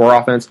Blazers more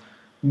offense.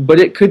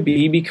 But it could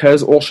be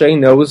because Olshey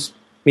knows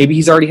maybe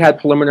he's already had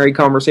preliminary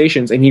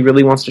conversations and he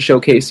really wants to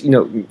showcase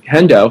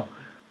Hendo.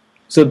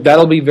 So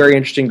that'll be very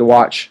interesting to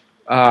watch.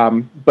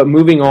 But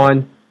moving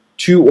on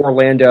to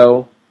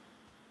Orlando,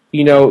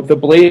 the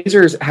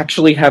Blazers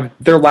actually have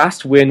their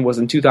last win was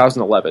in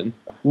 2011.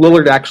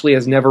 Lillard actually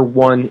has never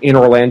won in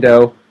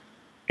Orlando,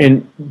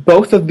 and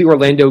both of the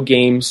Orlando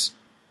games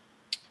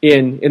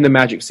in the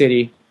Magic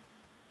City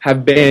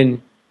have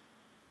been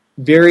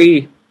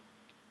very,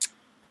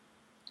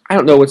 I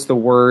don't know what's the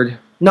word,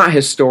 not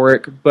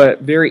historic,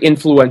 but very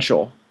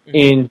influential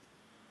in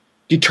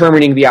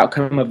determining the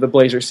outcome of the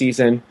Blazers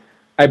season.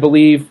 I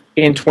believe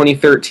in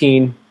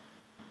 2013,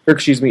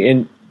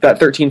 in that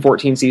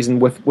 13-14 season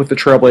with the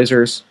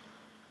Trailblazers,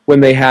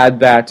 when they had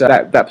that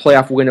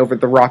playoff win over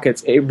the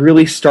Rockets, it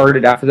really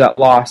started after that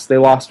loss. They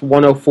lost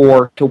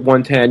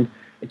 104-110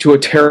 to a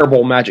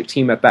terrible Magic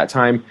team at that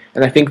time,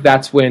 and I think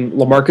that's when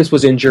LaMarcus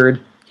was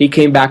injured. He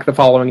came back the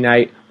following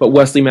night, but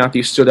Wesley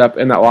Matthews stood up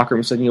in that locker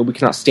room and said, we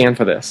cannot stand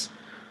for this.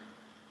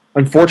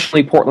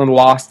 Unfortunately, Portland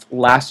lost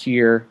last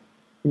year,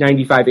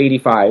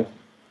 95-85,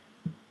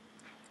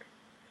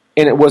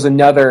 and it was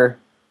another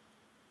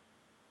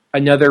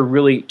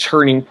really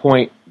turning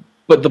point,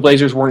 but the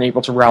Blazers weren't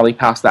able to rally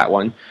past that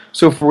one.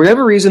 So for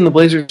whatever reason, the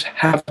Blazers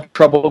have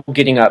trouble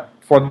getting up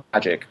for the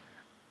Magic.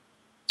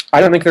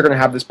 I don't think they're going to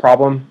have this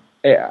problem.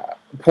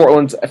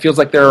 Portland feels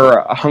like they're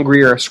a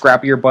hungrier,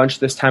 scrappier bunch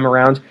this time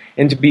around,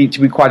 and to be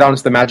quite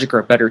honest, the Magic are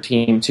a better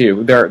team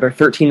too. They're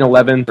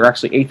 13-11. They're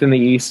actually 8th in the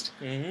East.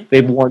 Mm-hmm.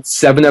 They've won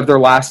 7 of their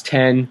last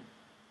 10.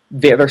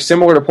 they're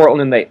similar to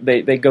Portland, and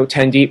they go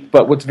 10 deep.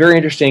 But what's very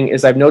interesting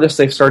is I've noticed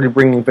they've started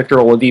bringing Victor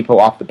Oladipo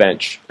off the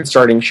bench and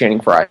starting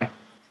Channing Frye.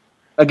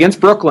 Against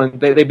Brooklyn,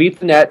 they beat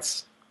the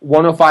Nets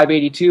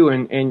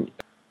 105-82, and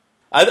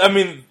I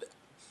mean,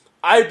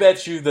 I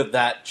bet you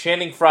that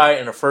Channing Frye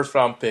and a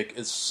first-round pick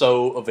is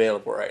so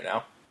available right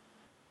now.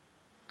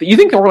 You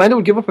think Orlando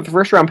would give up a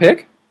first-round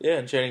pick? Yeah,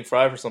 and Channing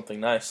Frye for something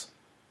nice.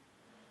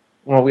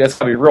 Well, that's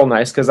going to be real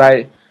nice, because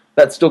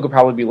that still could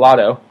probably be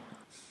Lotto.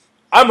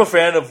 I'm a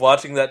fan of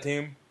watching that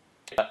team.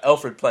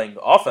 Elfrid playing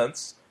the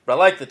offense, but I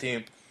like the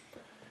team.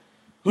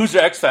 Who's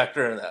your X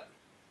factor in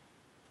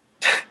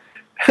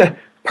that?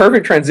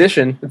 Perfect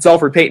transition. It's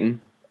Elfrid Payton.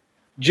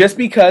 Just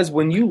because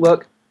when you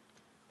look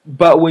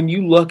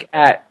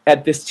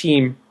at this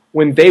team,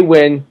 when they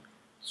win,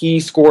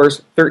 he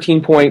scores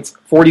 13 points,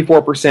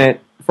 44%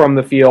 from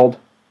the field,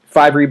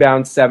 5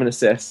 rebounds, 7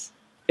 assists.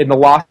 In the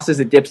losses,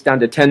 it dips down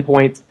to 10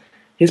 points.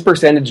 His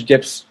percentage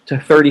dips to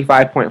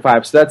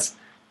 35.5, so that's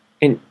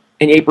an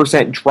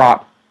 8%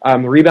 drop. The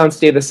rebounds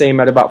stay the same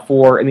at about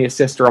 4, and the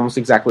assists are almost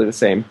exactly the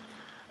same.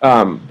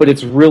 But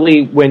it's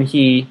really when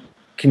he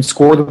can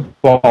score the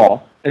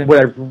ball. And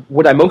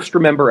what I most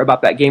remember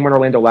about that game in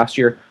Orlando last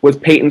year was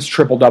Peyton's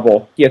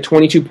triple-double. He had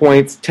 22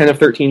 points, 10 of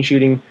 13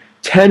 shooting,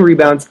 10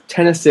 rebounds,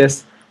 10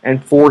 assists,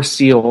 and 4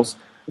 steals.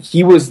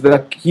 He was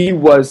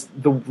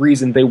the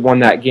reason they won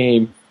that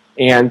game.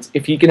 And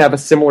if he can have a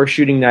similar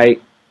shooting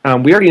night,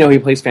 we already know he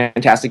plays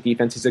fantastic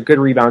defense. He's a good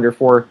rebounder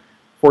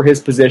for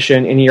his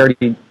position, and he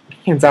already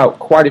hands out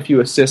quite a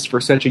few assists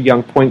for such a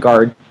young point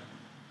guard.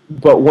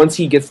 But once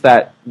he gets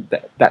that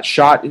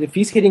shot, if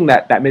he's hitting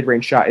that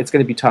mid-range shot, it's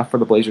going to be tough for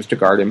the Blazers to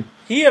guard him.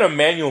 He and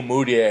Emmanuel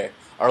Mudiay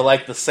are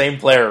like the same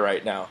player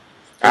right now.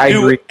 I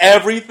agree.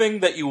 Everything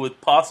that you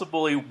would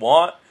possibly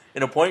want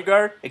in a point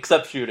guard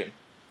except shooting.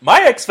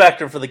 My X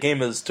factor for the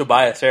game is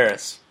Tobias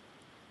Harris.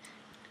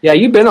 Yeah,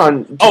 you've been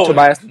on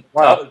Tobias.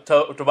 Wow.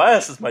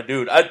 Tobias is my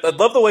dude. I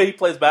love the way he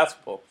plays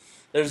basketball.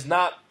 There's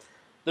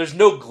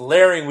no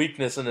glaring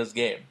weakness in his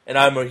game, and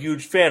I'm a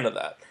huge fan of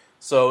that.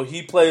 So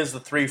he plays the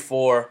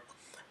 3-4.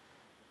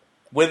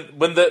 When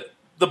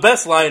the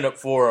best lineup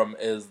for him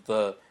is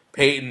the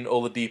Peyton,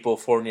 Oladipo,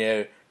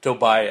 Fournier,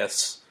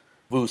 Tobias,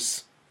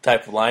 Vus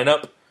type of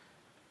lineup.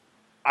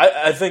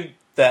 I think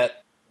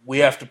that we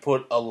have to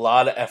put a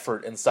lot of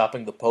effort in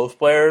stopping the post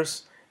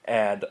players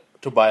and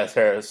Tobias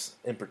Harris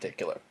in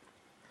particular.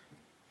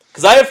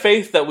 Because I have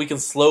faith that we can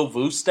slow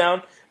Vus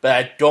down, but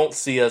I don't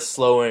see us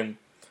slowing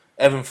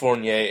Evan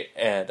Fournier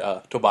and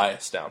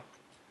Tobias down.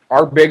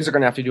 Our bigs are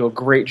going to have to do a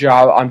great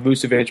job on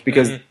Vucevic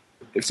because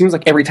it seems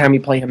like every time we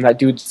play him, that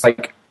dude's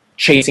like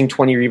chasing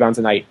 20 rebounds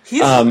a night.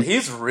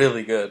 He's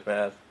really good,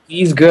 man.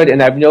 He's good,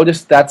 and I've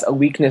noticed that's a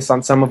weakness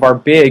on some of our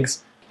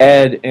bigs,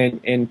 Ed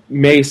and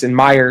Mace and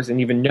Meyers and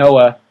even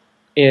Noah,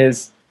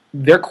 is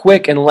they're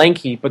quick and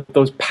lanky, but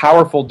those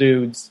powerful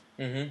dudes,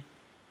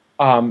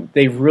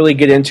 they really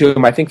get into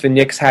them. I think the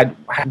Knicks had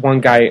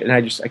one guy, and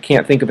I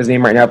can't think of his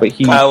name right now, but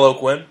Kyle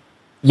O'Quinn?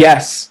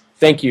 Yes,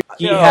 thank you.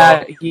 He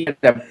had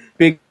a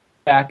big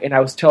back, and I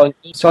was telling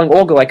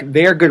Olga, like,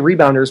 they're good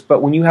rebounders,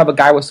 but when you have a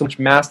guy with so much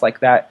mass like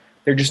that,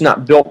 they're just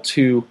not built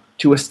to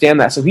withstand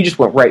that. So he just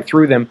went right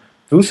through them.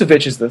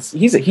 Vucevic is this.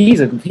 He's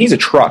a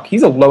truck.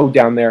 He's a load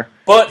down there.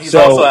 But he's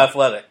also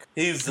athletic.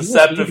 He's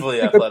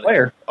deceptively athletic.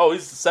 Player. Oh,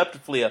 he's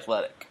deceptively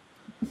athletic.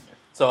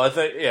 So I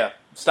think,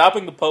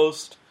 stopping the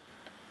post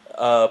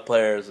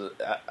players,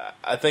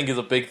 I think is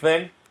a big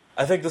thing.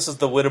 I think this is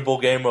the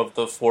winnable game of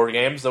the 4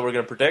 games that we're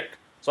going to predict.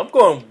 So I'm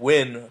going to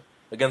win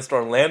against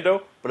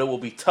Orlando, but it will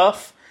be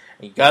tough,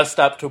 and you got to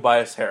stop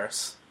Tobias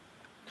Harris.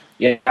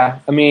 Yeah,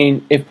 I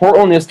mean, if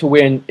Portland is to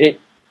win,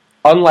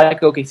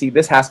 unlike OKC,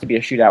 this has to be a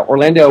shootout.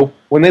 Orlando,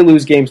 when they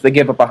lose games, they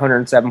give up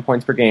 107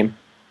 points per game.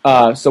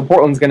 So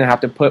Portland's going to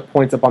have to put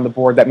points up on the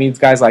board. That means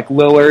guys like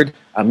Lillard,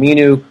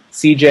 Aminu,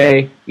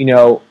 CJ,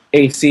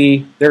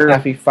 AC, they're going to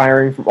have to be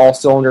firing from all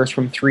cylinders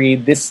from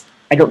 3.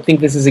 I don't think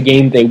this is a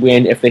game they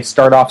win if they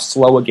start off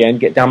slow again,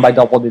 get down by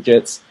double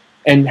digits,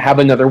 and have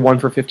another 1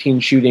 for 15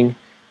 shooting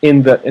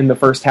in the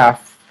first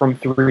half from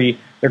 3.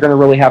 They're going to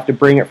really have to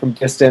bring it from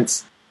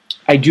distance.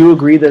 I do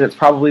agree that it's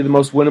probably the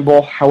most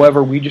winnable.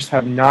 However, we just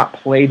have not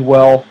played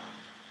well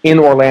in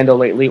Orlando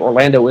lately.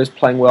 Orlando is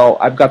playing well.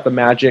 I've got the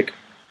Magic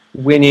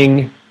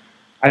winning.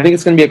 I think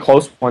it's going to be a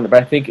close one,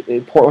 but I think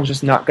Portland's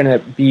just not going to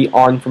be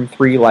on from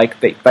 3 like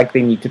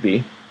they need to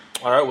be.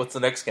 All right, what's the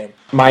next game?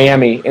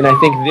 Miami, and I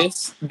think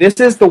this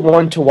is the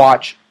one to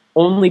watch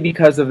only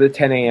because of the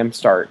 10 a.m.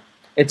 start.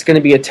 It's going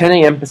to be a 10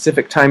 a.m.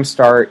 Pacific time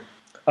start.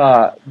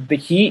 The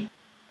Heat,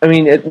 I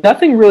mean,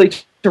 nothing really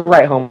to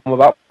write home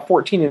about.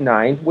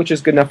 14-9, which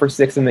is good enough for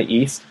 6th in the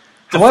East.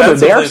 However,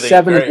 they are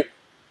 7.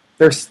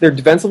 They're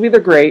defensively they're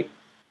great.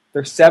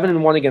 They're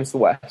 7-1 against the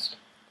West,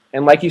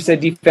 and like you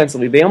said,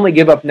 defensively they only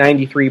give up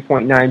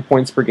 93.9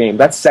 points per game.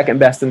 That's second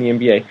best in the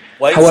NBA.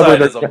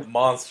 Whiteside is a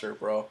monster,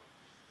 bro.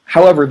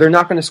 However, they're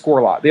not going to score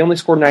a lot. They only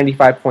scored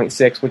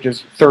 95.6, which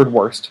is 3rd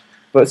worst.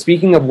 But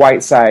speaking of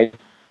Whiteside,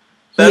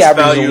 he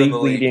averages a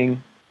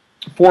league-leading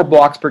 4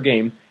 blocks per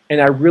game.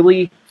 And I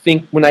really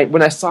think when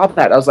I saw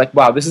that, I was like,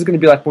 wow, this is going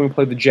to be like when we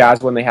play the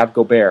Jazz when they have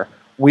Gobert.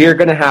 We are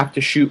going to have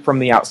to shoot from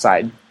the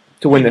outside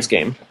to win this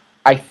game.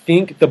 I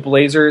think the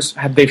Blazers,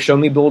 they've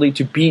shown the ability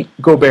to beat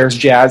Gobert's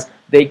Jazz.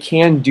 They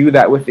can do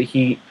that with the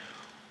Heat.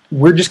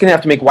 We're just going to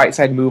have to make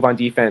Whiteside move on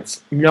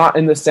defense, not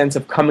in the sense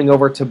of coming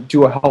over to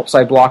do a help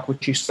side block,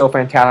 which he's so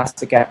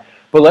fantastic at,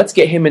 but let's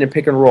get him in a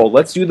pick and roll.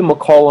 Let's do the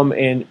McCollum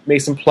and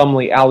Mason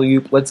Plumlee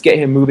alley-oop. Let's get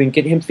him moving,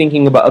 get him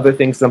thinking about other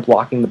things than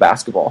blocking the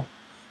basketball.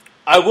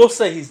 I will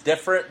say he's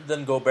different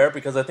than Gobert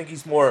because I think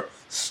he's more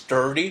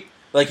sturdy.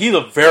 Like, he's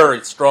a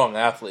very strong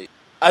athlete.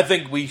 I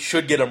think we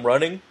should get him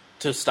running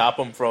to stop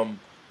him from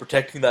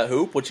protecting that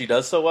hoop, which he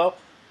does so well.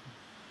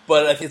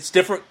 But I think it's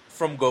different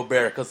from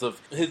Gobert because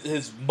of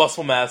his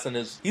muscle mass and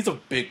he's a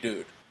big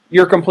dude.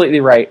 You're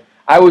completely right.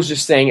 I was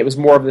just saying it was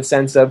more of the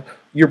sense of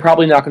you're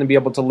probably not going to be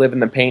able to live in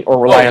the paint or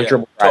rely on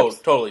dribble drives.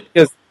 Totally.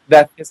 Because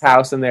that's his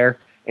house in there,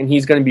 and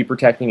he's going to be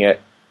protecting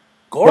it.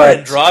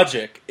 Goran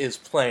Dragic is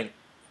playing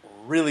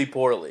really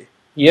poorly.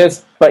 He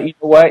is, but you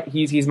know what?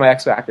 He's my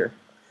X Factor.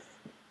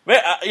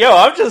 Man,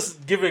 I'm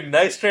just giving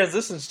nice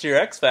transitions to your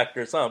X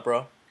Factors, huh,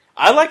 bro?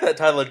 I like that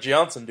Tyler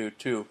Johnson dude,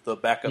 too, the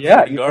backup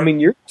guard. I mean,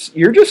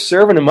 you're just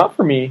serving him up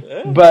for me.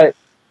 Yeah. But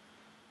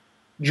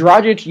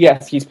Dragic,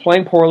 yes, he's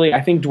playing poorly.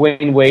 I think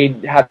Dwayne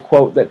Wade had a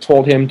quote that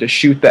told him to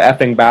shoot the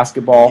effing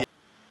basketball.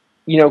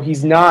 You know,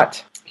 he's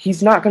not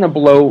going to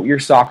blow your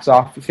socks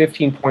off.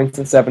 15 points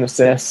and 7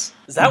 assists.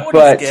 Is that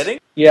what he's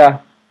getting? Yeah.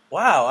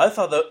 Wow, I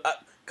thought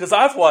that because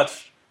I've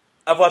watched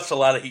a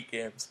lot of Heat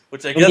games,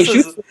 which I guess is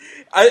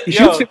he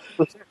shoots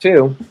 50%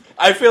 too.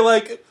 I feel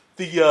like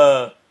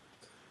the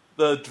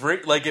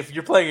drink, like if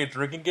you're playing a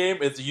drinking game,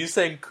 it's you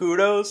saying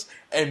kudos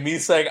and me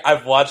saying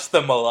I've watched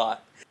them a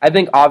lot. I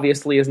think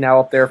obviously is now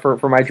up there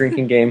for my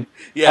drinking game.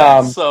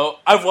 Yeah, so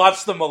I've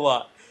watched them a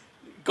lot.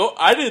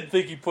 I didn't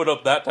think he put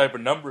up that type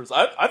of numbers.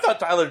 I thought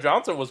Tyler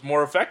Johnson was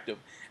more effective.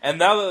 And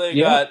now that they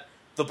got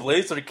the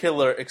Blazer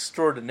killer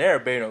extraordinaire,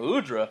 Beno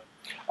Udrih.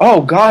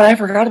 Oh, God, I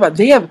forgot about it.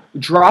 They have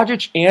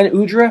Dragic and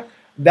Udrih.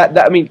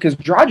 Because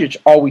Dragic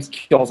always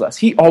kills us.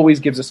 He always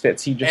gives us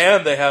fits.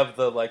 And they have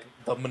the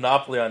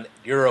monopoly on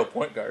Euro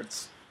point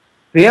guards.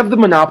 They have the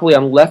monopoly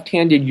on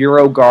left-handed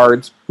Euro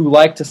guards who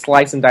like to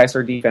slice and dice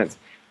our defense.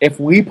 If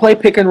we play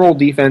pick-and-roll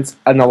defense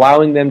and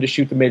allowing them to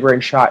shoot the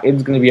mid-range shot,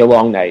 it's going to be a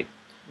long night.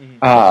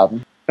 Mm-hmm.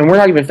 And we're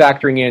not even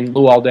factoring in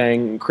Luol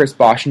Deng, Chris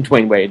Bosh, and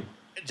Dwayne Wade.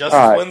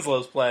 Justice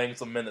Winslow's playing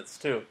some minutes,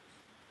 too.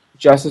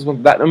 This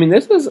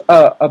is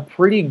a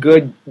pretty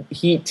good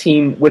Heat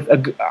team.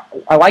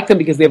 I like them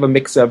because they have a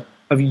mix of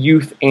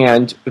youth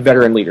and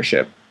veteran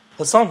leadership.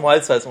 Hassan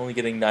Whiteside's only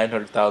getting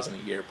 $900,000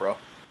 a year, bro.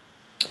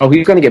 Oh,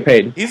 he's going to get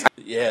paid. He's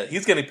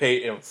getting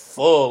paid in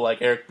full,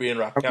 like Eric B. and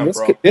Rakim,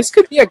 bro. This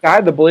could be a guy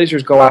the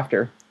Blazers go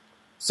after.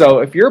 So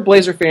if you're a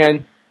Blazer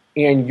fan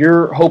and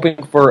you're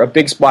hoping for a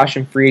big splash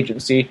in free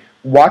agency,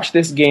 watch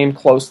this game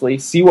closely,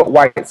 see what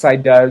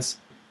Whiteside does.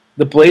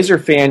 The Blazer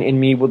fan in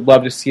me would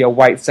love to see a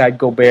Whiteside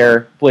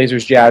Gobert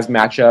Blazers Jazz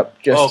matchup.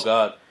 Just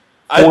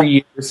 4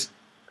 years.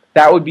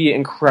 That would be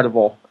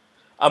incredible.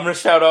 I'm going to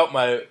shout out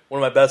one of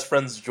my best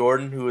friends,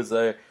 Jordan, who is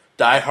a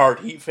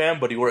diehard Heat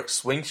fan, but he works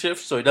swing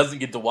shifts, so he doesn't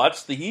get to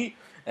watch the Heat.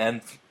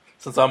 And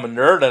since I'm a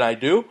nerd and I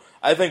do,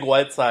 I think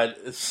Whiteside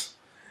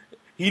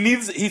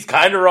he's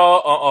kind of raw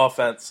on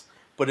offense,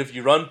 but if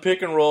you run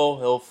pick and roll,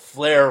 he'll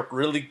flare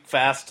really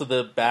fast to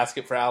the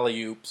basket for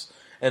alley-oops,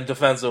 and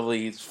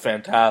defensively he's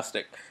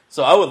fantastic.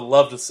 So I would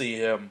love to see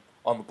him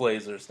on the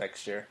Blazers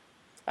next year.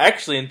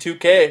 Actually, in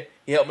 2K,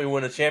 he helped me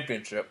win a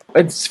championship.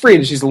 It's free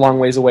and she's a long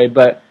ways away,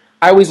 but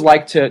I always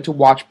like to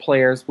watch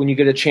players when you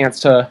get a chance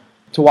to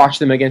watch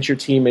them against your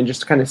team and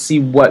just kind of see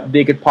what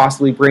they could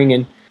possibly bring.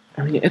 And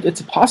I mean,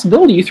 it's a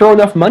possibility. You throw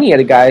enough money at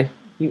a guy,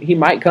 he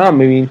might come.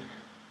 I mean,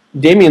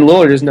 Damian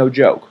Lillard is no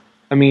joke.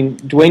 I mean,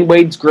 Dwayne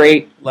Wade's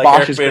great. Like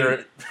Bosh is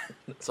great.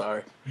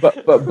 Sorry,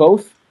 but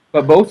both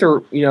are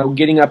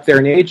getting up there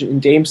in age,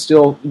 and Dame's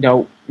still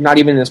not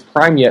even in his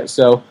prime yet.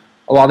 So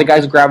a lot of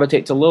guys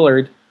gravitate to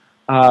Lillard.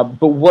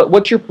 But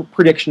what's your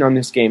prediction on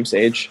this game,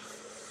 Sage?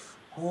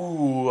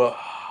 Ooh,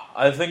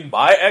 I think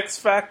my X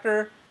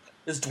factor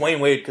is Dwayne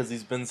Wade because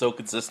he's been so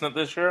consistent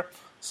this year.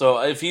 So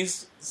if he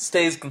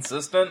stays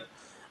consistent,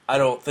 I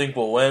don't think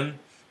we'll win.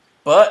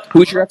 But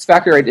who's your X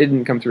factor? It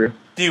didn't come through.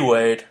 D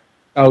Wade.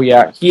 Oh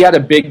yeah, he had a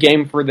big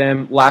game for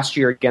them last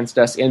year against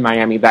us in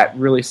Miami. That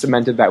really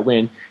cemented that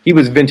win. He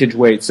was vintage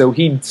Wade, so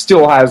he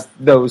still has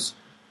those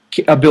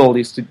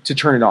abilities to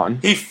turn it on.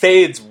 He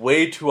fades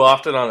way too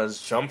often on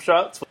his jump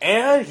shots,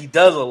 and he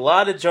does a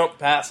lot of jump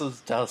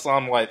passes to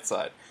Hassan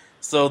Whiteside.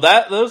 So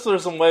those are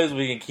some ways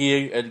we can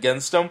key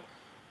against him.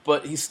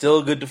 But he's still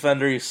a good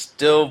defender. He's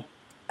still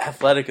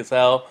athletic as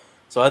hell.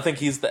 So I think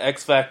he's the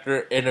X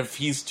factor. And if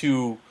he's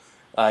too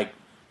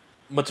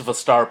much of a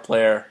star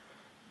player,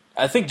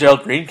 I think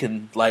Gerald Green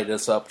can light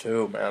us up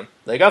too, man.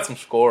 They got some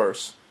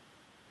scores.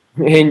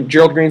 And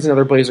Gerald Green's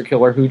another Blazer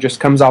killer who just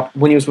comes off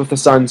when he was with the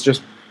Suns.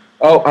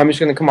 I'm just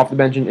going to come off the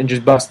bench and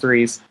just bust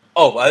threes.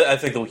 Oh, I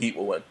think the Heat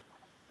will win.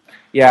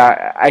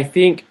 Yeah, I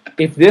think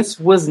if this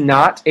was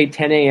not a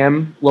 10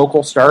 a.m.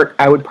 local start,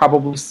 I would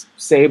probably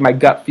say my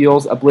gut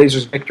feels a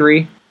Blazers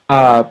victory.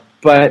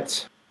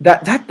 But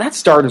that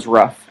start is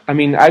rough. I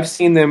mean, I've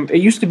seen them.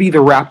 It used to be the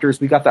Raptors.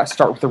 We got that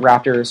start with the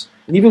Raptors,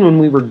 and even when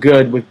we were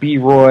good with B.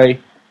 Roy,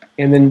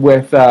 and then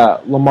with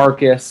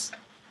LaMarcus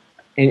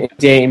and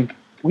Dame,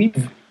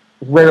 we've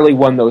rarely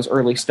won those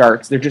early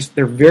starts.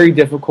 They're very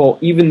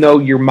difficult. Even though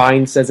your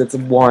mind says it's a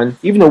 1,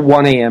 even a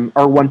 1 a.m.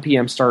 or 1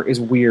 p.m. start is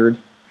weird.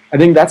 I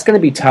think that's going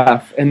to be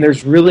tough, and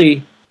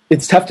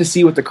it's tough to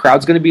see what the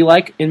crowd's going to be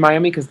like in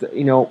Miami because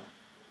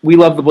we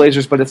love the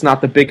Blazers, but it's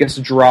not the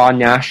biggest draw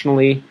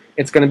nationally.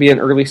 It's going to be an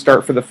early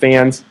start for the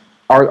fans.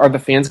 Are the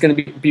fans going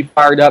to be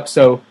fired up?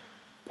 So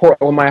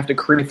Portland might have to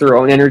create their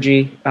own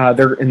energy.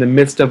 They're in the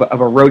midst of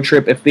a road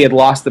trip. If they had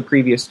lost the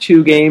previous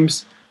 2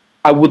 games,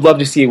 I would love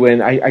to see a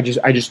win. I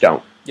just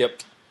don't.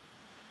 Yep.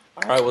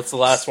 All right, what's the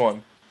last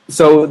one?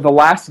 So the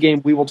last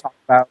game we will talk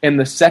about, and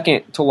the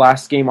second to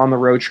last game on the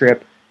road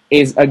trip,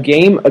 is a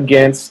game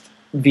against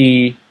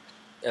the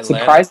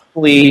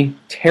surprisingly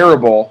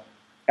terrible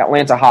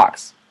Atlanta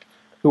Hawks,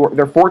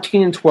 they're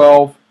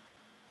 14-12.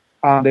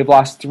 They've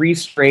lost 3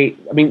 straight.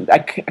 I mean, I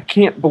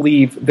can't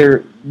believe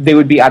they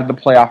would be out of the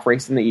playoff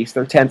race in the East.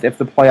 They're 10th if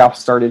the playoffs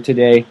started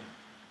today.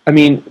 I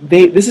mean,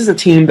 this is a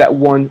team that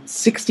won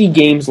 60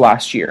 games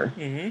last year.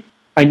 Mm-hmm.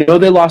 I know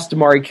they lost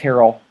Damari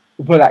Carroll,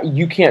 but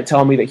you can't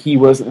tell me that he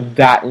was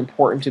that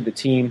important to the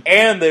team.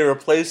 And they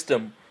replaced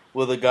him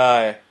with a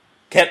guy,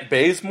 Kent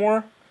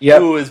Bazemore, yep,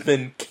 who has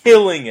been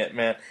killing it,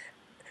 man.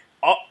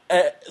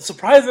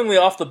 Surprisingly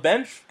off the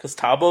bench, because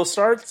Tabo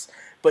starts,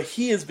 but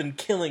he has been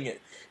killing it.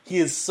 He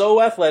is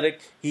so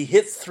athletic, he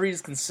hits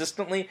threes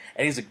consistently,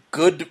 and he's a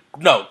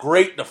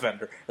great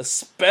defender.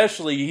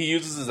 Especially, he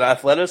uses his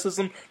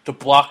athleticism to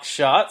block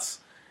shots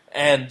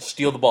and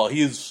steal the ball.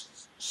 He is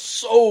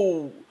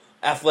so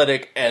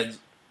athletic and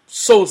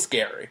so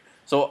scary.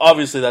 So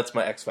obviously that's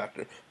my X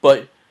factor.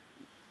 But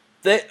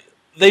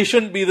they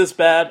shouldn't be this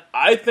bad.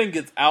 I think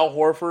it's Al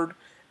Horford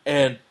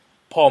and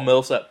Paul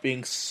Millsap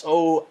being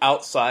so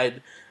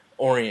outside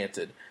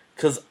oriented.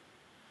 Because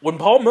when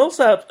Paul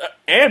Millsap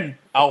and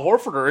Al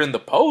Horford are in the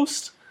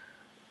post,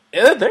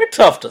 they're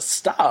tough to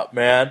stop,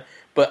 man.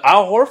 But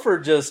Al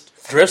Horford just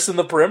drifts in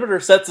the perimeter,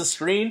 sets a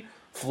screen,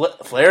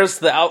 flares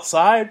to the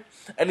outside,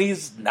 and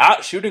he's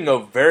not shooting a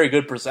very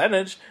good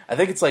percentage. I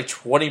think it's like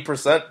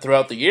 20%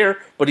 throughout the year,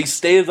 but he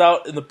stays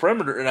out in the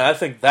perimeter, and I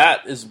think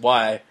that is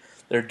why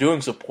they're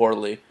doing so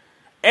poorly.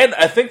 And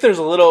I think there's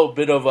a little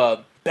bit of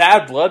a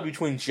bad blood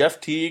between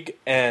Jeff Teague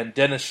and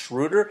Dennis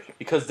Schroeder,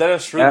 because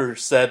Dennis Schroeder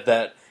said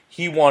that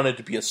he wanted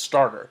to be a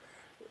starter.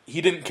 He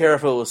didn't care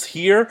if it was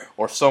here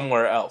or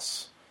somewhere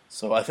else.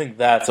 So I think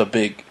that's a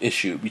big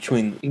issue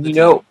between the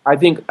team. I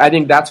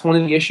think that's one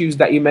of the issues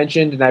that you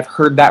mentioned, and I've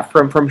heard that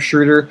from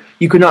Schroeder.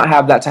 You could not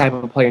have that type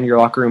of a player in your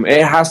locker room.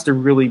 It has to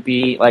really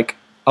be like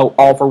a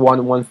all for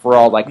one, one for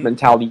all like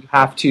mentality. You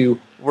have to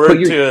put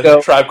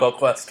your Tribe Called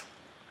Quest.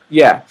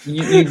 Yeah,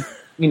 you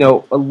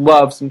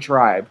love some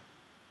Tribe,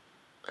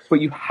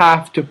 but you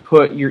have to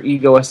put your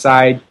ego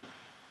aside.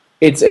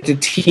 It's a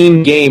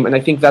team game, and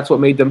I think that's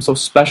what made them so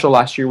special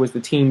last year was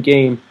the team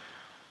game.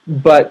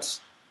 But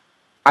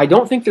I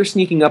don't think they're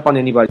sneaking up on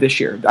anybody this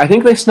year. I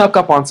think they snuck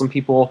up on some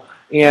people,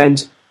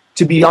 and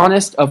to be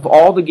honest, of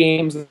all the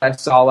games that I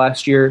saw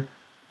last year,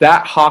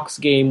 that Hawks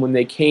game when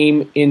they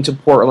came into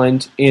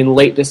Portland in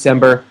late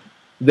December,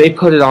 they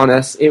put it on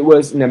us. It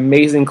was an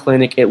amazing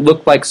clinic. It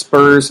looked like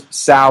Spurs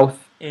South,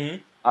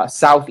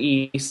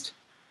 Southeast.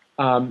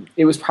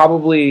 It was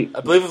probably...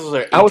 I believe it was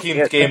their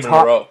 18th game in a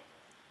row.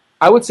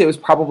 I would say it was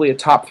probably a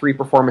top 3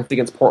 performance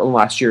against Portland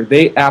last year.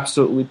 They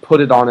absolutely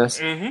put it on us.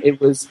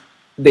 Mm-hmm.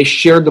 They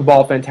shared the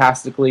ball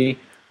fantastically.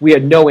 We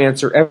had no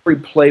answer. Every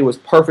play was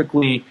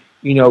perfectly,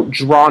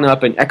 drawn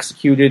up and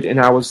executed, and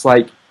I was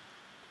stunned.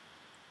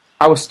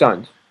 I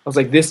was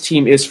like, this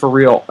team is for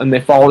real, and they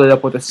followed it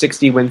up with a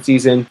 60-win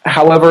season.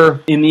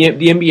 However, in the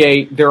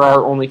NBA, there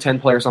are only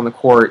 10 players on the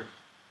court.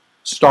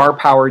 Star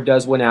power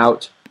does win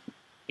out,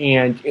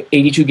 and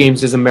 82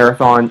 games is a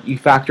marathon. You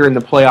factor in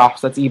the playoffs,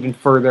 that's even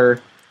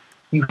further.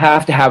 You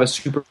have to have a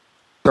superstar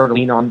to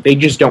lean on. They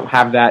just don't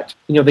have that.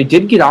 They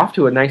did get off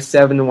to a nice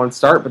 7-1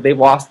 start, but they've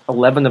lost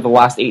 11 of the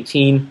last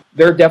 18.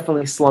 They're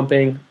definitely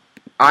slumping.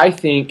 I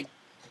think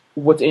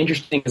what's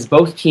interesting is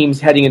both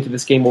teams heading into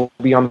this game will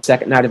be on the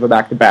second night of a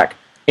back-to-back.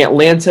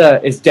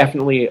 Atlanta is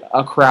definitely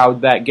a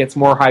crowd that gets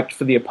more hyped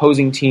for the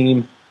opposing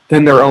team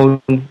than their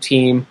own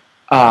team.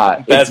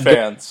 Bad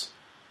fans.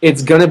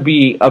 It's going to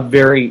be a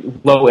very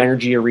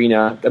low-energy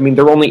arena. I mean,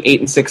 they're only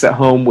 8-6 at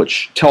home,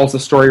 which tells the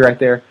story right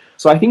there.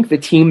 So I think the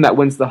team that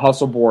wins the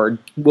hustle board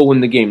will win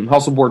the game.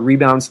 Hustle board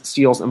rebounds,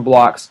 steals, and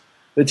blocks.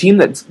 The team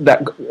that's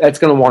going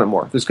to want it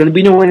more. There's going to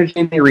be no energy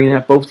in the arena.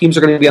 Both teams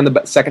are going to be on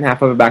the second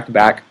half of a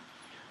back-to-back.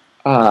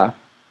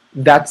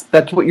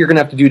 That's what you're going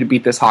to have to do to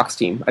beat this Hawks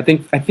team. I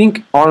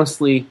think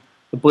honestly,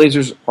 the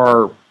Blazers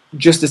are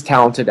just as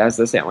talented as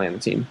this Atlanta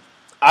team.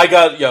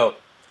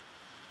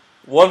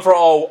 One for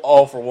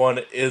all for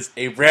one is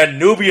a brand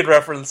Nubian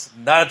reference,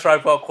 not a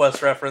Tribe Called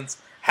Quest reference.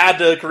 Had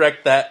to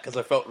correct that because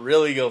I felt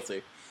really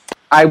guilty.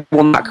 I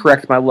will not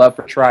correct my love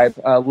for Tribe.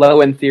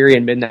 Low End Theory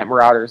and Midnight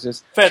Marauders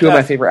is Fantastic. two of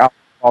my favorite albums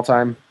of all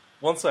time.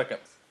 1 second.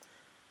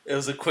 It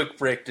was a quick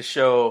break to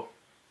show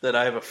that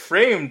I have a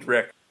framed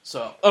record.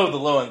 So, the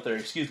Low End Theory,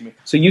 excuse me.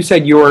 So you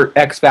said your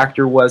X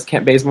Factor was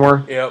Kent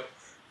Bazemore? Yep.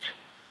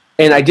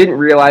 And I didn't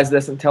realize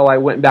this until I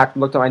went back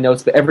and looked at my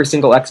notes, but every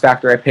single X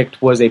Factor I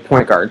picked was a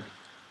point guard.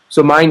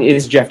 So mine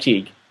is Jeff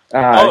Teague.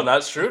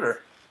 Not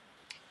Schroeder.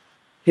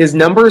 His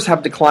numbers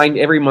have declined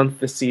every month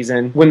this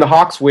season. When the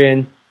Hawks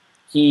win,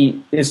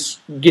 he is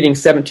getting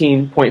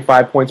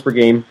 17.5 points per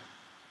game.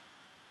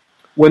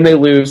 When they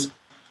lose,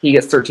 he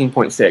gets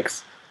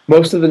 13.6.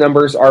 Most of the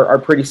numbers are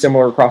pretty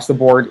similar across the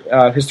board.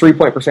 His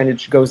three-point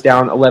percentage goes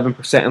down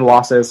 11% in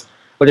losses,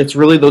 but it's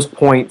really those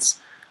points.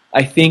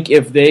 I think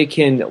if they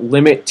can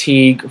limit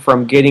Teague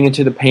from getting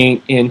into the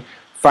paint and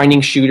finding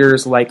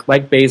shooters like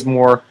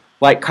Bazemore,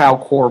 like Kyle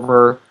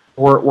Korver,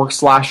 or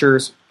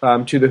slashers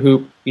to the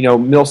hoop,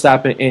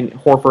 Millsap and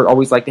Horford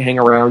always like to hang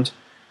around.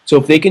 So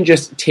if they can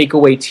just take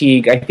away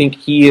Teague, I think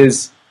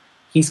he's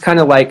kind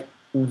of like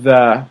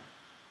the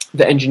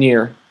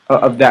engineer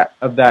of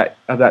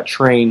that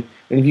train.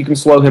 And if you can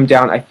slow him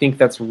down, I think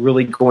that's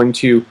really going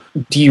to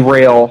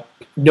derail,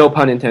 no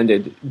pun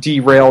intended,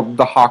 derail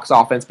the Hawks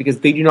offense because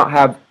they do not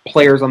have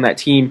players on that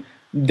team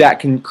that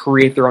can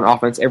create their own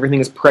offense. Everything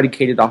is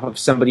predicated off of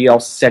somebody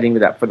else setting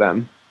it up for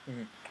them.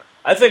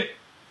 I think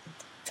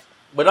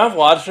when I've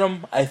watched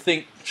him, I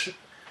think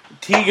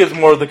Teague is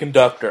more the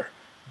conductor,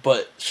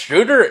 but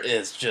Schroeder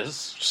is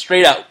just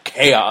straight out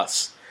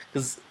chaos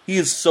because he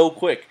is so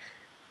quick.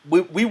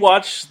 We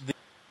watched the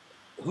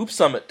Hoop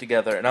Summit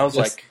together, and I was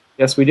like,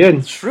 yes, we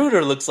did.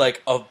 Schroeder looks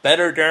like a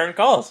better Darren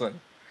Collison.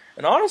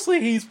 And honestly,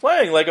 he's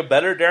playing like a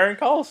better Darren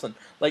Collison.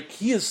 Like,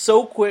 he is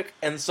so quick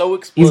and so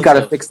explosive. He's got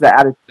to fix the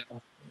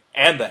attitude.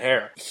 And the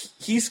hair.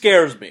 He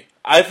scares me.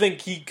 I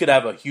think he could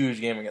have a huge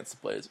game against the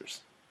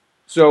Blazers.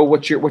 So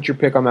what's your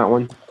pick on that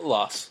one?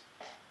 Loss.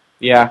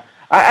 Yeah.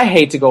 I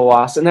hate to go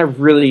loss, and I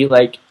really,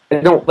 I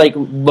don't,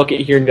 look at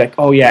here and be like,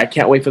 oh, yeah, I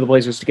can't wait for the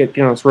Blazers to get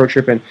on this road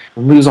trip and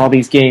lose all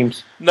these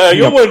games. No,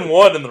 you'll win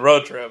one in the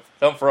road trip.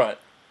 Don't front.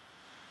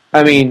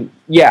 I mean,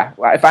 yeah,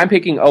 if I'm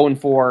picking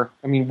 0-4,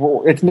 I mean,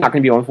 it's not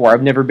going to be 0-4.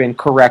 I've never been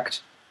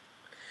correct.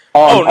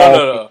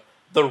 No.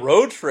 The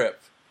road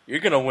trip, you're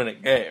going to win a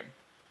game.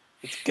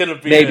 It's going to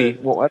be maybe.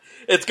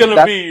 It's going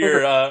to be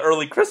your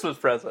early Christmas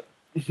present.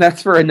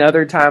 That's for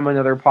another time,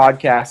 another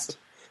podcast.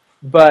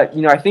 But,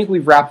 I think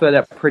we've wrapped that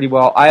up pretty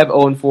well. I have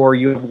 0-4,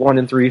 you have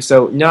 1-3,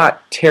 so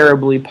not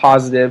terribly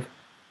positive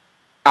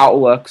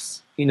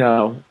outlooks,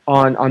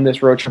 on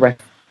this road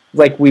trip.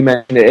 Like we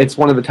mentioned, it's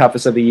one of the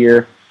toughest of the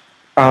year.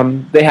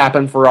 They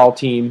happen for all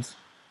teams.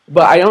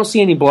 But I don't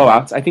see any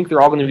blowouts. I think they're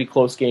all going to be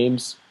close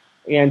games.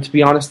 And to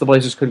be honest, the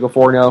Blazers could go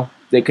 4-0.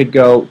 They could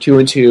go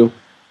 2-2.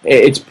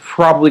 It's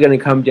probably going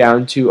to come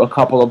down to a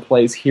couple of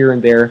plays here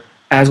and there,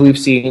 as we've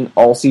seen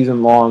all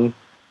season long.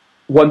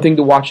 One thing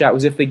to watch out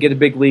was if they get a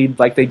big lead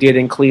like they did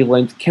in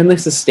Cleveland, can they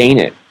sustain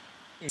it?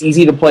 It's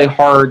easy to play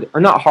hard,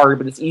 or not hard,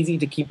 but it's easy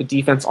to keep a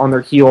defense on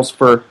their heels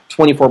for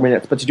 24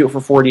 minutes, but to do it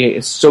for 48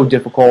 is so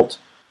difficult.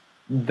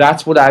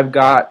 That's what I've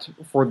got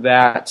for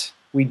that.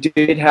 We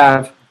did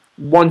have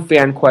one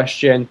fan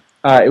question.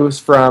 It was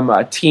from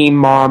Team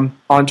Mom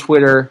on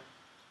Twitter.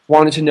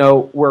 Wanted to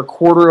know, we're a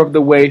quarter of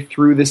the way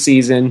through the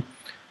season.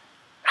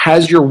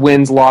 Has your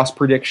wins-loss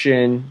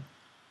prediction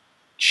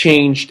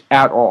changed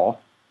at all?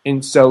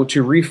 And so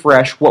to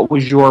refresh, what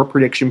was your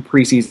prediction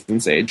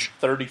preseason, Sage?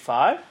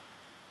 35?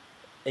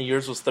 And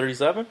yours was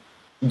 37?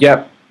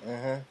 Yep.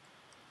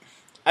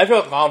 I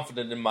felt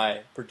confident in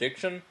my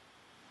prediction.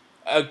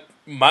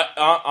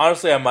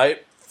 Honestly, I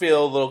might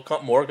feel a little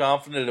more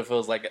confident if it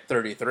was at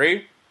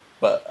 33,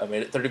 but I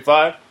made it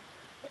 35.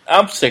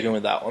 I'm sticking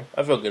with that one.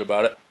 I feel good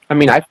about it. I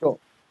mean, I feel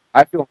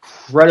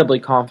incredibly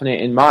confident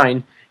in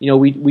mine.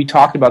 We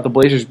talked about the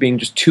Blazers being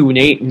just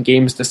 2-8 in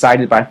games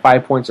decided by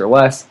 5 points or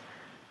less.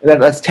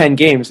 That's 10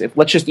 games.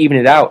 Let's just even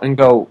it out and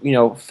go,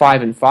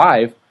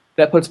 5-5.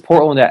 That puts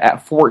Portland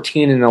at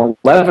 14-11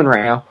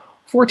 right now.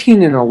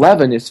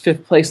 14-11 is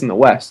fifth place in the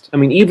West. I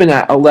mean, even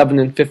at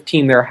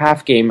 11-15, they're a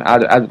half game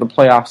out of the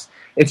playoffs.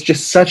 It's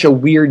just such a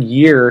weird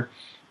year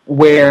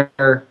where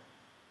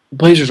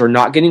Blazers are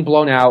not getting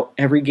blown out.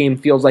 Every game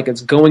feels like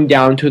it's going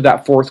down to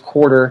that fourth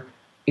quarter,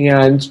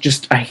 and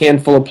just a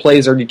handful of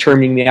plays are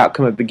determining the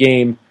outcome of the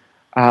game.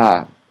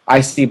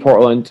 I see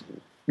Portland,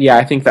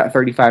 I think that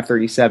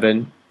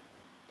 35-37.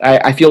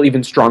 I feel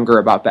even stronger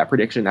about that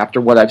prediction after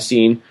what I've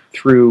seen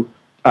through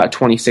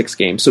 26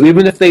 games. So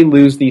even if they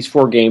lose these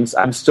 4 games,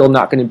 I'm still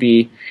not going to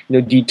be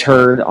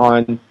deterred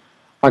on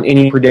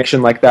any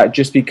prediction like that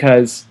just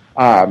because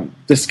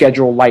the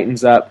schedule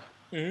lightens up.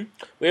 Mm-hmm.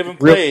 We haven't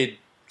played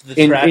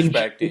the trash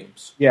bag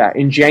teams. Yeah,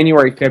 in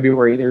January,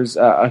 February, there's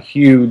a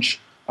huge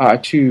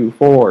 2,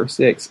 4,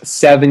 6,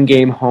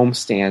 7-game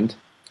homestand.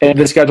 And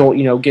the schedule,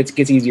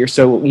 gets easier,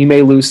 so you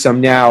may lose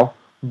some now,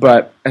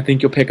 but I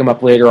think you'll pick them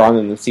up later on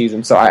in the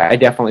season. So I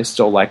definitely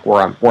still like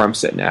where I'm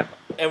sitting at.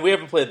 And we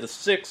haven't played the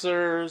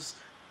Sixers,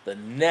 the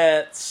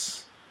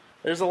Nets,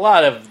 There's a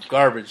lot of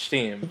garbage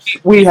teams.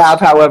 We have,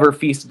 however,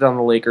 feasted on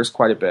the Lakers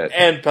quite a bit.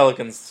 And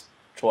Pelicans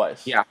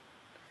twice. Yeah.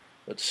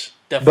 Which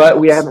definitely But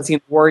we haven't seen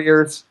the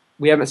Warriors.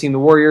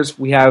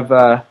 We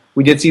have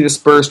we did see the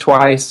Spurs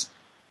twice.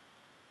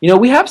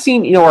 We have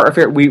seen,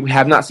 we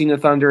have not seen the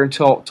Thunder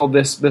until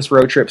this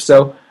road trip.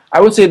 So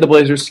I would say the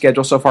Blazers'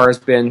 schedule so far has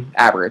been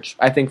average.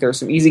 I think there's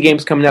some easy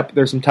games coming up.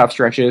 There's some tough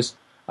stretches,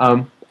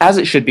 as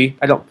it should be.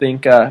 I don't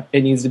think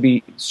it needs to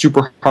be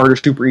super hard or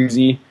super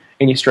easy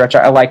any stretch.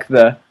 I like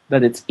that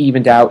it's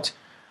evened out.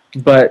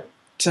 But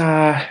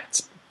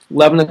it's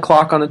 11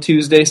 o'clock on a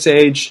Tuesday,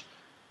 Sage.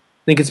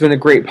 I think it's been a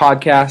great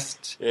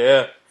podcast.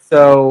 Yeah.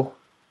 So,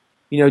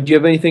 do you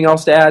have anything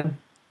else to add?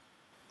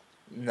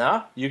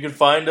 Nah, you can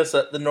find us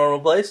at the normal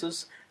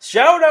places.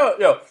 Shout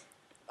out,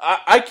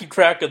 I keep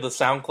track of the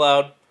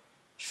SoundCloud.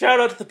 Shout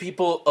out to the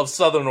people of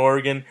Southern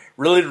Oregon,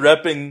 really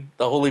repping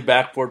the Holy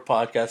Backboard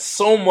podcast.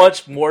 So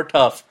much more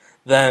tough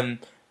than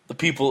the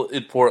people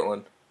in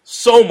Portland.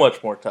 So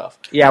much more tough.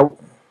 Yeah,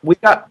 we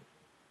got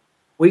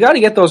to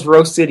get those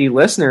Rose City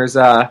listeners.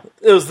 It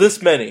was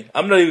this many.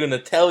 I'm not even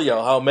going to tell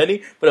y'all how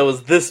many, but it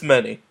was this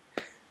many.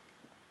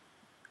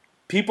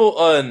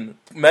 People in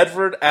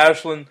Medford,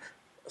 Ashland,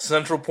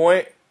 Central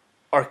Point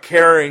are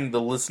carrying the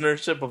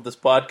listenership of this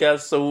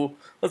podcast. So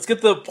let's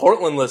get the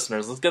Portland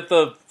listeners. Let's get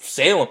the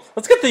Salem.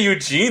 Let's get the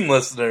Eugene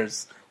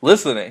listeners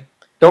listening.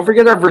 Don't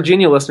forget our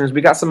Virginia listeners.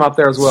 We got some out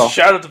there as well.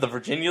 Shout out to the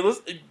Virginia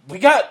listeners.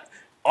 We've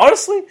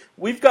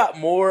got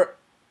more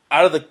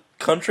out of the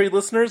country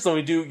listeners than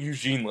we do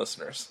Eugene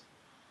listeners.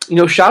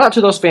 Shout out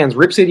to those fans.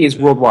 Rip City is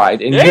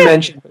worldwide, and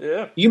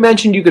you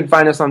mentioned you could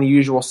find us on the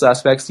usual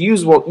suspects.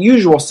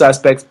 Usual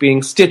suspects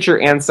being Stitcher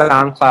and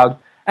SoundCloud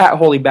at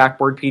Holy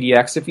Backboard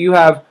PDX. If you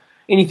have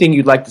anything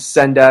you'd like to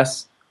send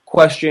us,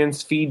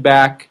 questions,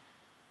 feedback,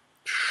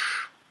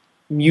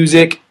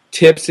 music,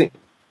 tips,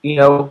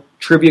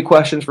 trivia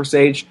questions for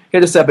Sage,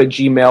 hit us up at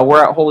Gmail.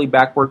 We're at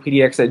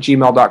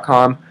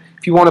holybackboardpdx@gmail.com.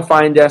 If you want to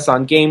find us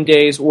on game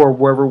days or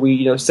wherever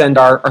we send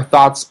our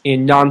thoughts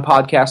in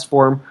non-podcast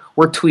form,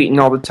 we're tweeting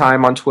all the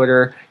time on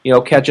Twitter.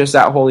 Catch us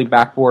at Holy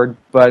Backboard.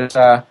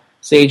 But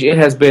Sage, it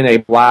has been a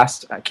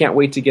blast. I can't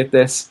wait to get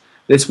this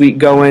week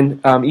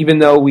going. Even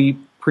though we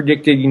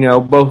predicted,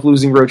 both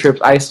losing road trips,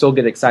 I still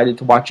get excited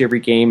to watch every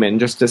game and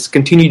just to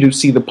continue to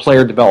see the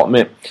player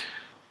development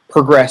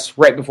progress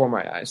right before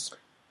my eyes.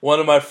 One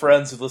of my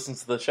friends who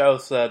listens to the show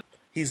said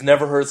he's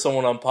never heard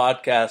someone on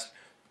podcast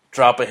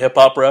drop a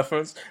hip-hop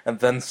reference and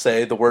then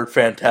say the word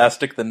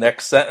fantastic the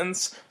next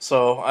sentence.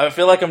 So I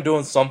feel like I'm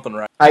doing something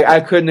right. I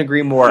couldn't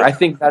agree more. I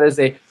think that is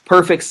a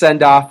perfect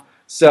send-off.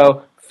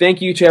 So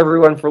thank you to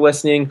everyone for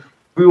listening.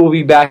 We will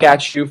be back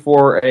at you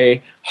for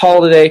a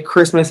holiday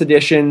Christmas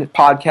edition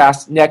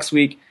podcast next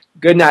week.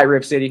 Good night,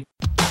 Rip City.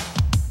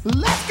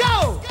 Let's